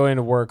 David's been going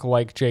to work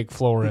like Jake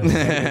Flores.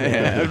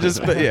 I've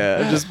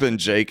just been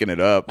jaking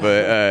it up,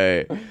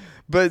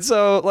 But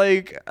so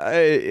like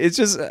it's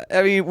just,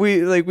 I mean,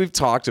 we've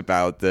talked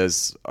about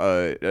this.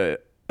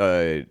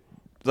 Like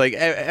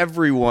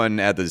everyone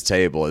at this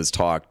table has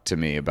talked to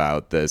me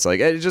about this. Like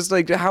it's just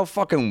like how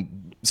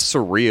fucking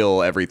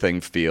surreal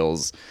everything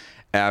feels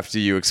after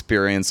you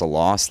experience a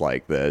loss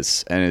like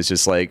this, and it's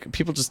just like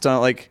people just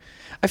don't like.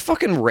 I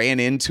fucking ran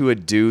into a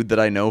dude that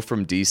I know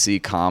from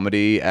DC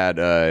comedy at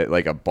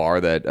like a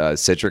bar that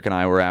Citric and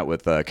I were at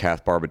with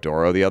Kath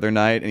Barbadoro the other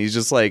night, and he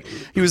was like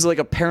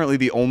apparently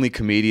the only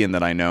comedian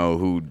that I know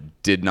who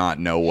did not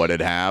know what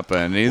had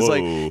happened. And he's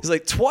like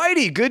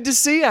Twitey, good to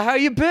see you. How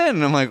you been?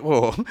 And I'm like,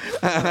 whoa.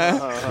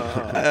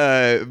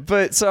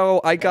 But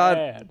so I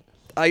got.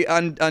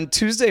 On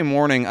Tuesday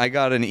morning, I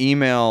got an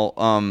email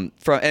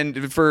from,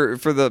 and for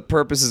the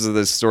purposes of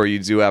this story, you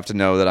do have to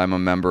know that I'm a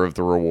member of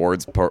the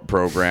rewards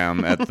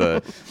program at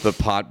the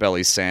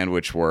Potbelly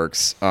Sandwich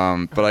Works.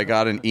 But I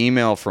got an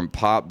email from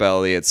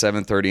Potbelly at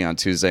 7:30 on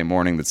Tuesday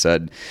morning that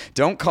said,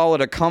 "Don't call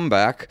it a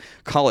comeback,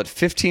 call it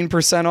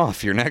 15%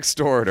 off your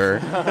next order."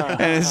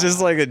 And it's just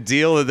like a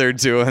deal that they're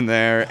doing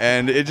there,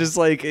 and it just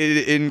like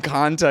in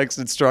context,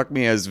 it struck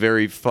me as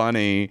very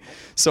funny.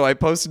 So I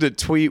posted a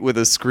tweet with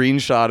a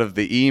screenshot of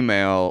the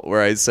email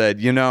where I said,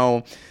 you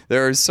know,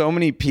 there are so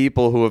many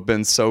people who have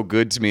been so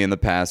good to me in the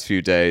past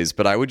few days,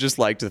 but I would just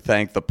like to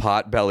thank the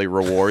Potbelly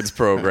Rewards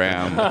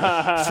program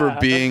for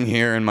being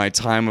here in my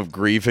time of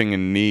grieving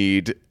and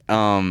need.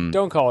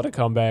 Don't call it a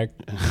comeback.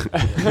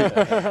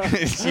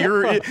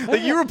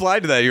 You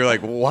replied to that. You're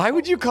like, why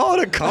would you call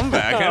it a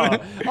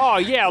comeback? Oh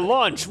yeah,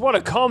 lunch. What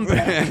a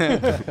comeback.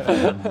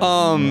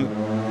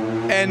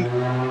 And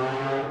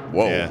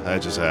whoa, yeah,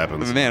 that just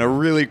happens. Man, a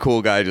really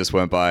cool guy just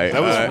went by.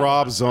 That was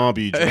Rob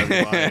Zombie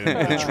driving by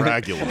in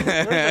Dracula.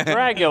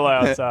 Dracula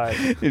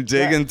outside. You're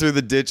digging through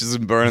the ditches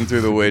and burning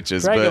through the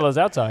witches. Dracula's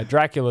outside.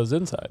 Dracula's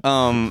inside.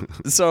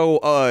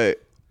 So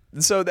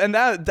and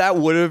that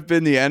would have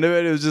been the end of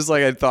it. It was just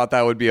like I thought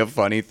that would be a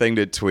funny thing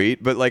to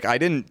tweet, but like I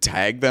didn't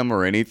tag them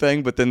or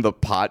anything, but then the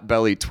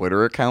Potbelly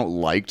Twitter account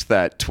liked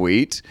that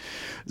tweet.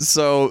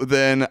 So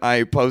then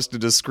I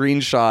posted a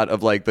screenshot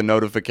of like the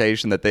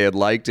notification that they had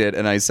liked it,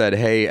 and I said,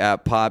 "Hey,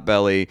 at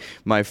Potbelly,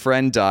 my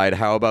friend died.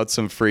 How about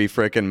some free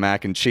frickin'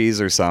 mac and cheese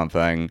or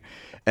something?"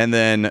 And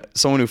then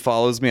someone who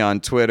follows me on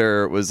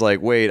Twitter was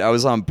like, "Wait, I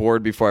was on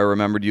board before I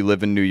remembered you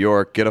live in New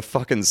York. Get a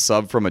fucking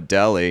sub from a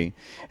deli."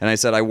 And I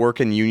said, "I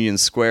work in Union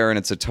Square and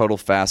it's a total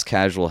fast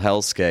casual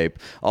hellscape.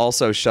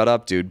 Also, shut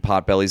up, dude.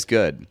 Potbelly's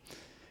good."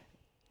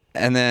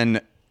 And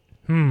then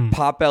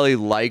Potbelly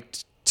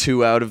liked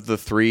 2 out of the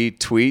 3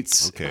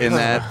 tweets in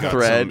that got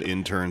thread. Some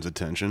intern's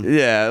attention.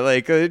 Yeah,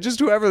 like just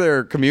whoever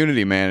their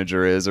community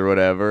manager is or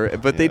whatever.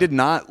 But they did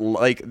not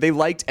like. They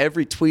liked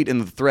every tweet in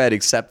the thread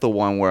except the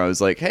one where I was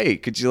like, "Hey,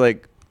 could you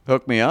like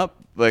hook me up?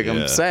 Like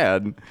I'm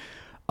sad."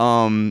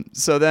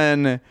 So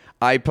then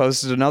I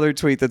posted another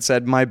tweet that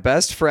said, "My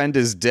best friend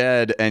is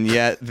dead, and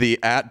yet the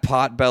at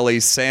Potbelly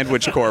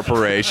Sandwich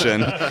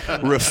Corporation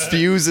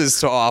refuses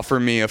to offer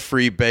me a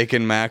free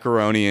bacon,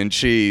 macaroni, and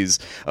cheese.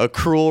 A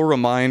cruel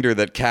reminder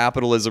that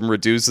capitalism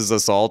reduces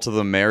us all to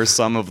the mere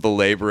sum of the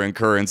labor and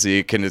currency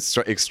it can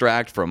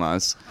extract from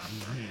us."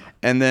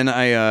 And then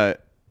I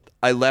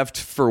left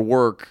for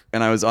work,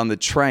 and I was on the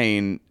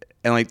train.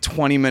 And like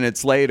 20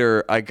 minutes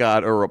later, I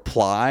got a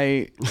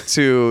reply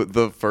to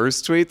the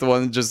first tweet, the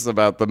one just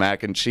about the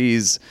mac and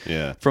cheese,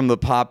 from the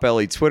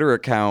Potbelly Twitter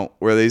account,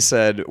 where they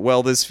said,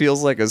 "Well, this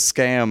feels like a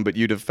scam, but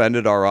you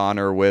defended our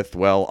honor with,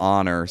 well,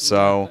 honor.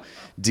 So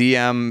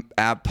DM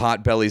at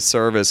Potbelly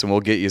Service and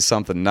we'll get you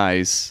something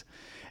nice."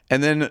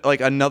 And then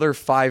like another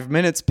 5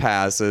 minutes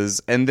passes,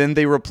 and then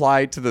they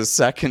replied to the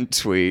second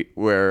tweet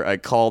where I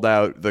called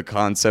out the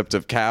concept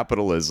of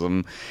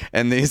capitalism,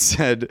 and they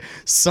said,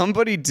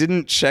 "Somebody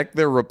didn't check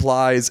their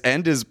replies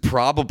and is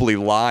probably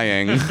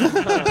lying."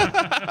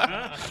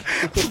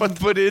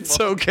 but it's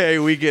okay,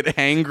 we get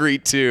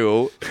hangry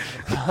too.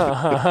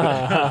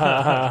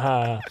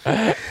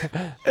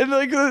 And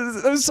like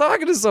I was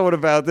talking to someone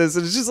about this,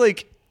 and it's just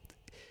like,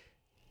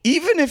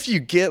 even if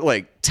you get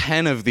like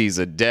 10 of these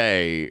a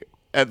day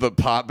at the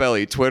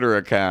Potbelly Twitter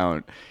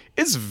account,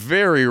 it's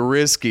very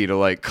risky to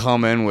like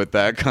come in with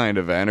that kind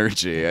of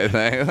energy. I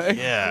think. Like,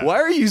 why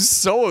are you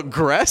so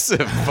aggressive,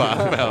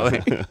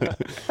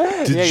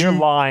 Potbelly? You're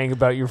lying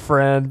about your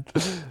friend.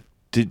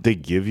 Did they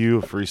give you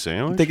a free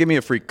sandwich? They give me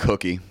a free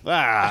cookie.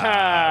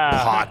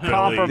 Potbelly.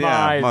 Compromise.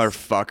 Yeah,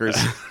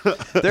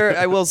 motherfuckers.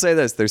 I will say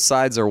this: their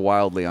sides are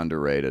wildly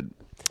underrated.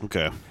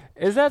 Okay.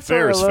 Is that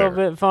Fair sort of is a little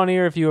fair. bit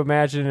funnier if you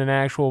imagine an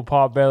actual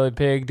Potbelly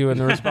pig doing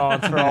the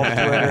response for all the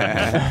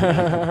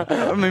Twitter?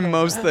 I mean,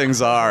 most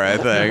things are, I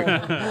think.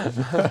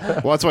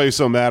 Well, that's why he's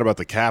so mad about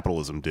the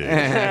capitalism dig.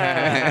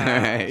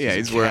 Yeah,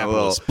 he's wearing a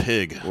little Capitalist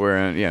pig.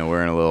 wearing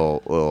a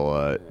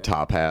little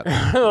top hat.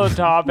 A little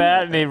top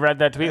hat, and he read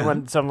that tweet and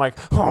went something like,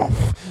 oh.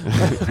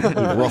 He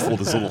ruffled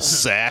his little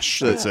sash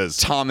that says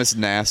Thomas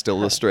Nast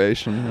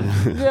illustration.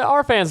 Yeah,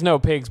 our fans know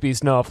pigs be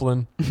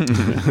snuffling.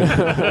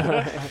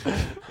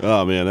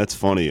 Oh man, that's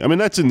funny. I mean,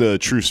 that's in the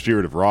true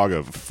spirit of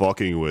Raga,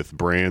 fucking with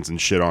brands and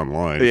shit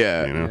online.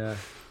 Yeah. You know?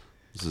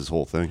 This is his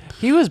whole thing.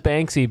 He was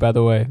Banksy, by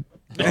the way.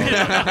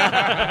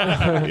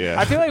 Yeah.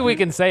 I feel like we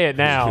can say it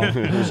now.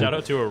 Shout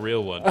out to a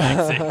real one.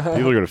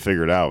 People are going to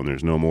figure it out when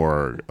there's no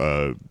more,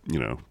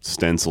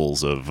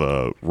 stencils of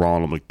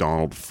Ronald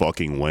McDonald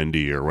fucking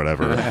Wendy or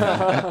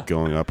whatever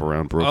going up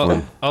around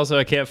Brooklyn. Also,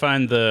 I can't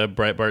find the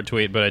Breitbart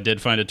tweet, but I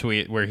did find a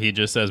tweet where he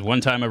just says,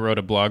 "One time I wrote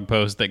a blog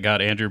post that got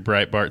Andrew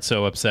Breitbart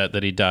so upset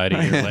that he died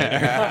a year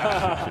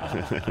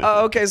later."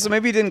 Oh, okay, so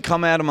maybe he didn't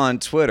come at him on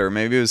Twitter.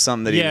 Maybe it was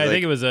something that he I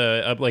think it was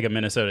a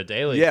Minnesota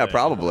Daily. Yeah, thing.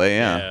 probably,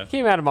 yeah.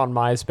 Came at him on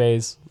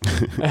MySpace.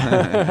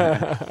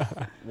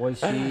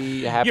 Was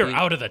he happy? You're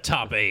out of the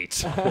top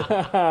 8.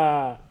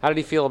 How did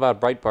he feel about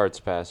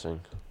Breitbart's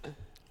passing?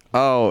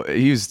 Oh,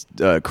 he was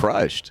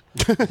crushed.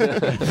 I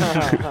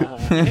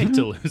hate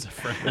to lose a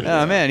friend.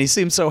 Oh, man, he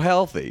seems so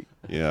healthy.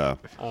 Yeah.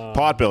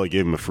 Potbelly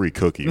gave him a free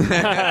cookie.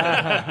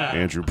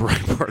 Andrew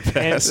Breitbart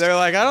passed. They're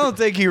like, I don't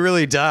think he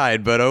really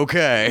died, but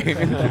okay.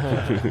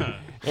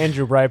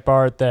 Andrew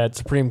Breitbart, that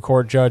Supreme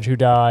Court judge who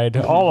died,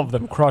 all of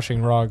them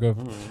crushing Raga.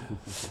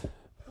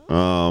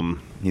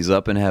 He's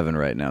up in heaven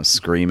right now,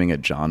 screaming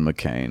at John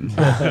McCain.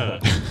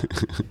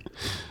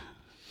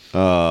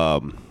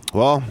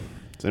 Well,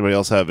 does anybody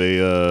else have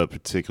a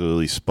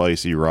particularly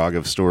spicy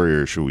Raghav story,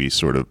 or should we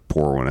sort of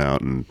pour one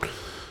out and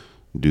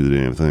do the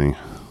damn thing?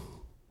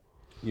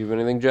 You have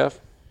anything, Jeff?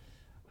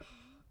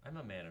 I'm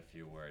a man of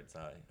few words.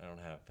 I don't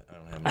have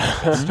many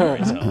good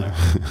storyteller.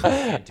 I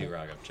can't do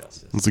Raghav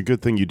justice. It's a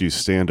good thing you do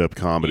stand-up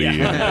comedy and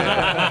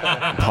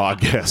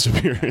podcast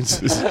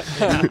appearances.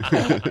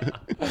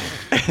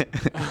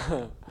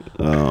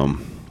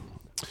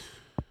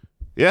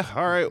 Yeah,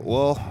 all right.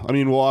 Well, I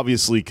mean, we'll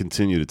obviously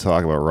continue to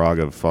talk about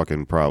Raghav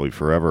fucking probably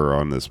forever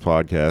on this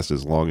podcast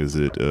as long as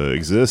it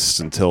exists,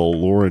 until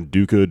Lauren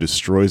Duca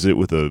destroys it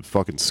with a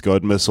fucking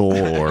Scud missile,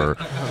 or,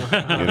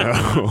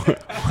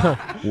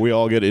 we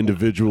all get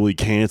individually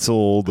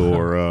canceled,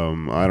 or,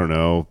 I don't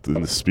know,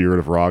 in the spirit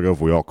of Raghav,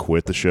 we all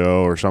quit the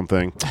show or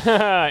something.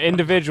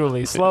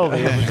 Individually,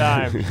 slowly, over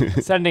time,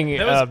 sending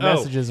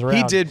messages around.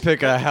 He did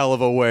pick a hell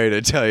of a way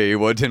to tell you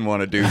he didn't want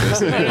to do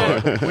this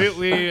anymore.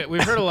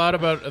 We've heard a lot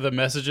about the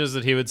messages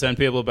that he would send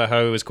people about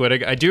how he was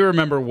quitting. I do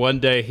remember one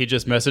day he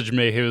just messaged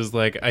me. He was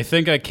like, "I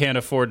think I can't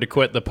afford to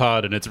quit the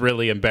pod, and it's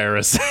really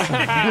embarrassing."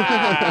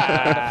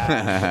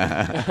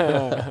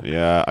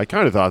 Yeah, I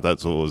kind of thought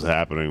that's what was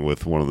happening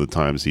with one of the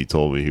times he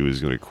told me he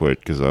was going to quit,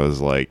 because I was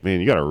like,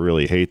 man, you got to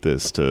really hate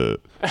this to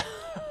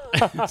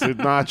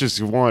not just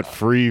want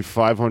free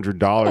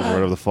 $500 or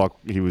whatever the fuck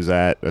he was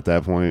at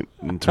that point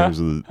in terms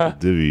of the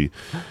divvy.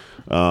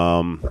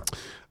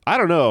 I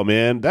don't know,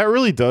 man. That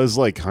really does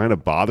kind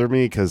of bother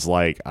me, because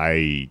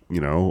I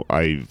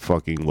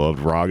fucking loved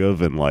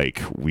Raghav, and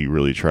we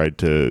really tried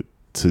to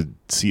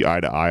see eye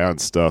to eye on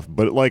stuff,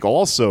 but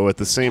also at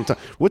the same time,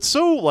 what's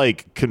so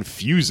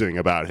confusing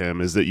about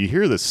him is that you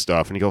hear this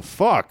stuff and you go,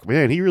 fuck,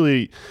 man, he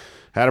really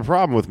had a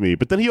problem with me,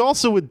 but then he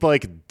also would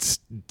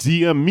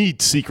DM me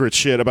secret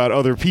shit about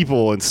other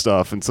people and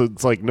stuff, and so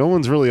it's no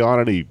one's really on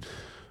any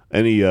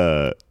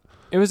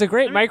It was a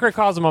great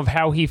microcosm of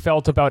how he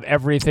felt about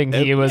everything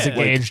he was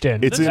engaged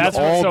in. It's That's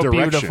in what's all so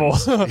directions.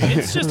 beautiful.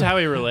 It's just how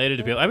he related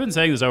to people. I've been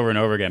saying this over and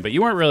over again, but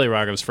you weren't really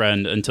Raghav's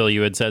friend until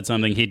you had said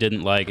something he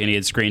didn't like, and he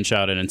had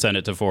screenshot it and sent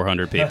it to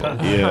 400 people.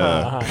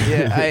 Yeah.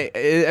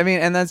 I mean,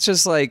 and that's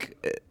just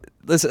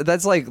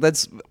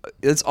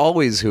that's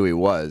always who he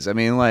was. I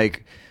mean,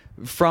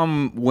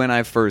 from when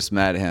I first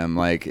met him,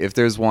 if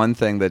there's one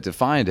thing that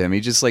defined him, he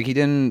just he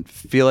didn't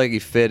feel like he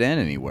fit in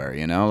anywhere,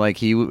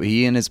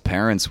 he and his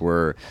parents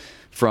were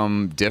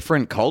from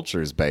different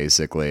cultures,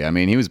 basically. I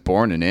mean, he was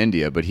born in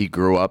India, but he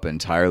grew up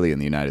entirely in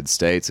the United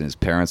States, and his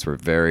parents were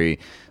very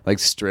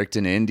strict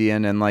and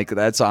Indian, and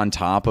that's on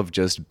top of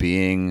just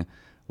being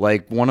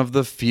one of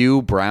the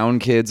few brown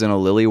kids in a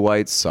lily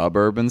white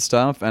suburb and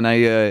stuff. And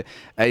I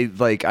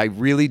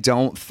really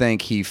don't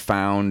think he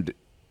found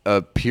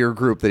a peer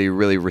group that he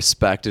really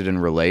respected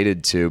and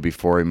related to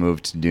before he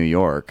moved to New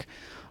York.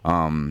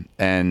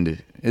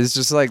 And it's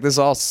just this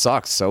all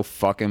sucks so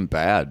fucking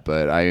bad,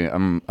 but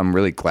I'm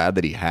really glad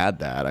that he had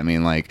that. I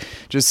mean,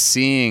 just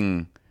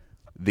seeing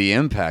the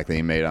impact that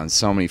he made on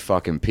so many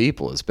fucking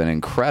people has been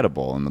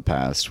incredible in the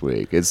past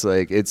week. It's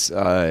like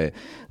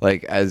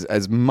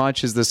as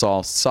much as this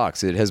all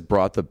sucks, it has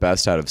brought the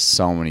best out of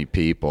so many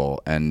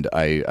people, and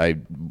I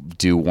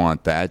do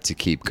want that to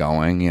keep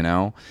going, you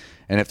know.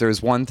 And if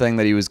there's one thing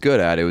that he was good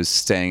at, it was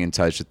staying in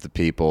touch with the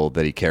people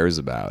that he cares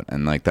about,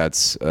 and like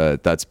that's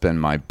been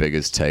my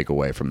biggest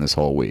takeaway from this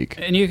whole week.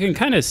 And you can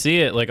kind of see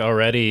it like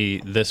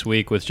already this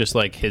week with just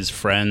like his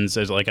friends.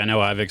 As like I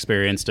know I've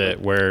experienced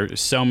it, where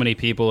so many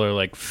people are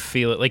like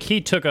feel it. Like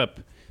he took up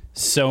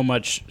so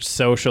much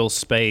social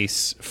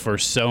space for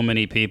so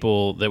many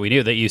people that we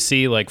knew, that you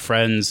see like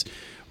friends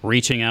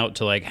reaching out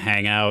to like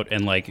hang out,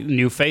 and like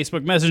new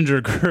Facebook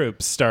Messenger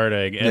groups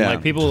starting, and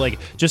like people like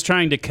just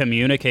trying to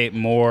communicate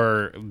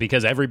more,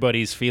 because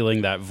everybody's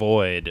feeling that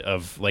void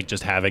of like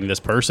just having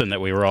this person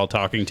that we were all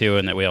talking to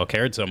and that we all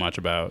cared so much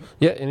about.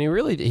 Yeah, and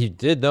he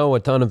did know a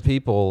ton of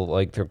people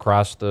like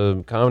across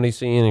the comedy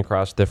scene,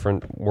 across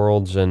different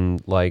worlds,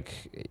 and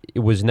like it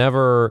was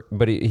never,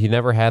 but he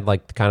never had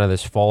like kind of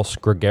this false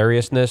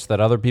gregariousness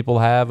that other people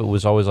have. It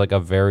was always like a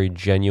very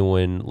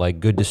genuine, like,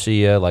 good to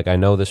see you, like I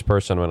know this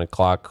person, I'm gonna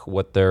clock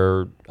what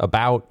they're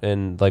about,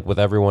 and like with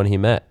everyone he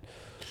met.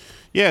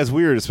 Yeah, it's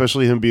weird,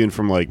 especially him being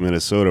from like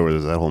Minnesota, where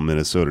there's that whole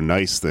Minnesota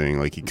nice thing.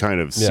 Like he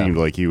kind of seemed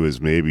like he was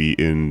maybe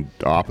in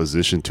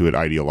opposition to it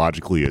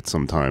ideologically at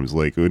sometimes.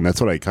 Like, and that's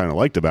what I kind of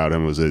liked about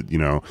him, was that, you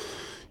know,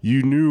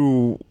 you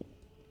knew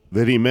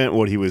that he meant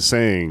what he was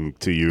saying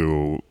to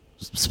you,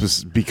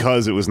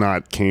 because it was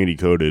not candy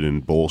coated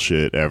and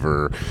bullshit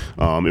ever.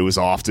 It was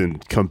often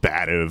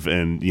combative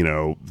and, you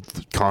know,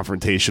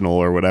 confrontational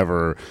or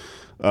whatever.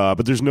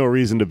 But there's no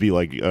reason to be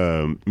like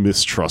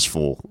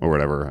mistrustful or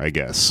whatever, I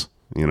guess,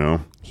 you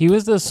know? He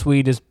was the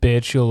sweetest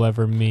bitch you'll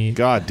ever meet.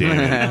 God damn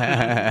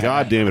it.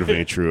 God damn it if it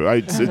ain't true.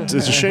 It's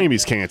a shame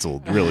he's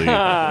canceled, really.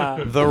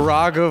 The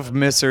Raghav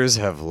missers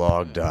have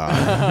logged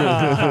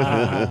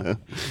on.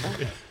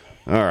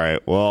 All right,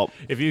 well.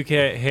 If you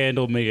can't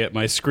handle me at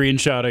my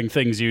screenshotting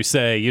things you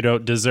say, you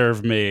don't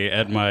deserve me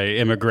at my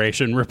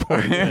immigration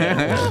report.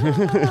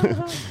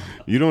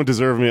 You don't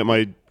deserve me at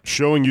my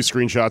showing you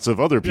screenshots of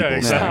other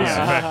people's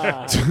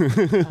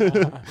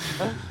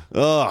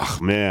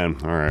Ugh, man.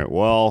 All right.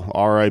 Well,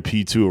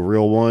 RIP to a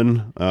real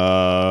one.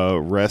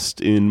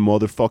 Rest in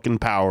motherfucking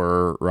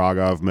power,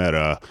 Raghav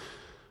Mehta.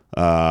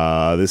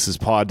 This is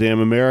Pod Damn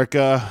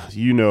America.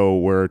 You know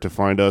where to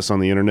find us on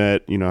the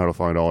internet. You know how to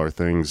find all our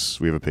things.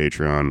 We have a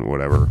Patreon,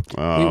 whatever.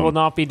 We will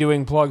not be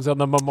doing plugs on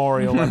the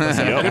memorial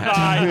episode.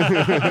 Goodbye.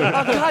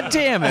 Oh, God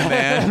damn it,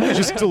 man.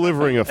 Just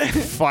delivering a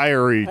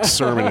fiery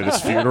sermon at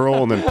his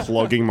funeral and then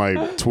plugging my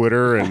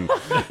Twitter and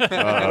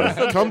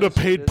come to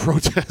paid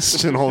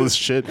protest and all this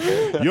shit.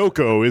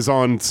 Yoko is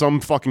on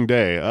some fucking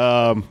day.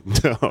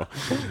 No.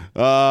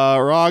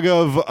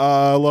 Raghav,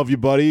 love you,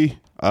 buddy.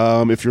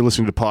 If you're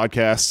listening to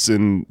podcasts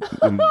in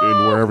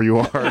wherever you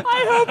are,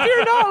 I hope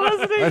you're not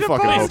listening to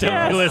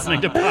podcasts.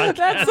 Listening to podcasts.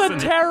 That's a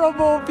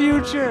terrible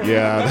future.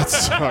 Yeah, that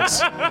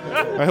sucks.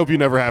 I hope you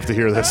never have to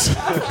hear this.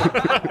 All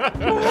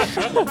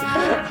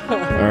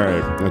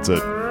right, that's it.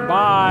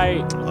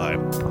 Bye. Bye.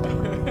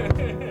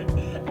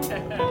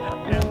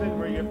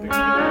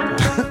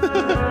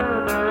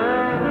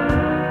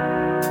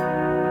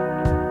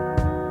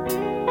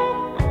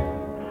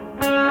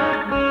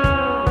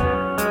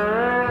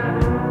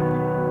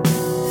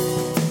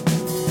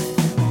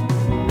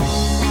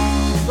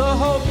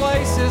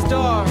 Is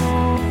dark.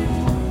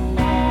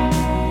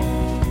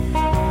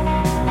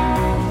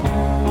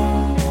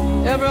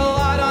 Every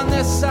light on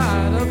this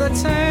side of the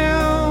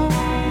town,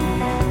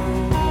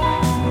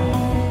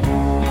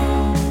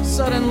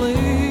 suddenly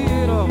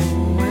it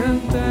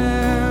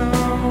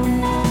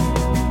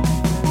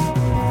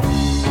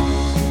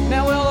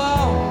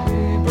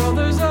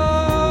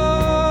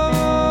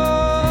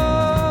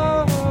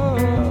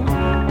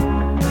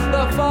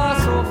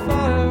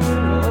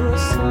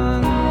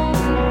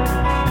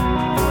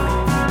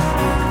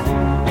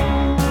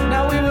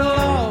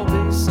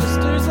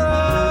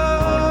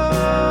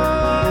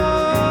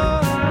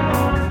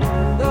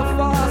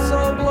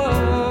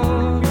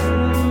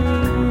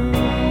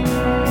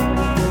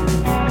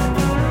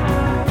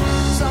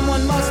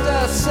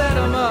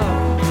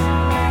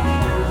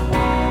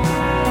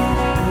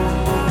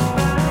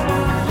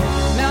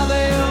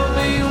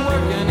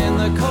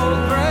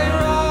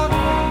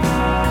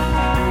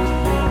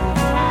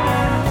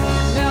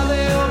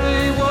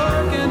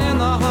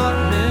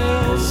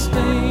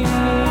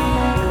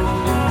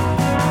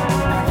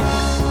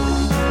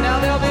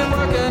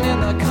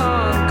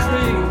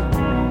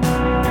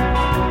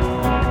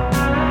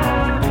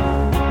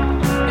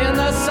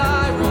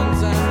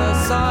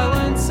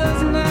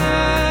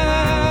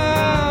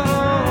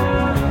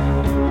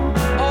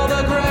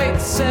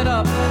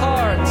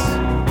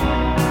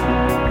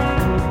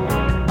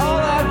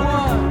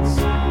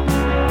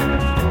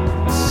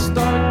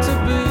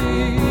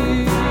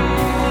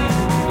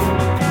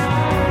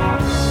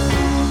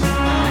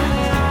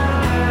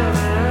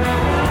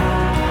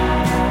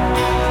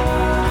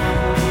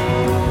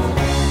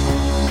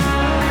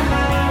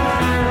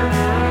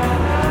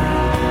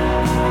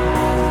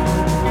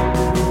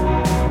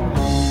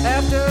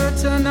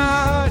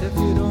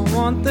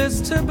want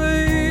this to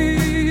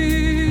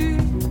be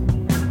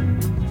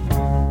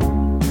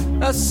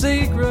a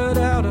secret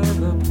out of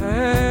the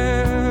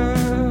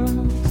past.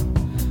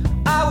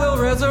 I will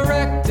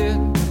resurrect it.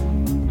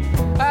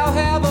 I'll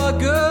have a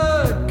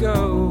good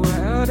go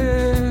at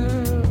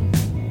it.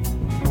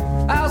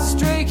 I'll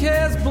streak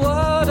his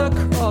blood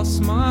across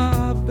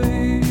my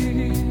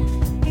beat.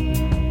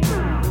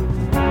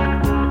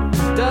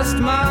 Dust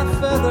my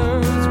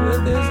feathers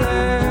with his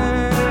ash.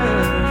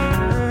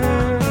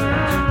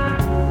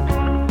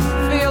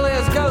 Feel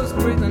his ghost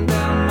breathing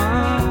down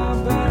my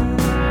back.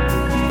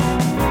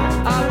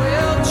 I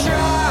will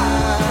try,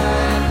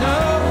 no,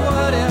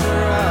 whatever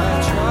I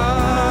try.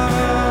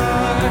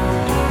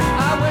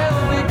 I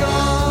will be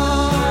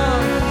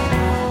gone,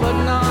 but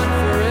not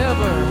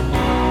forever.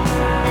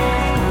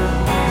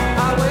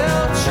 I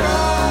will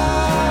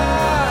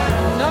try,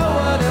 no,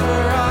 whatever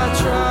I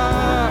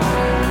try.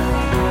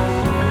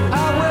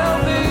 I will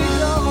be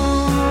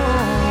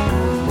gone,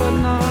 but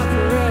not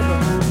forever.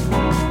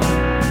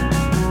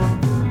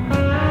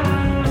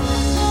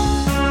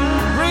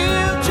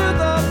 Real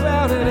truth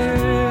about it is,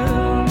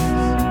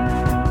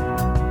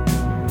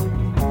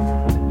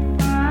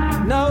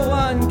 no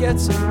one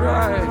gets it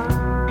right.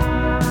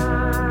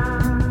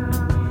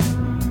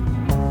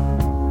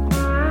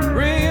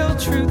 Real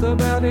truth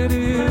about it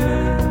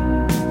is,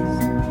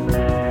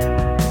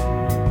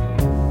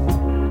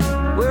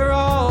 we're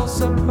all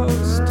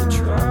supposed to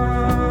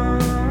try.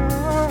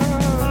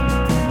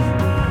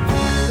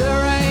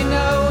 There ain't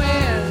no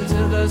end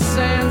to the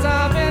sands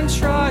I've been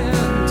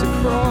trying to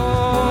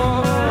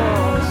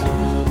cross.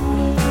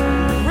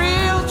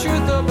 Real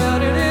truth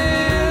about it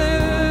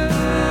is,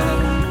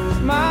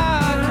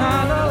 my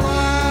kind of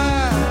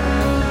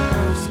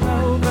life's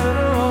no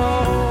better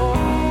off.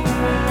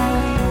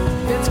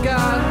 It's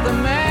got the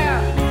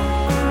map,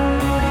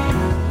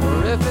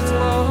 or if it's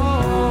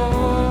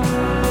lost,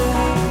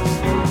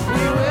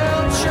 we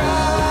will try.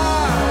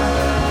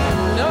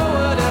 No,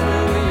 whatever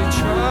we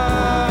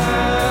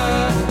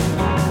try,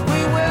 we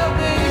will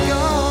be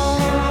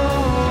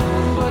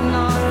gone, but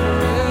not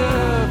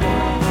forever.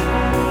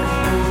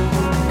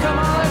 Come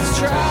on, let's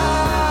try.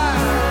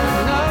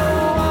 No,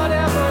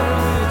 whatever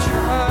we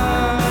try,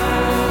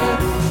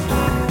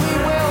 we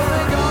will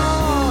be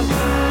gone,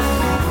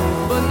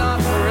 but not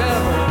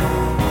forever.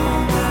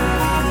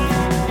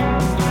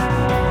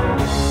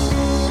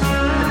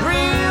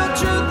 Real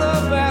truth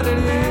about it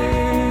is,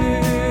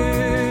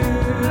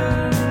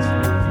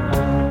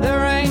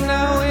 there ain't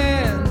no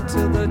end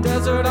to the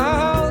desert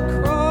I'll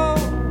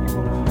cross.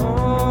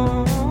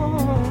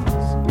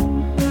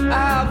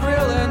 I've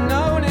really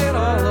known it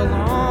all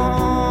along.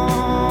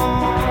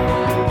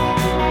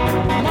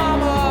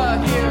 Mama,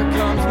 here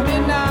comes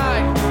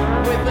midnight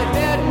with the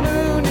dead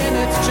moon in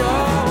its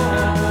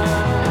jaws.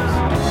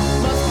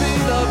 Must be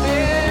the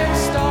big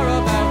star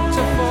about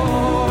to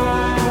fall.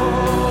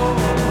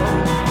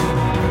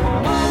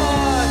 Mama,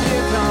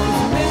 here comes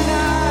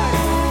midnight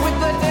with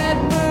the dead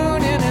moon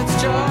in its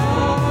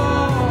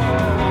jaws.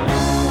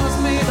 Must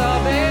be the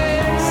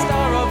big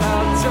star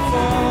about to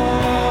fall.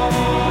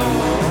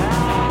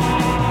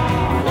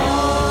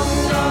 Long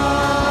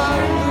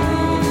dark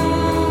blues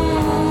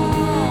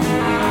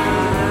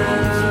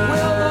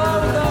will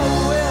blow the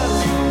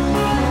wisp.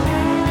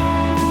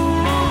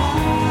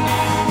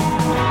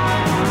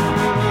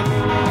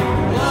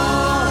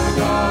 Long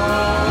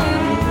dark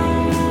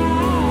blues.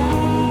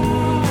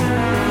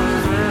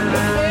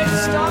 The big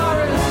star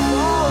is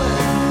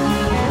falling.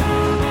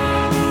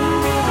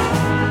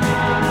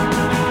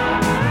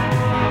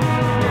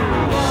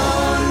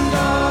 Long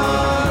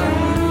dark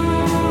blues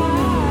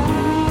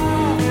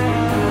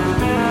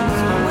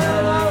will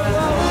blow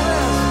the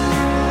wisp.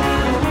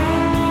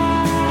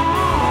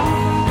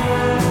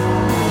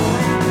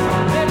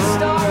 Big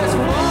star is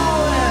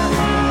falling.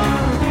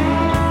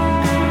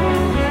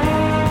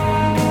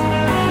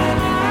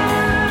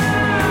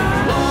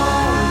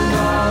 Long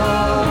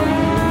dark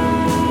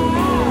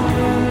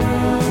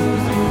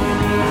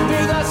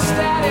through the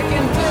static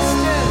and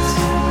distance.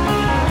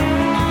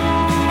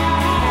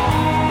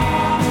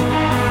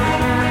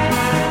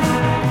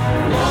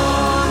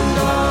 Long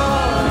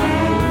dark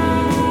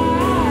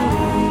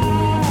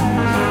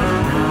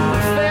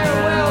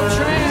farewell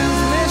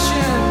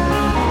transmission.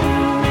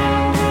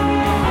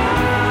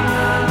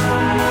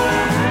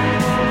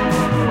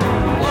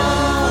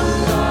 Long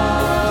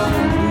dark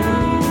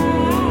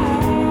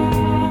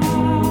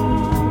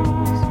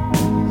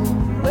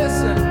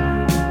listen.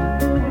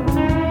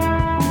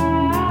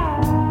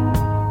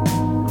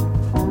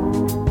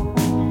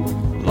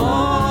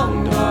 Long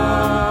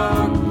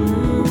dark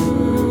blues.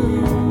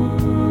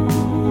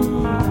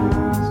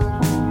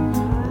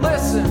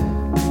 Listen.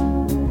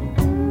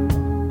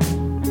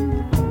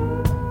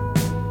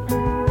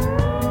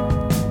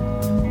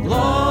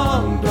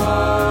 Long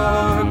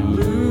dark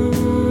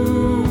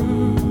blues.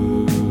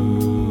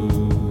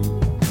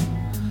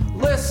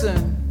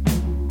 Listen.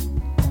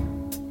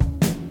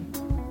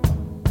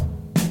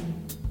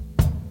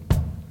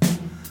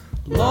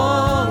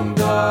 Long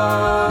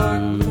dark